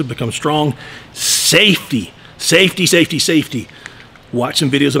explosive, become strong, safety, safety, safety, safety. Watch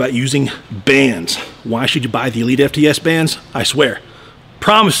some videos about using bands. Why should you buy the Elite FTS bands? I swear.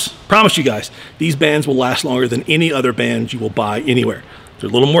 Promise you guys, these bands will last longer than any other bands you will buy anywhere. They're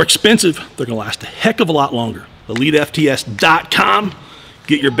a little more expensive. They're going to last a heck of a lot longer. EliteFTS.com.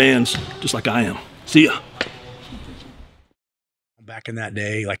 Get your bands just like I am. See ya. Back in that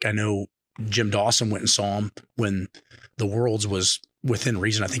day, like, I know Jim Dawson went and saw him when the Worlds was within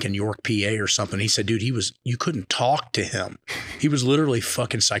reason, I think in York, PA or something. He said, dude, you couldn't talk to him. He was literally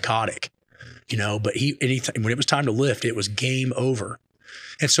fucking psychotic, but anything, when it was time to lift, it was game over.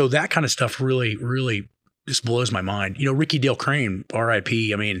 And so that kind of stuff really, really just blows my mind. Ricky Dale Crane, RIP.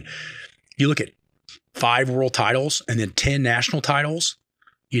 I mean, you look at 5 world titles and then 10 national titles,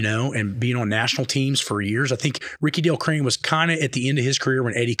 and being on national teams for years. I think Ricky Dale Crane was kind of at the end of his career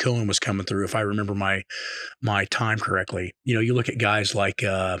when Eddie Cohen was coming through, if I remember my time correctly. You look at guys like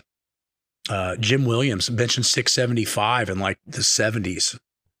Jim Williams benching 675 in like the 70s.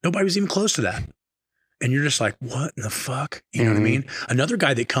 Nobody was even close to that. And you're just like, what in the fuck? You know what I mean? Another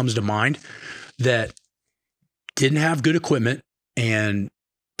guy that comes to mind that didn't have good equipment and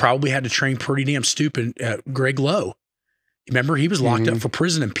probably had to train pretty damn stupid, Greg Lowe. Remember, he was locked up for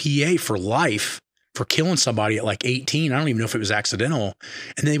prison in PA for life for killing somebody at like 18. I don't even know if it was accidental.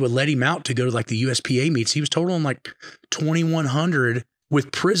 And they would let him out to go to like the USPA meets. He was totaling like 2,100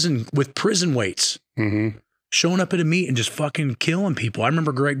 with prison weights, showing up at a meet and just fucking killing people. I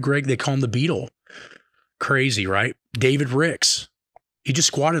remember Greg, they call him the Beetle. Crazy, right? David Ricks. He just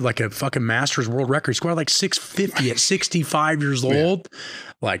squatted like a fucking Masters world record. He squatted like 650 at 65 years old.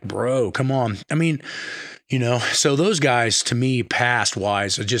 Like, bro, come on. I mean, so those guys to me, past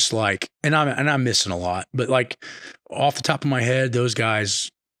wise, are just like, and I'm missing a lot, but like off the top of my head, those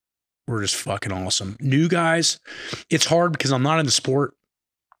guys were just fucking awesome. New guys, it's hard because I'm not in the sport.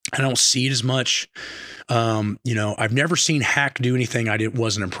 I don't see it as much. I've never seen Hack do anything I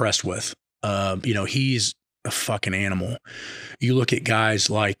wasn't impressed with. He's a fucking animal. You look at guys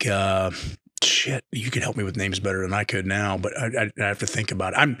like, shit, you could help me with names better than I could now, but I have to think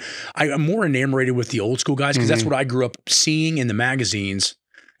about it. I'm more enamored with the old school guys because that's what I grew up seeing in the magazines.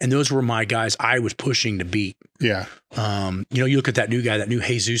 And those were my guys I was pushing to beat. Yeah. You look at that new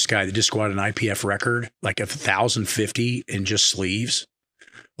Jesus guy that just squatted an IPF record, like 1,050 in just sleeves.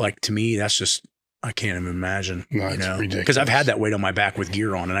 Like, to me, that's just I can't even imagine. No, it's ridiculous. Because I've had that weight on my back with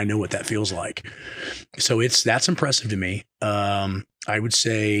gear on, and I know what that feels like. So that's impressive to me. I would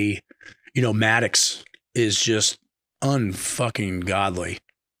say, Maddox is just unfucking godly.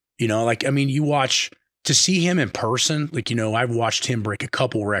 To see him in person, I've watched him break a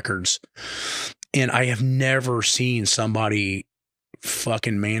couple records, and I have never seen somebody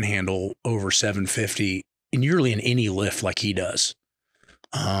fucking manhandle over 750 nearly in any lift like he does.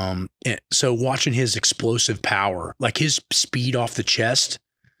 So watching his explosive power, like his speed off the chest,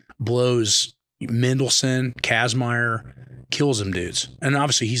 blows Mendelsohn, Kazmaier, kills them dudes. And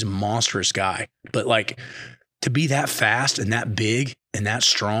obviously he's a monstrous guy, but like to be that fast and that big and that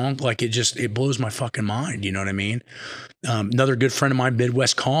strong, like it blows my fucking mind. You know what I mean? Another good friend of mine,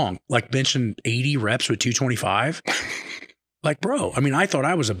 Midwest Kong, like benching 80 reps with 225. Like, bro, I thought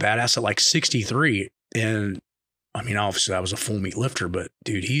I was a badass at like 63. And obviously I was a full meat lifter, but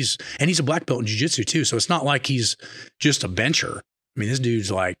dude, he's a black belt in jiu-jitsu too. So it's not like he's just a bencher. This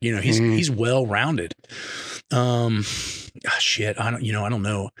dude's like, he's well-rounded. Shit. I don't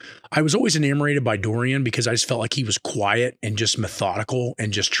know. I was always enamored by Dorian because I just felt like he was quiet and just methodical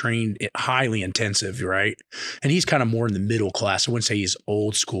and just trained highly intensive. Right. And he's kind of more in the middle class. I wouldn't say he's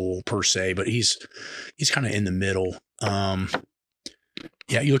old school per se, but he's kind of in the middle.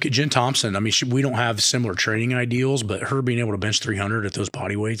 Yeah, you look at Jen Thompson. We don't have similar training ideals, but her being able to bench 300 at those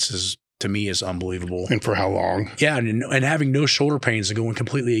body weights to me is unbelievable. And for how long? Yeah, and having no shoulder pains and going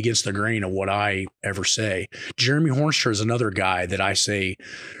completely against the grain of what I ever say. Jeremy Hornstra is another guy that I say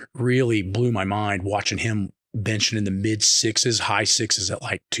really blew my mind watching him benching in the mid sixes, high sixes at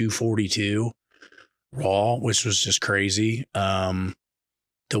like 242 raw, which was just crazy.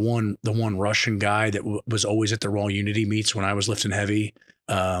 The one Russian guy that was always at the Raw Unity meets when I was lifting heavy.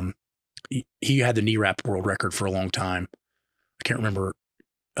 He had the knee wrap world record for a long time. I can't remember.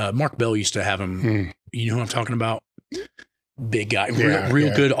 Mark Bell used to have him. You know who I'm talking about? Big guy,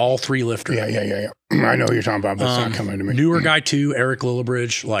 real good, all three lifter. Yeah. I know what you're talking about, but it's not coming to me. Newer guy too, Eric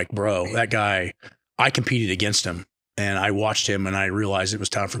Lillibridge. Like, bro, that guy, I competed against him and I watched him and I realized it was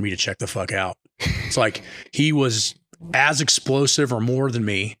time for me to check the fuck out. It's like he was as explosive or more than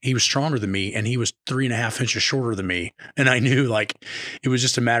me. He was stronger than me and he was 3.5 inches shorter than me. And I knew like it was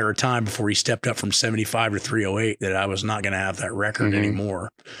just a matter of time before he stepped up from 75 to 308 that I was not going to have that record anymore.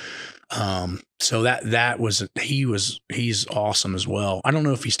 So he's awesome as well. I don't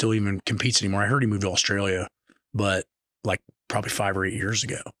know if he still even competes anymore. I heard he moved to Australia, but like probably 5 or 8 years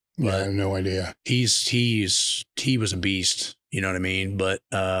ago. Yeah, I have no idea. He was a beast, you know what I mean? But,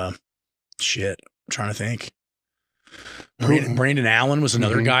 shit, I'm trying to think. Brandon Allen was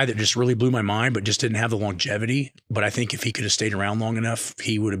another guy that just really blew my mind, but just didn't have the longevity. But I think if he could have stayed around long enough,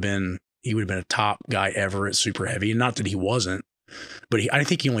 he would have been a top guy ever at super heavy. And not that he wasn't, but I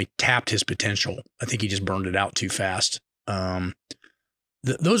think he only tapped his potential. I think he just burned it out too fast.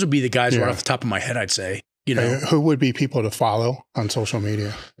 Those would be the guys right off the top of my head, I'd say. Who would be people to follow on social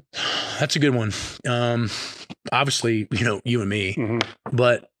media? That's a good one. Obviously, you and me,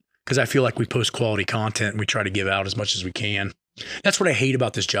 but because I feel like we post quality content and we try to give out as much as we can. That's what I hate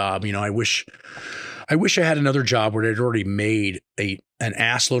about this job. I wish I had another job where I'd already made an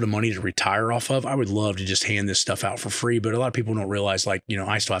ass load of money to retire off of. I would love to just hand this stuff out for free, but a lot of people don't realize, like,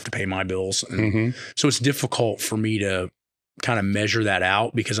 I still have to pay my bills. And so it's difficult for me to kind of measure that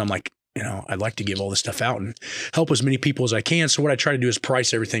out because I'm like, I'd like to give all this stuff out and help as many people as I can. So what I try to do is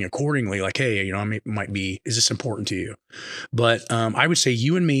price everything accordingly. Like, hey, is this important to you? But I would say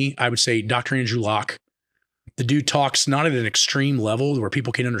you and me, I would say Dr. Andrew Locke. The dude talks not at an extreme level where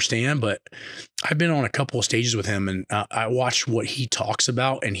people can understand, but I've been on a couple of stages with him and I watch what he talks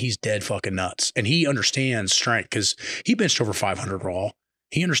about and he's dead fucking nuts. And he understands strength because he benched over 500 raw.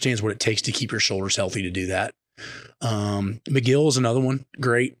 He understands what it takes to keep your shoulders healthy to do that. McGill is another one.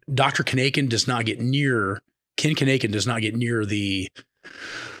 Great. Dr. Ken does not get near the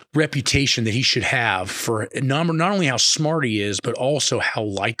reputation that he should have for not only how smart he is, but also how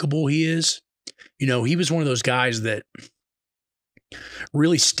likable he is. He was one of those guys that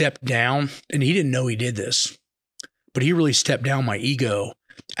really stepped down, and he didn't know he did this, but he really stepped down my ego,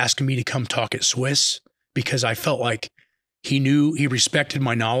 asking me to come talk at Swiss because I felt like he respected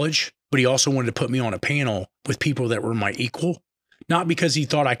my knowledge, but he also wanted to put me on a panel with people that were my equal, not because he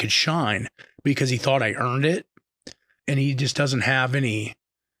thought I could shine, because he thought I earned it. And he just doesn't have any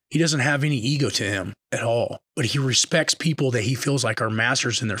ego to him at all, but he respects people that he feels like are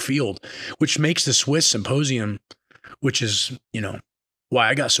masters in their field, which makes the Swiss Symposium, which is, why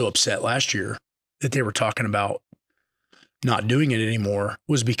I got so upset last year that they were talking about not doing it anymore,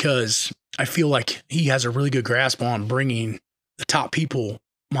 was because I feel like he has a really good grasp on bringing the top people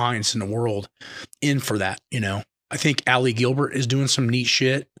minds in the world in for that. You know, I think Allie Gilbert is doing some neat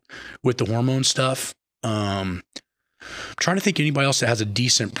shit with the hormone stuff. I'm trying to think anybody else that has a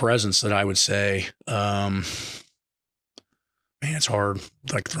decent presence that I would say, man, it's hard,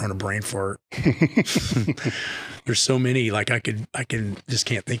 like throwing a brain fart. There's so many, like I can just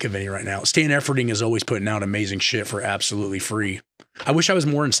can't think of any right now. Stan Efferding is always putting out amazing shit for absolutely free. I wish I was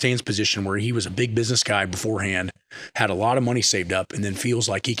more in Stan's position where he was a big business guy beforehand, had a lot of money saved up, and then feels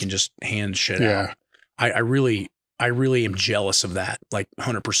like he can just hand shit out. I really am jealous of that, like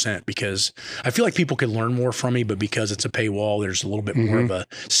 100%, because I feel like people could learn more from me, but because it's a paywall, there's a little bit more of a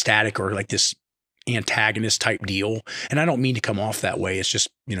static or like this antagonist type deal. And I don't mean to come off that way. It's just,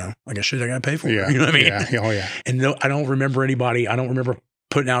 you know, like I got to pay for it. You know what I mean? Yeah. Oh yeah. And no, I don't remember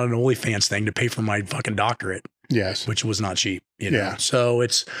putting out an OnlyFans thing to pay for my fucking doctorate. Yes. Which was not cheap, you know? Yeah. So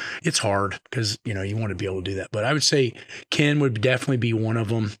it's hard because, you know, you want to be able to do that. But I would say Ken would definitely be one of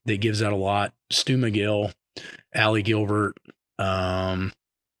them that gives out a lot. Stu McGill, Allie Gilbert.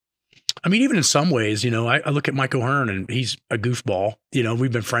 I mean, even in some ways, you know, I look at Mike O'Hearn and he's a goofball. You know,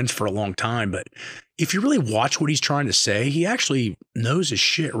 we've been friends for a long time, but if you really watch what he's trying to say, he actually knows his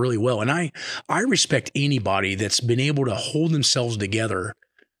shit really well. And I respect anybody that's been able to hold themselves together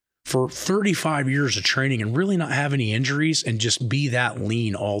for 35 years of training and really not have any injuries and just be that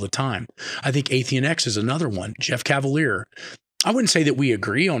lean all the time. I think Atheon X is another one. Jeff Cavalier. I wouldn't say that we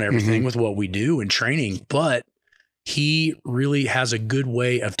agree on everything with what we do in training, but he really has a good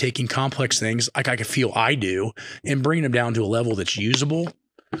way of taking complex things like I could feel I do and bringing them down to a level that's usable,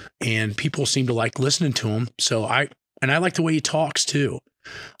 and people seem to like listening to him. So I like the way he talks too.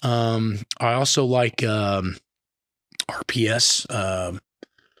 I also like RPS,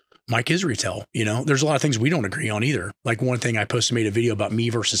 Mike Israetel. You know, there's a lot of things we don't agree on either. Like one thing I posted, made a video about me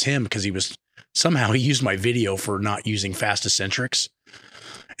versus him because he used my video for not using fast eccentrics.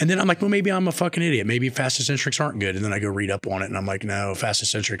 And then I'm like, well, maybe I'm a fucking idiot. Maybe fast eccentrics aren't good. And then I go read up on it and I'm like, no, fast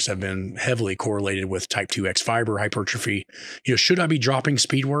eccentrics have been heavily correlated with type 2X fiber hypertrophy. You know, should I be dropping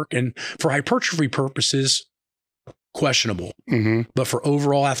speed work? And for hypertrophy purposes, questionable. But for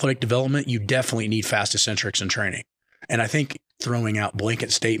overall athletic development, you definitely need fast eccentrics in training. And I think throwing out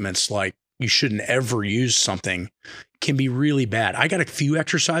blanket statements like you shouldn't ever use something can be really bad. I got a few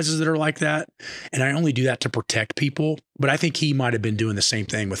exercises that are like that, and I only do that to protect people. But I think he might have been doing the same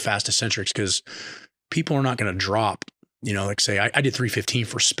thing with fast eccentrics because people are not going to drop, you know, like say I did 315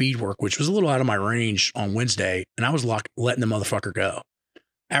 for speed work, which was a little out of my range on Wednesday, and I was letting the motherfucker go.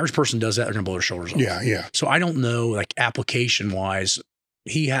 Average person does that, they're going to blow their shoulders off. Yeah. So I don't know, like application wise,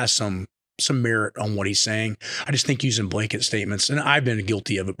 he has some merit on what he's saying. I just think using blanket statements, and I've been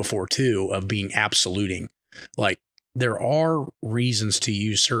guilty of it before too, of being absoluting. Like there are reasons to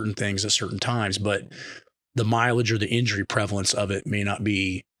use certain things at certain times, but the mileage or the injury prevalence of it may not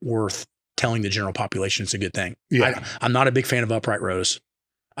be worth telling the general population it's a good thing. Yeah. I'm not a big fan of upright rows.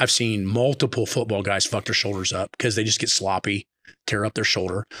 I've seen multiple football guys fuck their shoulders up because they just get sloppy, tear up their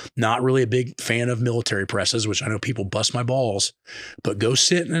shoulder. Not really a big fan of military presses, which I know people bust my balls, but go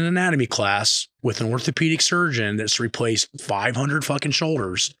sit in an anatomy class with an orthopedic surgeon that's replaced 500 fucking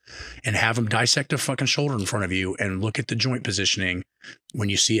shoulders and have them dissect a fucking shoulder in front of you and look at the joint positioning when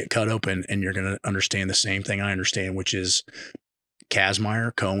you see it cut open, and you're going to understand the same thing I understand, which is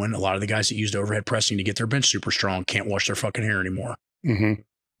Kazmaier, Cohen, a lot of the guys that used overhead pressing to get their bench super strong can't wash their fucking hair anymore.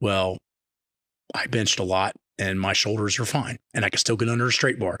 Well, I benched a lot and my shoulders are fine and I can still get under a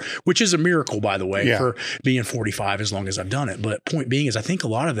straight bar, which is a miracle, by the way, for being 45 as long as I've done it. But point being is I think a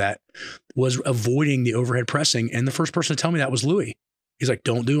lot of that was avoiding the overhead pressing. And the first person to tell me that was Louis. He's like,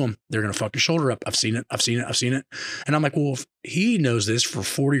 don't do them. They're going to fuck your shoulder up. I've seen it. And I'm like, well, if he knows this for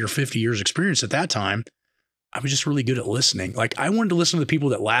 40 or 50 years experience at that time, I was just really good at listening. Like I wanted to listen to the people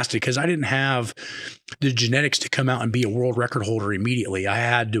that lasted because I didn't have the genetics to come out and be a world record holder immediately. I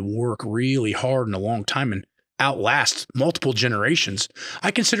had to work really hard and a long time and outlast multiple generations.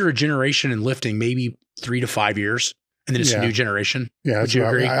 I consider a generation in lifting maybe 3 to 5 years, and then it's a new generation. Yeah. Would you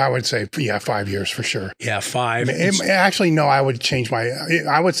agree? I would say, 5 years for sure. Yeah, 5. Actually, no, I would change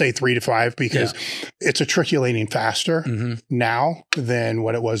I would say 3 to 5 because it's matriculating faster now than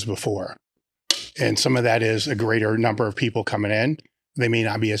what it was before. And some of that is a greater number of people coming in. They may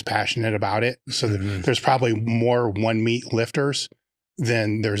not be as passionate about it. So there's probably more one meet lifters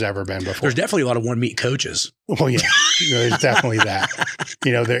than there's ever been before. There's definitely a lot of one meet coaches. Well, yeah, there's definitely that.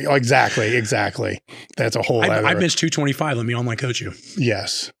 You know, exactly. That's a whole other. I benched 225. Let me online coach you.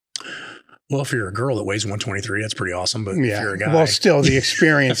 Yes. Well, if you're a girl that weighs 123, that's pretty awesome. But if you're a guy, well, still the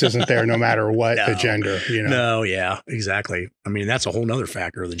experience isn't there no matter what the gender, you know? No, yeah, exactly. I mean, that's a whole nother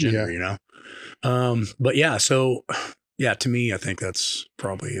factor of the gender, you know? But yeah, so Yeah, to me, I think that's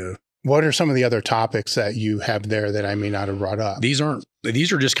probably What are some of the other topics that you have there that I may not have brought up? These are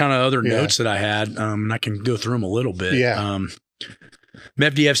just kind of other notes that I had, and I can go through them a little bit. Yeah.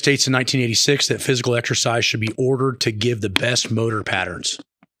 Medvedev states in 1986 that physical exercise should be ordered to give the best motor patterns.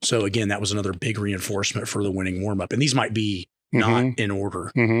 So again, that was another big reinforcement for the Wenning warm-up. And these might be not in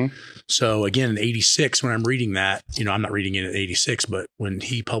order. So again, in 86, when I'm reading that, I'm not reading it in 86, but when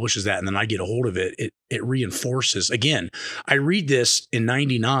he publishes that and then I get a hold of it, it reinforces. Again, I read this in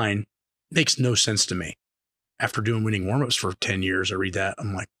 99, makes no sense to me. After doing Wenning warm-ups for 10 years, I read that.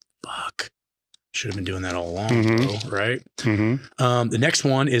 I'm like, fuck. Should have been doing that all along, bro, right? The next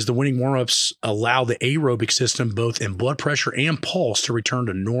one is the Wenning warm-ups allow the aerobic system, both in blood pressure and pulse, to return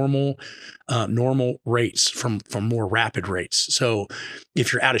to normal rates from more rapid rates. So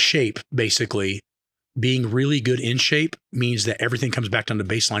if you're out of shape, basically, being really good in shape means that everything comes back down to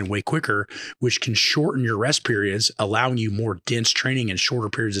baseline way quicker, which can shorten your rest periods, allowing you more dense training in shorter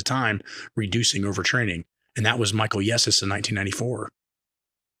periods of time, reducing overtraining. And that was Michael Yessis in 1994.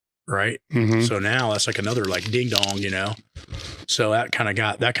 Right. So now that's like another ding dong, so that kind of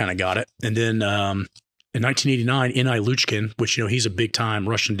got it. And then in 1989, N.I. Luchkin, which, he's a big time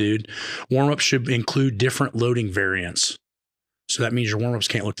Russian dude, warm-ups should include different loading variants. So that means your warm-ups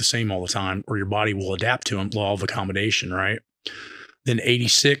can't look the same all the time, or your body will adapt to them, law of accommodation. Right. Then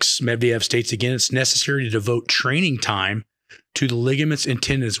 86, Medvedev states again, it's necessary to devote training time to the ligaments and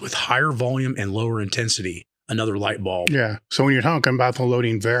tendons with higher volume and lower intensity. Another light bulb. Yeah. So when you're talking about the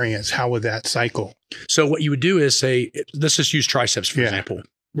loading variants, how would that cycle? So what you would do is say, let's just use triceps, for example.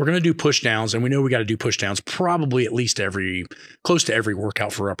 We're going to do push downs, and we know we got to do push downs probably at least close to every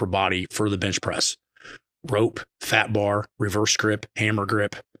workout for upper body for the bench press. Rope, fat bar, reverse grip, hammer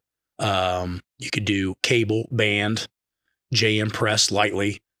grip. You could do cable, band, JM press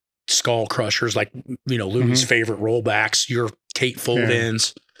lightly, skull crushers, like, Louis' favorite rollbacks, your Tate fold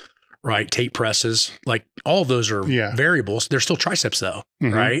ins. Right. Tate presses, like all of those are variables. They're still triceps though.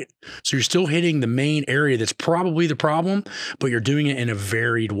 Right. So you're still hitting the main area that's probably the problem, but you're doing it in a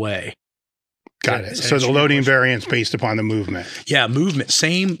varied way. Got it. So the loading variance based upon the movement. Yeah. Movement.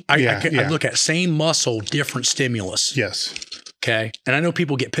 Same. I look at same muscle, different stimulus. Yes. Okay. And I know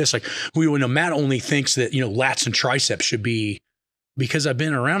people get pissed. Like Matt only thinks that, lats and triceps should be, because I've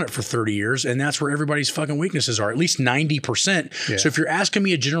been around it for 30 years and that's where everybody's fucking weaknesses are, at least 90%. Yeah. So if you're asking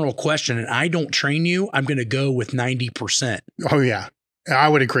me a general question and I don't train you, I'm going to go with 90%. Oh yeah. I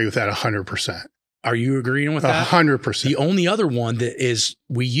would agree with that 100%. Are you agreeing with that? 100%. The only other one that is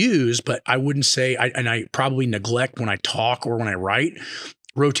we use, but I wouldn't say, and I probably neglect when I talk or when I write,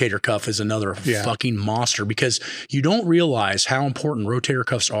 rotator cuff is another fucking monster, because you don't realize how important rotator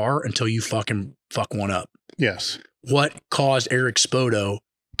cuffs are until you fucking fuck one up. Yes. What caused Eric Spoto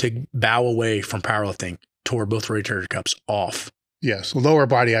to bow away from powerlifting? Tore both rotator cuffs off. Yes. Lower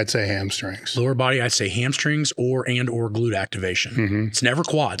body, I'd say hamstrings. Lower body, I'd say hamstrings or glute activation. It's never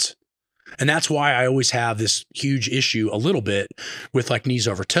quads. And that's why I always have this huge issue a little bit with like knees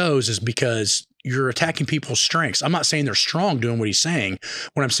over toes, is because you're attacking people's strengths. I'm not saying they're strong doing what he's saying.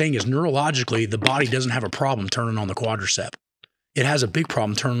 What I'm saying is neurologically, the body doesn't have a problem turning on the quadricep. It has a big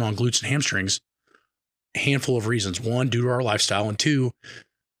problem turning on glutes and hamstrings. A handful of reasons. One, due to our lifestyle. And two,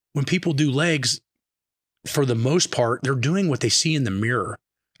 when people do legs, for the most part, they're doing what they see in the mirror.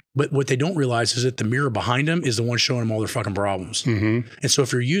 But what they don't realize is that the mirror behind them is the one showing them all their fucking problems. And so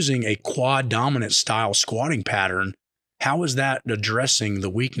if you're using a quad dominant style squatting pattern, how is that addressing the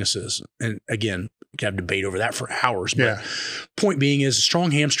weaknesses? And again, you can have debate over that for hours. But point being is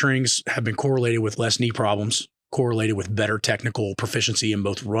strong hamstrings have been correlated with less knee problems, correlated with better technical proficiency in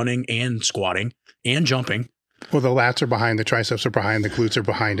both running and squatting and jumping. Well, the lats are behind, the triceps are behind, the glutes are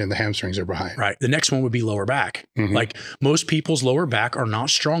behind, and the hamstrings are behind. Right. The next one would be lower back. Like most people's lower back are not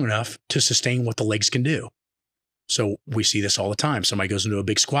strong enough to sustain what the legs can do. So we see this all the time. Somebody goes into a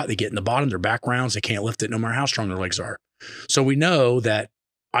big squat, they get in the bottom, their back rounds, they can't lift it no matter how strong their legs are. So we know that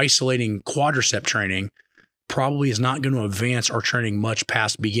isolating quadricep training probably is not going to advance our training much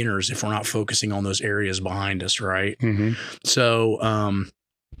past beginners if we're not focusing on those areas behind us, right?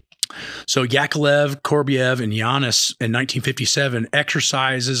 So Yakovlev, Korbiev, and Yanis in 1957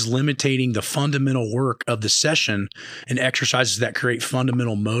 exercises limiting the fundamental work of the session and exercises that create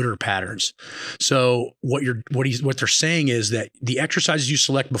fundamental motor patterns. So what they're saying is that the exercises you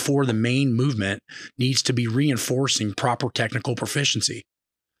select before the main movement needs to be reinforcing proper technical proficiency.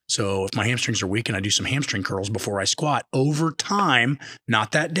 So if my hamstrings are weak and I do some hamstring curls before I squat, over time,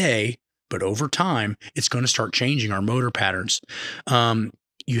 not that day, but over time, it's going to start changing our motor patterns.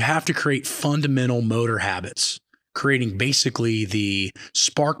 You have to create fundamental motor habits. creating basically the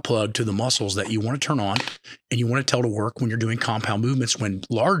spark plug to the muscles that you want to turn on and you want to tell to work when you're doing compound movements, when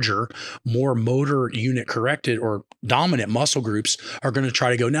larger, more motor unit corrected or dominant muscle groups are going to try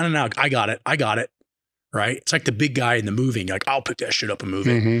to go, no, I got it. Right? It's like the big guy in the moving, like, I'll pick that shit up and move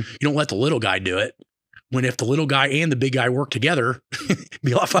it. You don't let the little guy do it. When if the little guy and the big guy work together, it'd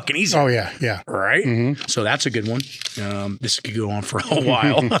be a lot fucking easier. Oh, yeah, yeah. Right? So that's a good one. This could go on for a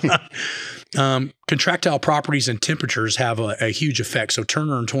while. Contractile properties and temperatures have a huge effect. So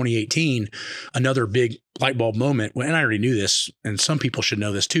Turner in 2018, another big light bulb moment, and I already knew this, and some people should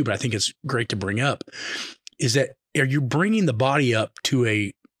know this too, but I think it's great to bring up, is that are you bringing the body up to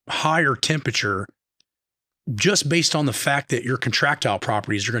a higher temperature just based on the fact that your contractile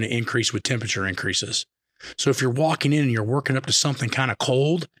properties are going to increase with temperature increases. So if you're walking in and you're working up to something kind of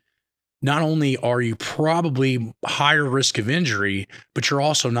cold, not only are you probably higher risk of injury, but you're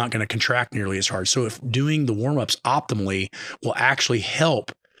also not going to contract nearly as hard. So if doing the warm-ups optimally will actually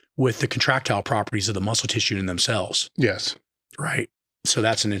help with the contractile properties of the muscle tissue in themselves. Yes. Right. So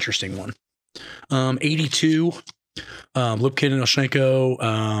that's an interesting one. 82, Lipkin and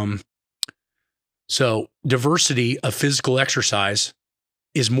Oshenko. So diversity of physical exercise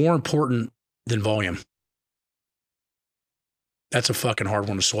is more important than volume. That's a fucking hard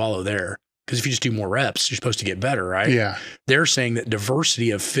one to swallow there. Because if you just do more reps, you're supposed to get better, right? Yeah. They're saying that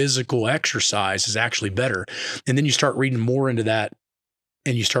diversity of physical exercise is actually better. And then you start reading more into that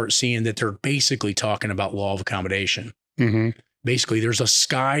and you start seeing that they're basically talking about law of accommodation. Basically, there's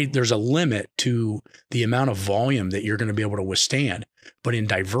a limit to the amount of volume that you're going to be able to withstand. But in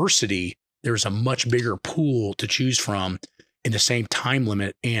diversity, there's a much bigger pool to choose from in the same time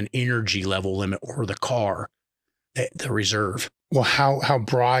limit and energy level limit, or the car, the reserve. Well, how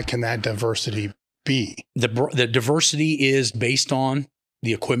broad can that diversity be? The diversity is based on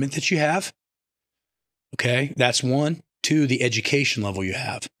the equipment that you have. Okay, that's 1. 2, the education level you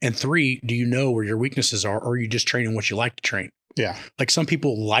have. And 3, do you know where your weaknesses are, or are you just training what you like to train? Yeah. Like some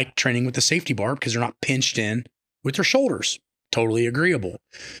people like training with the safety bar because they're not pinched in with their shoulders. Totally agreeable.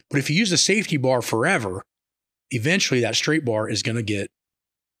 But if you use the safety bar forever, eventually that straight bar is going to get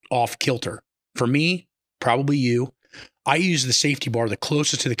off kilter. For me, probably you, I use the safety bar the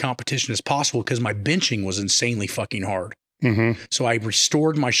closest to the competition as possible because my benching was insanely fucking hard. So I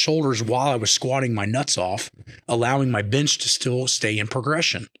restored my shoulders while I was squatting my nuts off, allowing my bench to still stay in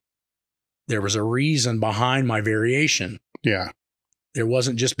progression. There was a reason behind my variation. Yeah. There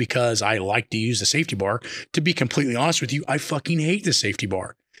wasn't just because I like to use the safety bar. To be completely honest with you, I fucking hate the safety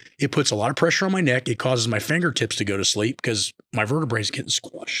bar. It puts a lot of pressure on my neck. It causes my fingertips to go to sleep because my vertebrae is getting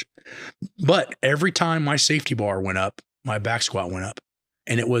squashed. But every time my safety bar went up, my back squat went up.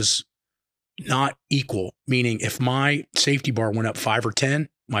 And it was not equal, meaning if my safety bar went up 5 or 10,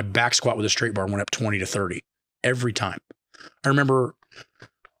 my back squat with a straight bar went up 20 to 30 every time. I remember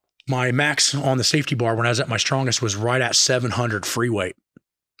my max on the safety bar when I was at my strongest was right at 700 free weight.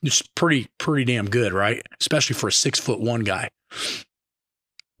 It's pretty damn good, right? Especially for a 6'1" guy.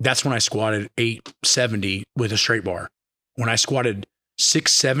 That's when I squatted 870 with a straight bar. When I squatted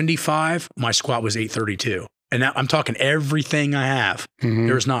 675, my squat was 832. And now I'm talking everything I have.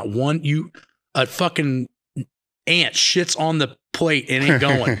 There's not one, a fucking ant shits on the plate and ain't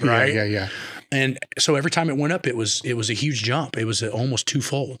going, right? Yeah. And so every time it went up, it was a huge jump. It was almost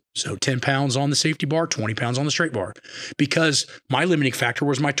twofold. So 10 pounds on the safety bar, 20 pounds on the straight bar, because my limiting factor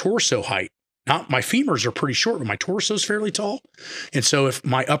was my torso height. Not my femurs are pretty short, but my torso is fairly tall. And so if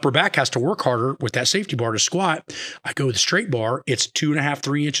my upper back has to work harder with that safety bar to squat, I go with the straight bar. It's 2.5,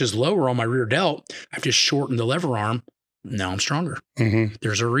 3 inches lower on my rear delt. I've just shortened the lever arm. Now I'm stronger.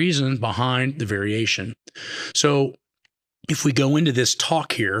 There's a reason behind the variation. So if we go into this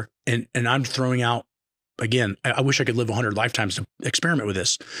talk here, and I'm throwing out, again, I wish I could live 100 lifetimes to experiment with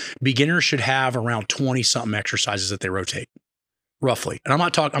this. Beginners should have around 20 something exercises that they rotate, roughly. And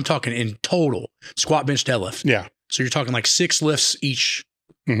I'm talking in total, squat, bench, deadlift. Yeah. So you're talking like 6 lifts each,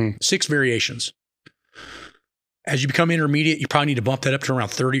 6 variations. As you become intermediate, you probably need to bump that up to around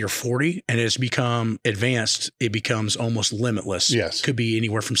 30 or 40. And as you become advanced, it becomes almost limitless. Yes. Could be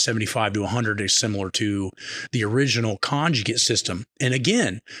anywhere from 75 to 100, is similar to the original conjugate system. And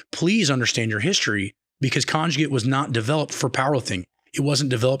again, please understand your history, because conjugate was not developed for powerlifting. It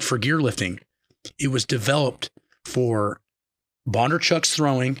wasn't developed for gear lifting. It was developed for Bondarchuk's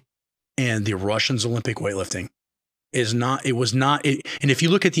throwing and the Russians' Olympic weightlifting. And if you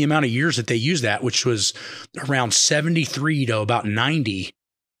look at the amount of years that they used that, which was around 73 to about 90,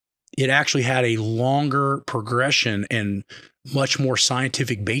 it actually had a longer progression and much more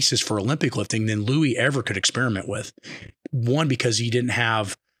scientific basis for Olympic lifting than Louis ever could experiment with. One, because he didn't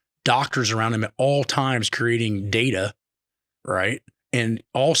have doctors around him at all times creating data, right? And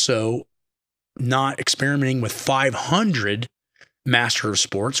also not experimenting with 500 master of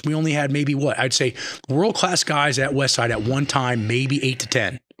sports. We only had maybe what I'd say world-class guys at Westside at one time, maybe 8 to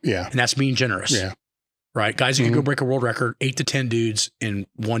 10. Yeah. And that's being generous. Yeah. Right? Guys who can go break a world record, 8 to 10 dudes in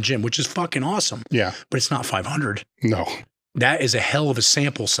one gym, which is fucking awesome. Yeah. But it's not 500. No. That is a hell of a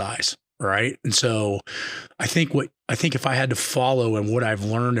sample size. Right. And so I think if I had to follow and what I've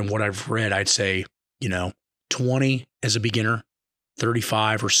learned and what I've read, I'd say, 20 as a beginner,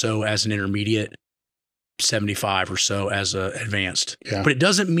 35 or so as an intermediate, 75 or so as a advanced. Yeah. But it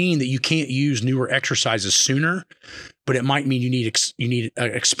doesn't mean that you can't use newer exercises sooner, but it might mean you need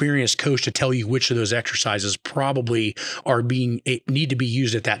an experienced coach to tell you which of those exercises probably need to be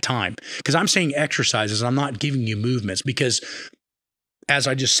used at that time. Because I'm saying exercises, I'm not giving you movements, because as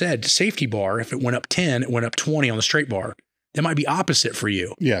I just said, safety bar, if it went up 10, it went up 20 on the straight bar. That might be opposite for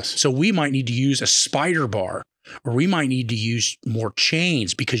you. Yes. So we might need to use a spider bar, or we might need to use more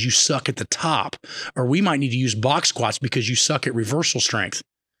chains because you suck at the top, or we might need to use box squats because you suck at reversal strength.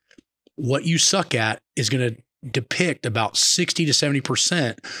 What you suck at is going to depict about 60 to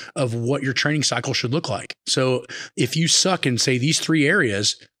 70% of what your training cycle should look like. So if you suck in, say, these 3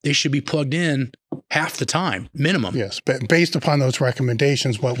 areas, they should be plugged in half the time, minimum. Yes. But based upon those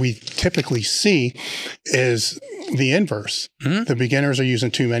recommendations, what we typically see is the inverse. Mm-hmm. The beginners are using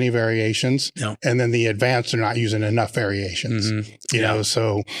too many variations, and then the advanced are not using enough variations. Mm-hmm. You know,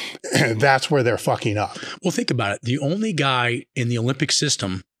 so that's where they're fucking up. Well, think about it. The only guy in the Olympic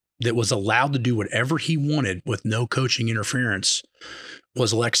system that was allowed to do whatever he wanted with no coaching interference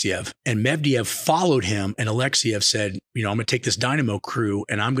was Alexiev. And Medvedev followed him, and Alexiev said, I'm going to take this Dynamo crew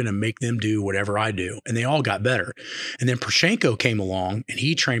and I'm going to make them do whatever I do. And they all got better. And then Pachenko came along and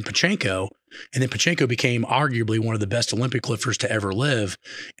he trained Pachenko. And then Pachenko became arguably one of the best Olympic lifters to ever live.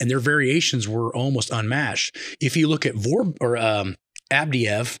 And their variations were almost unmatched. If you look at Abdiev,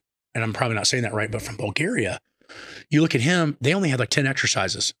 and I'm probably not saying that right, but from Bulgaria, you look at him, they only had like 10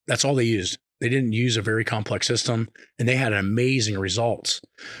 exercises. That's all they used. They didn't use a very complex system, and they had amazing results.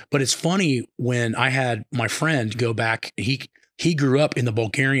 But it's funny, when I had my friend go back, he grew up in the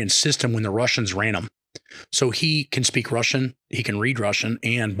Bulgarian system when the Russians ran him. So he can speak Russian, he can read Russian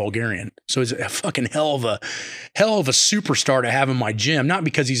and Bulgarian. So he's a fucking hell of a superstar to have in my gym, not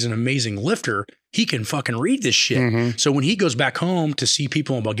because he's an amazing lifter. He can fucking read this shit. Mm-hmm. So when he goes back home to see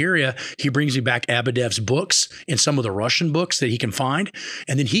people in Bulgaria, he brings me back Abadev's books and some of the Russian books that he can find.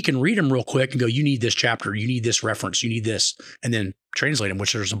 And then he can read them real quick and go, you need this chapter, you need this reference, you need this. And then translate them,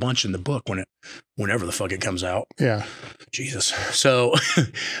 which there's a bunch in the book whenever the fuck it comes out. Yeah. Jesus. So,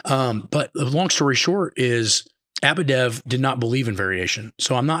 but the long story short is Abadev did not believe in variation.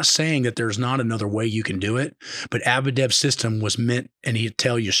 So I'm not saying that there's not another way you can do it, but Abadev's system was meant, and he'd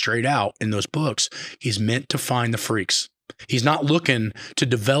tell you straight out in those books, he's meant to find the freaks. He's not looking to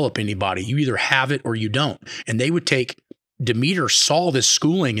develop anybody. You either have it or you don't. And they would take, Demeter saw this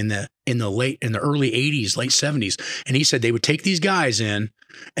schooling in the early 80s, late 70s. And he said they would take these guys in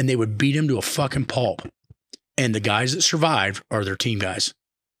and they would beat them to a fucking pulp. And the guys that survived are their team guys.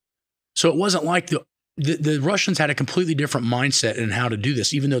 So it wasn't like the Russians had a completely different mindset in how to do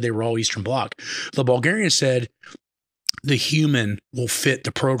this, even though they were all Eastern Bloc. The Bulgarians said the human will fit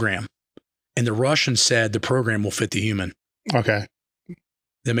the program. And the Russians said the program will fit the human. Okay.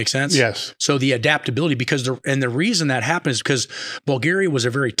 That makes sense? Yes. So the adaptability, the reason that happened is because Bulgaria was a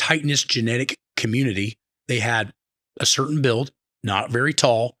very tight-knit genetic community. They had a certain build, not very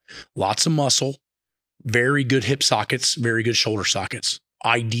tall, lots of muscle, very good hip sockets, very good shoulder sockets,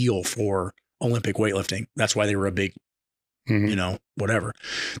 ideal for Olympic weightlifting. That's why they were a big, whatever.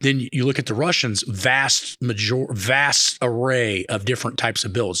 Then you look at the Russians, vast array of different types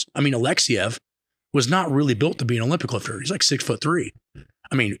of builds. I mean, Alexiev was not really built to be an Olympic lifter. He's like 6'3".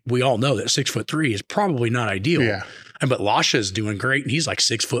 I mean, we all know that 6'3" is probably not ideal. Yeah. But Lasha's doing great, and he's like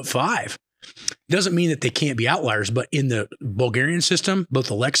 6'5". Doesn't mean that they can't be outliers, but in the Bulgarian system, both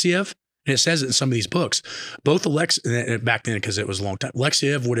Alexiev, and it says it in some of these books, both back then, because it was a long time,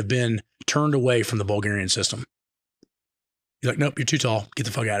 Alexiev would have been turned away from the Bulgarian system. He's like, nope, you're too tall. Get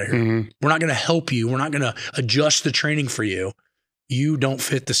the fuck out of here. Mm-hmm. We're not going to help you. We're not going to adjust the training for you. You don't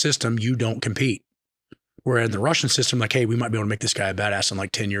fit the system. You don't compete. Whereas in the Russian system, like, hey, we might be able to make this guy a badass in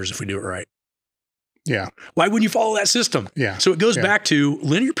like 10 years if we do it right. Yeah. Why wouldn't you follow that system? Yeah. So it goes back to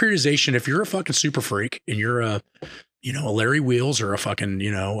linear periodization. If you're a fucking super freak and you're a Larry Wheels or a fucking,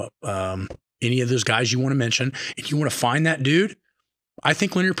 any of those guys you want to mention, and you want to find that dude, I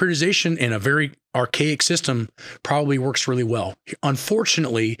think linear periodization in a very archaic system probably works really well.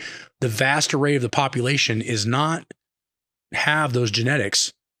 Unfortunately, the vast array of the population is not have those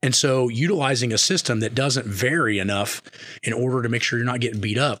genetics And so utilizing a system that doesn't vary enough in order to make sure you're not getting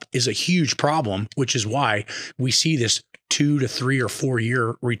beat up is a huge problem, which is why we see this 2 to 3 or 4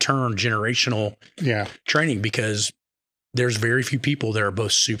 year return generational training, because there's very few people that are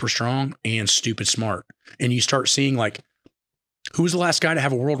both super strong and stupid smart. And you start seeing like, who was the last guy to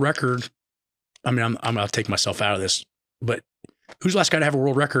have a world record? I mean, I'm going to take myself out of this, but who's the last guy to have a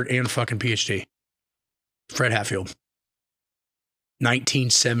world record and a fucking PhD? Fred Hatfield.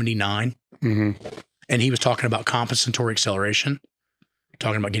 1979. And he was talking about compensatory acceleration,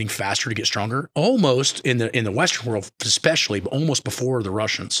 talking about getting faster to get stronger, almost in the Western world, especially, but almost before the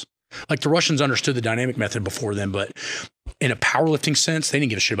Russians. Like the Russians understood the dynamic method before them, but in a powerlifting sense, they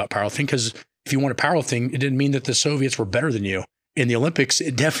didn't give a shit about powerlifting, because if you wanted powerlifting, it didn't mean that the Soviets were better than you. In the Olympics,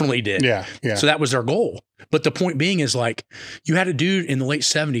 it definitely did. Yeah. So that was their goal. But the point being is like, you had a dude in the late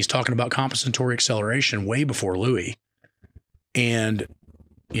 70s talking about compensatory acceleration way before Louis. And,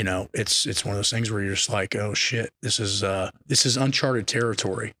 you know, it's one of those things where you're just like, oh shit, this is uncharted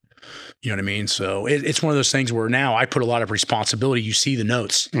territory. You know what I mean? So it's one of those things where now I put a lot of responsibility. You see the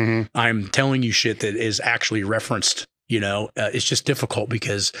notes. I'm telling you shit that is actually referenced. You know, it's just difficult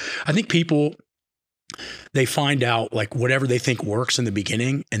because I think people, they find out like whatever they think works in the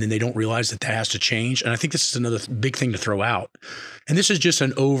beginning, and then they don't realize that has to change. And I think this is another big thing to throw out. And this is just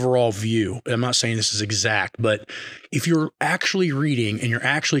an overall view. I'm not saying this is exact, but if you're actually reading and you're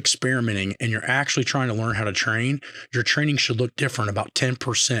actually experimenting and you're actually trying to learn how to train, your training should look different about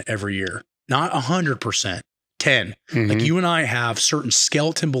 10% every year, not 100%, 10. Like you and I have certain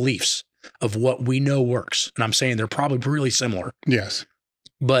skeleton beliefs of what we know works. And I'm saying they're probably really similar. Yes.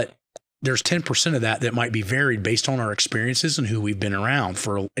 But there's 10% of that might be varied based on our experiences and who we've been around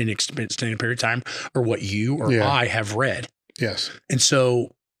for an extended period of time, or what you or I have read. Yes. And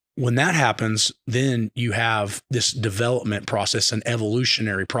so when that happens, then you have this development process, an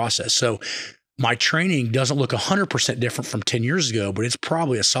evolutionary process. So my training doesn't look 100% different from 10 years ago, but it's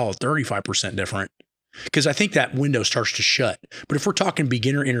probably a solid 35% different, because I think that window starts to shut. But if we're talking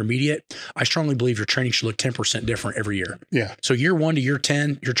beginner, intermediate, I strongly believe your training should look 10% different every year. Yeah. So year 1 to year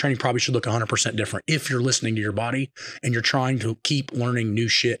 10, your training probably should look 100% different if you're listening to your body and you're trying to keep learning new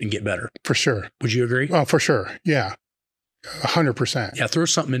shit and get better. For sure. Would you agree? Oh, for sure. Yeah. 100%. Yeah. Throw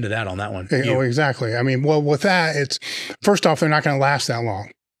something into that on that one. Oh, exactly. I mean, well, with that, it's first off, they're not going to last that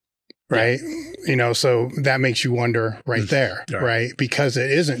long. Right. Yeah. You know, so that makes you wonder right there, right? Because it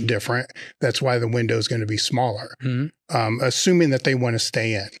isn't different. That's why the window is going to be smaller, assuming that they want to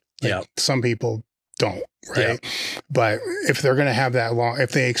stay in. Like some people don't, right? Yeah. But if they're going to have that long,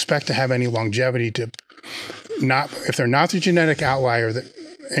 if they expect to have any longevity if they're not the genetic outlier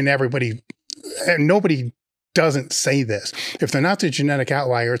and nobody doesn't say this. If they're not the genetic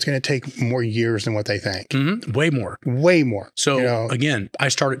outlier, it's going to take more years than what they think. Way more. Way more. So again, I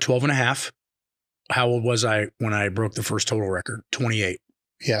started 12 and a half. How old was I when I broke the first total record? 28.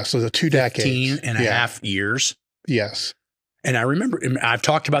 Yeah. So the 2 decades. 15 and a half years. Yes. And I remember, I've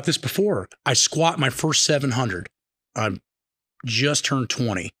talked about this before. I squat my first 700. I just turned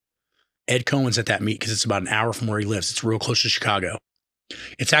 20. Ed Cohen's at that meet because it's about an hour from where he lives. It's real close to Chicago.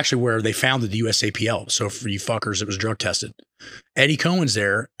 It's actually where they founded the USAPL. So for you fuckers, it was drug tested. Eddie Cohen's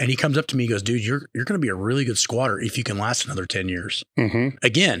there, and he comes up to me and goes, dude, you're going to be a really good squatter if you can last another 10 years.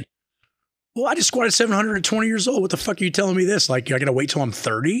 Again, well, I just squatted 700 at 20 years old. What the fuck are you telling me this? Like, I got to wait till I'm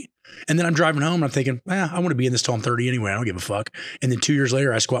 30? And then I'm driving home and I'm thinking, I want to be in this till I'm 30 anyway. I don't give a fuck. And then 2 years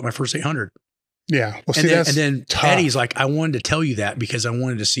later, I squat my first 800. Yeah. Well, see, and then Eddie's like, I wanted to tell you that because I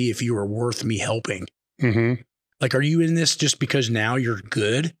wanted to see if you were worth me helping. Like, are you in this just because now you're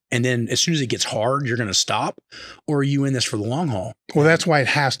good, and then as soon as it gets hard, you're going to stop? Or are you in this for the long haul? Well, that's why it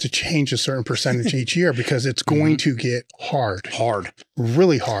has to change a certain percentage each year, because it's going to get hard.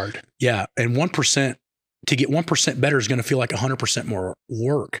 Really hard. Yeah. And 1%, to get 1% better is going to feel like 100% more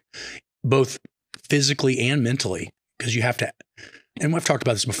work, both physically and mentally, because you have to, and I've talked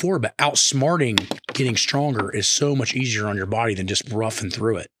about this before, but outsmarting getting stronger is so much easier on your body than just roughing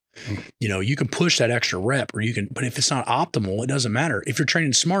through it. You know, you can push that extra rep, or but if it's not optimal, it doesn't matter. If you're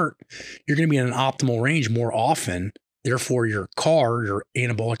training smart, you're going to be in an optimal range more often. Therefore, your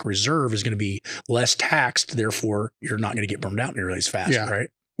anabolic reserve is going to be less taxed. Therefore, you're not going to get burned out nearly as fast, right?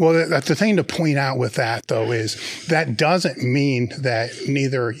 Well, that's the thing to point out with that, though, is that doesn't mean that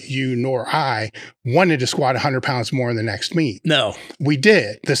neither you nor I wanted to squat 100 pounds more in the next meet. No. We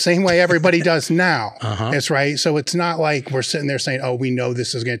did, the same way everybody does now. It's right. So it's not like we're sitting there saying, oh, we know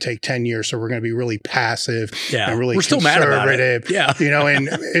this is going to take 10 years, so we're going to be really passive and really we're still mad about it. Yeah. You know, and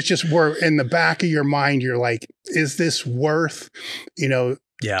it's just we're in the back of your mind, you're like, is this worth,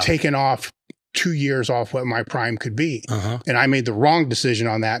 taking off 2 years off what my prime could be. And I made the wrong decision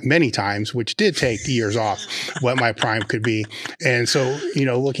on that many times, which did take years off what my prime could be. And so, you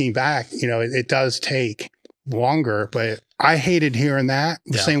know, looking back, you know, it does take longer, but I hated hearing that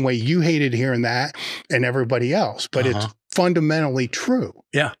the same way you hated hearing that and everybody else, but it's fundamentally true.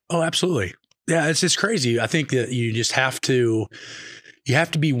 Yeah. Oh, absolutely. Yeah. It's just crazy. I think that you just have to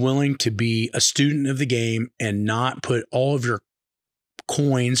be willing to be a student of the game and not put all of your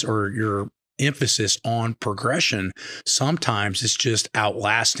coins or your emphasis on progression. Sometimes it's just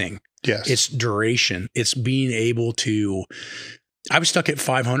outlasting. Yes. It's duration. It's being able to, I was stuck at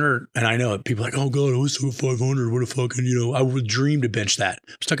 500 and I know people are like, oh God, I was stuck at 500. What a fucking, you know, I would dream to bench that.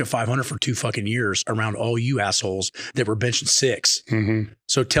 I'm stuck at 500 for 2 fucking years around all you assholes that were benching 6.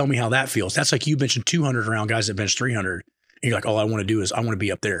 So tell me how that feels. That's like you benching 200 around guys that bench 300. And you're like, all I want to do is I want to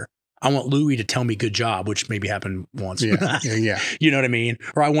be up there. I want Louis to tell me good job, which maybe happened once. Yeah. You know what I mean?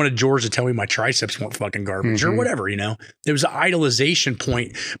 Or I wanted George to tell me my triceps weren't fucking garbage or whatever, you know? There was an idolization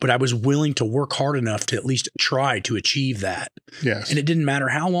point, but I was willing to work hard enough to at least try to achieve that. Yes. And it didn't matter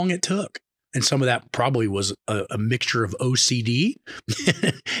how long it took. And some of that probably was a mixture of OCD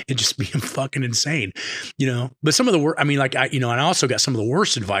and just being fucking insane, you know? But some of the work, I mean, like, and I also got some of the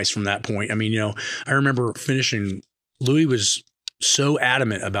worst advice from that point. I mean, you know, I remember finishing, Louis was so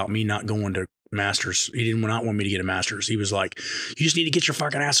adamant about me not going to masters. He did not want me to get a master's. He was like, you just need to get your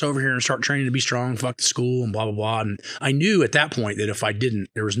fucking ass over here and start training to be strong, fuck the school and blah, blah, blah. And I knew at that point that if I didn't,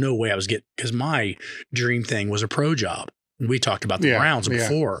 there was no way I was getting, because my dream thing was a pro job. And we talked about the Browns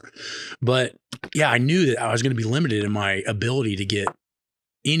before. But yeah, I knew that I was going to be limited in my ability to get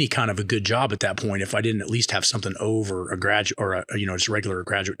any kind of a good job at that point if I didn't at least have something over a graduate or a, you know, just regular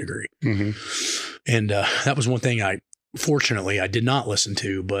graduate degree. And that was one thing fortunately, I did not listen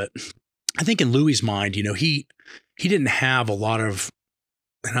to, but I think in Louis's mind, you know, he didn't have a lot of,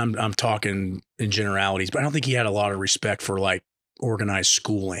 and I'm talking in generalities, but I don't think he had a lot of respect for like organized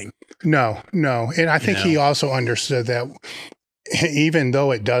schooling. No. And I think he also understood that even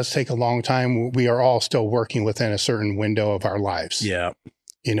though it does take a long time, we are all still working within a certain window of our lives. Yeah.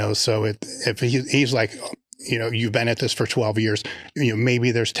 You know, so if he's like, you know, you've been at this for 12 years, you know, maybe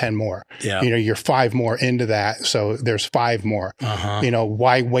there's 10 more, you know, you're 5 more into that. So there's 5 more, you know,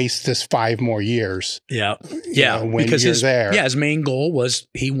 why waste this 5 more years? Yeah. You know, when because you're there. His main goal was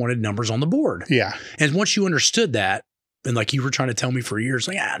he wanted numbers on the board. Yeah. And once you understood that, and like you were trying to tell me for years,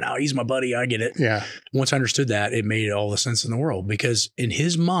 like, yeah, no, he's my buddy. I get it. Yeah. Once I understood that, it made all the sense in the world because in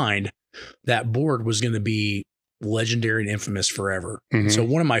his mind, that board was going to be legendary and infamous forever. So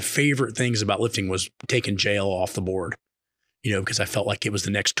one of my favorite things about lifting was taking jail off the board, you know, because I felt like it was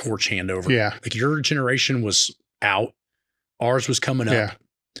the next torch handover. Yeah. Like your generation was out, ours was coming up.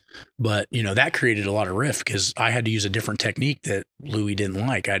 But, you know, that created a lot of rift because I had to use a different technique that Louis didn't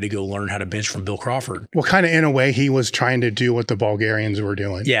like. I had to go learn how to bench from Bill Crawford. Well, kind of in a way, he was trying to do what the Bulgarians were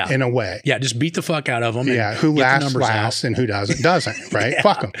doing. Yeah. In a way. Yeah. Just beat the fuck out of them. Yeah. Who lasts and who doesn't, right?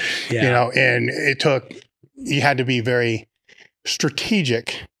 Fuck them. You know, and you had to be very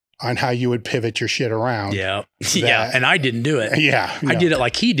strategic on how you would pivot your shit around. Yeah. And I didn't do it. I did it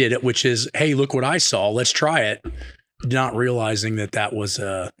like he did it, which is, hey, look what I saw. Let's try it. Not realizing that was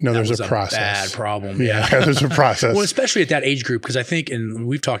a process. Bad problem. Yeah, there's a process. Well, especially at that age group, because I think, and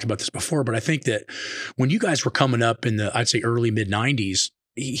we've talked about this before, but I think that when you guys were coming up in the, I'd say early mid 90s,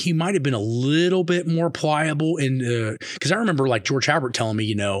 he might have been a little bit more pliable because I remember like George Halbert telling me,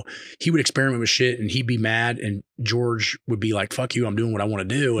 you know, he would experiment with shit and he'd be mad and George would be like, fuck you, I'm doing what I want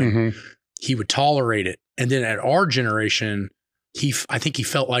to do. And he would tolerate it. And then at our generation, I think he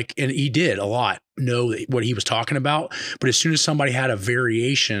felt like, and he did a lot, know what he was talking about. But as soon as somebody had a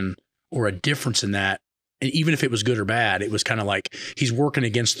variation or a difference in that, and even if it was good or bad, it was kind of like he's working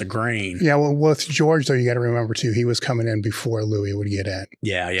against the grain. Yeah. Well, with George, though, you got to remember, too, he was coming in before Louis would get in.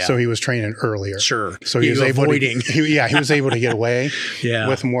 Yeah. So he was training earlier. Sure. So he was able he was able to get away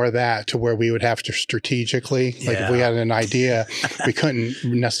with more of that to where we would have to strategically, like if we had an idea, we couldn't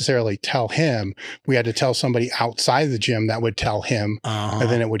necessarily tell him. We had to tell somebody outside the gym that would tell him,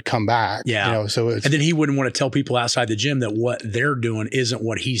 and then it would come back. Yeah. You know, so and then he wouldn't want to tell people outside the gym that what they're doing isn't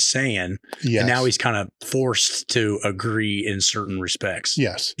what he's saying. Yes. And now he's kind of forced to agree in certain respects.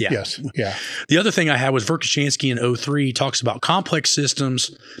 Yes. Yeah. Yes. Yeah. The other thing I had was Verkhoshansky in 03 talks about complex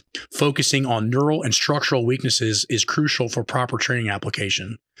systems focusing on neural and structural weaknesses is crucial for proper training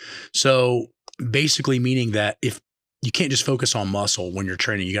application. So basically meaning that if you can't just focus on muscle when you're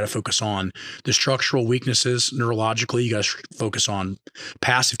training, you got to focus on the structural weaknesses neurologically. You got to focus on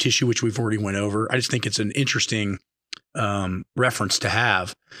passive tissue, which we've already went over. I just think it's an interesting reference to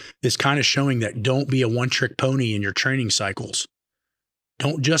have. It's kind of showing that don't be a one-trick pony in your training cycles.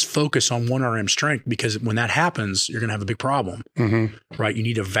 Don't just focus on 1RM strength, because when that happens, you're going to have a big problem, right? You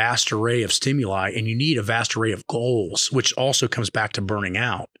need a vast array of stimuli, and you need a vast array of goals, which also comes back to burning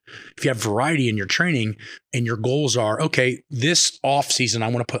out. If you have variety in your training and your goals are, okay, this off season, I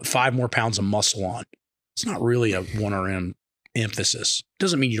want to put 5 more pounds of muscle on. It's not really a 1RM emphasis.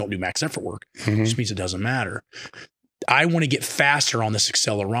 Doesn't mean you don't do max effort work. It just means it doesn't matter. I want to get faster on this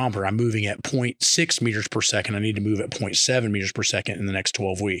accelerometer. I'm moving at 0.6 meters per second. I need to move at 0.7 meters per second in the next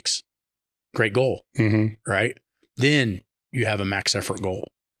 12 weeks. Great goal, right? Then you have a max effort goal.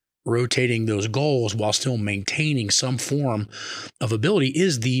 Rotating those goals while still maintaining some form of ability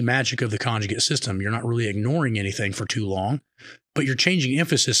is the magic of the conjugate system. You're not really ignoring anything for too long, but you're changing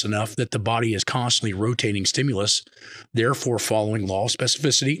emphasis enough that the body is constantly rotating stimulus, therefore following law of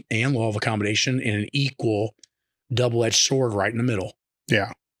specificity and law of accommodation in an equal double-edged sword right in the middle.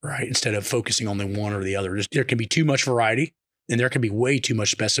 Yeah. Right. Instead of focusing on the one or the other. There can be too much variety and there can be way too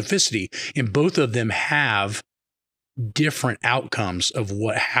much specificity. And both of them have different outcomes of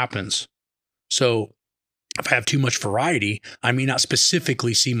what happens. So if I have too much variety, I may not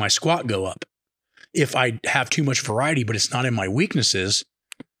specifically see my squat go up. If I have too much variety, but it's not in my weaknesses,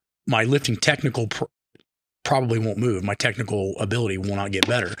 my lifting technical probably won't move. My technical ability will not get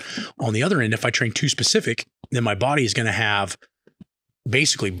better. On the other end, if I train too specific, then my body is going to have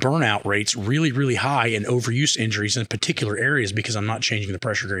basically burnout rates really, really high and overuse injuries in particular areas because I'm not changing the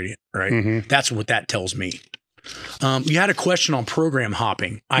pressure gradient, right? That's what that tells me. You had a question on program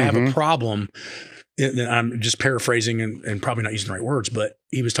hopping. I have a problem. I'm just paraphrasing and probably not using the right words, but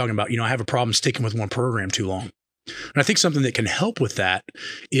he was talking about, I have a problem sticking with one program too long. And I think something that can help with that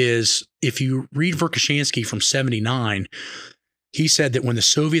is if you read Verkhoshansky from 79, he said that when the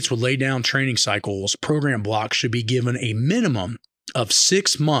Soviets would lay down training cycles, program blocks should be given a minimum of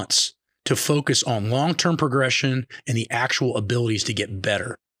 6 months to focus on long-term progression and the actual abilities to get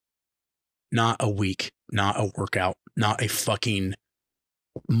better. Not a week, not a workout, not a fucking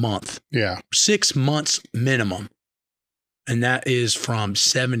month. Yeah. 6 months minimum. And that is from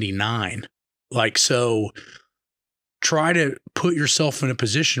 79. So try to put yourself in a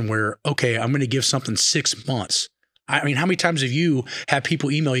position where, okay, I'm going to give something 6 months. I mean, how many times have you had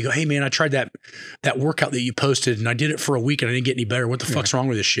people email you, go, hey man, I tried that workout that you posted and I did it for a week and I didn't get any better. What the fuck's wrong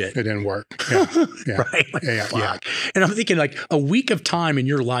with this shit? It didn't work. Yeah. Right? Yeah. And I'm thinking a week of time in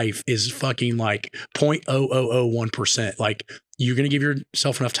your life is fucking 0.0001%. You're going to give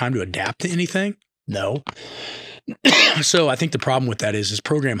yourself enough time to adapt to anything? No. So I think the problem with that is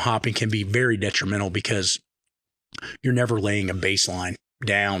program hopping can be very detrimental because you're never laying a baseline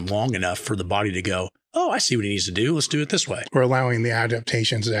down long enough for the body to go, oh, I see what he needs to do. Let's do it this way. We're allowing the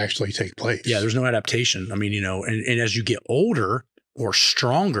adaptations to actually take place. Yeah, there's no adaptation. I mean, and as you get older or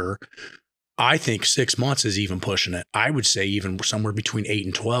stronger, I think 6 months is even pushing it. I would say even somewhere between 8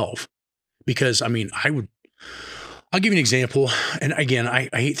 and 12. Because, I mean, I'll give you an example. And again, I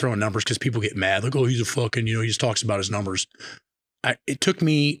hate throwing numbers because people get mad. Like, oh, he's a fucking, he just talks about his numbers. It took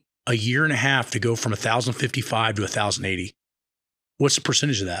me a year and a half to go from 1,055 to 1,080. What's the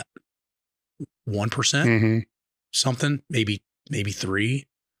percentage of that? 1%? Something, maybe 3.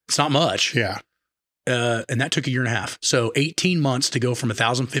 It's not much. Yeah. And that took a year and a half. So 18 months to go from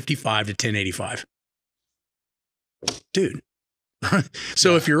 1,055 to 1,085. Dude.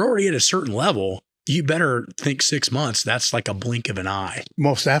 So if you're already at a certain level, you better think 6 months. That's like a blink of an eye.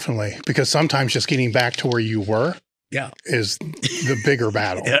 Most definitely. Because sometimes just getting back to where you were is the bigger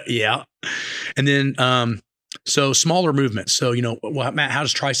battle. Yeah. And then, so smaller movements. So, Matt, how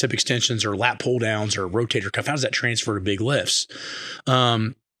does tricep extensions or lat pull downs or rotator cuff, how does that transfer to big lifts?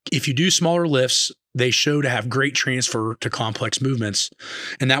 If you do smaller lifts, they show to have great transfer to complex movements.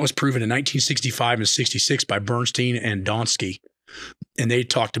 And that was proven in 1965 and 66 by Bernstein and Donsky. And they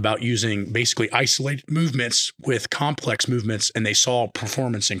talked about using basically isolated movements with complex movements, and they saw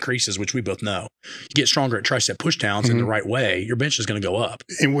performance increases, which we both know. You get stronger at tricep pushdowns in the right way, your bench is going to go up.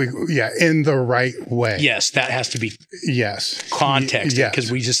 And in the right way. Yes, that has to be context because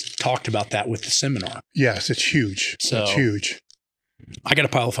we just talked about that with the seminar. Yes, it's huge. It's huge. I got a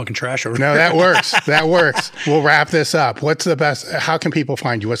pile of fucking trash over there. No, that works. That works. We'll wrap this up. What's the best? How can people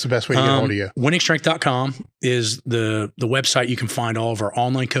find you? What's the best way to get a hold of you? Wenningstrength.com is the website. You can find all of our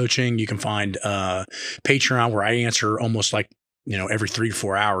online coaching. You can find Patreon, where I answer almost every 3 to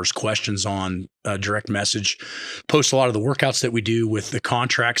 4 hours questions on direct message. Post a lot of the workouts that we do with the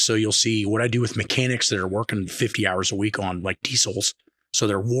contracts. So you'll see what I do with mechanics that are working 50 hours a week on diesels. So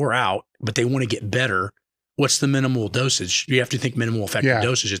they're wore out, but they want to get better. What's the minimal dosage? You have to think minimal effective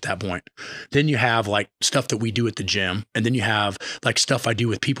dosage at that point. Then you have like stuff that we do at the gym. And then you have like stuff I do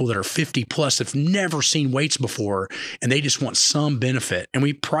with people that are 50 plus, have never seen weights before, and they just want some benefit. And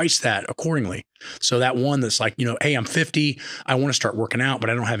we price that accordingly. So that one that's like, you know, hey, I'm 50, I want to start working out,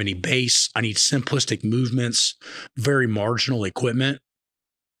 but I don't have any base. I need simplistic movements, very marginal equipment.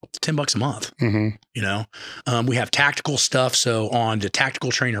 It's $10 a month. You know, we have tactical stuff. So on the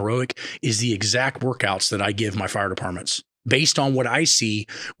Tactical Train Heroic is the exact workouts that I give my fire departments based on what I see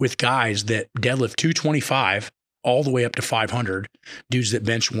with guys that deadlift 225 all the way up to 500, dudes that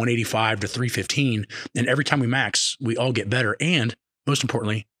bench 185 to 315. And every time we max, we all get better. And most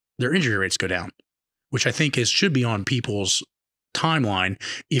importantly, their injury rates go down, which I think should be on people's timeline.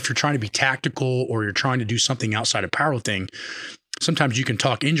 If you're trying to be tactical or you're trying to do something outside of powerlifting, sometimes you can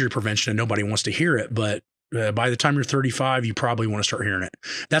talk injury prevention and nobody wants to hear it, but by the time you're 35, you probably want to start hearing it.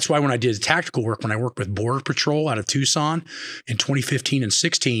 That's why when I did tactical work, when I worked with Border Patrol out of Tucson in 2015 and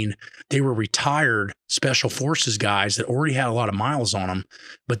 16, they were retired special forces guys that already had a lot of miles on them,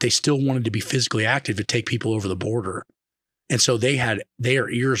 but they still wanted to be physically active to take people over the border. And so their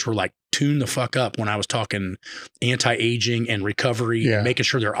ears were like tuned the fuck up when I was talking anti-aging and recovery and making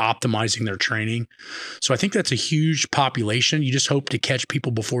sure they're optimizing their training. So I think that's a huge population. You just hope to catch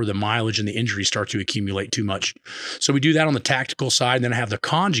people before the mileage and the injuries start to accumulate too much. So we do that on the tactical side. And then I have the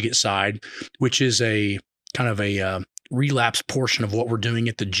conjugate side, which is a kind of a relapse portion of what we're doing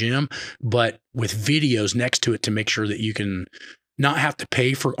at the gym, but with videos next to it to make sure that you can not have to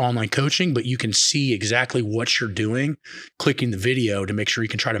pay for online coaching, but you can see exactly what you're doing, clicking the video to make sure you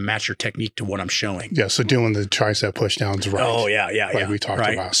can try to match your technique to what I'm showing. Yeah. So doing the tricep push downs right. Oh, yeah. Like we talked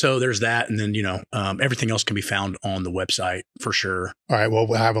about. So there's that. And then, you know, everything else can be found on the website for sure. All right. Well,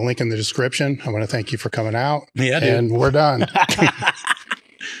 we'll have a link in the description. I want to thank you for coming out. Yeah, dude. And we're done.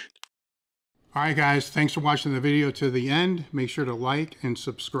 All right, guys. Thanks for watching the video to the end. Make sure to like and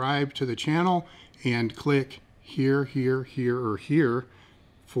subscribe to the channel and click here, or here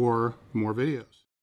for more videos.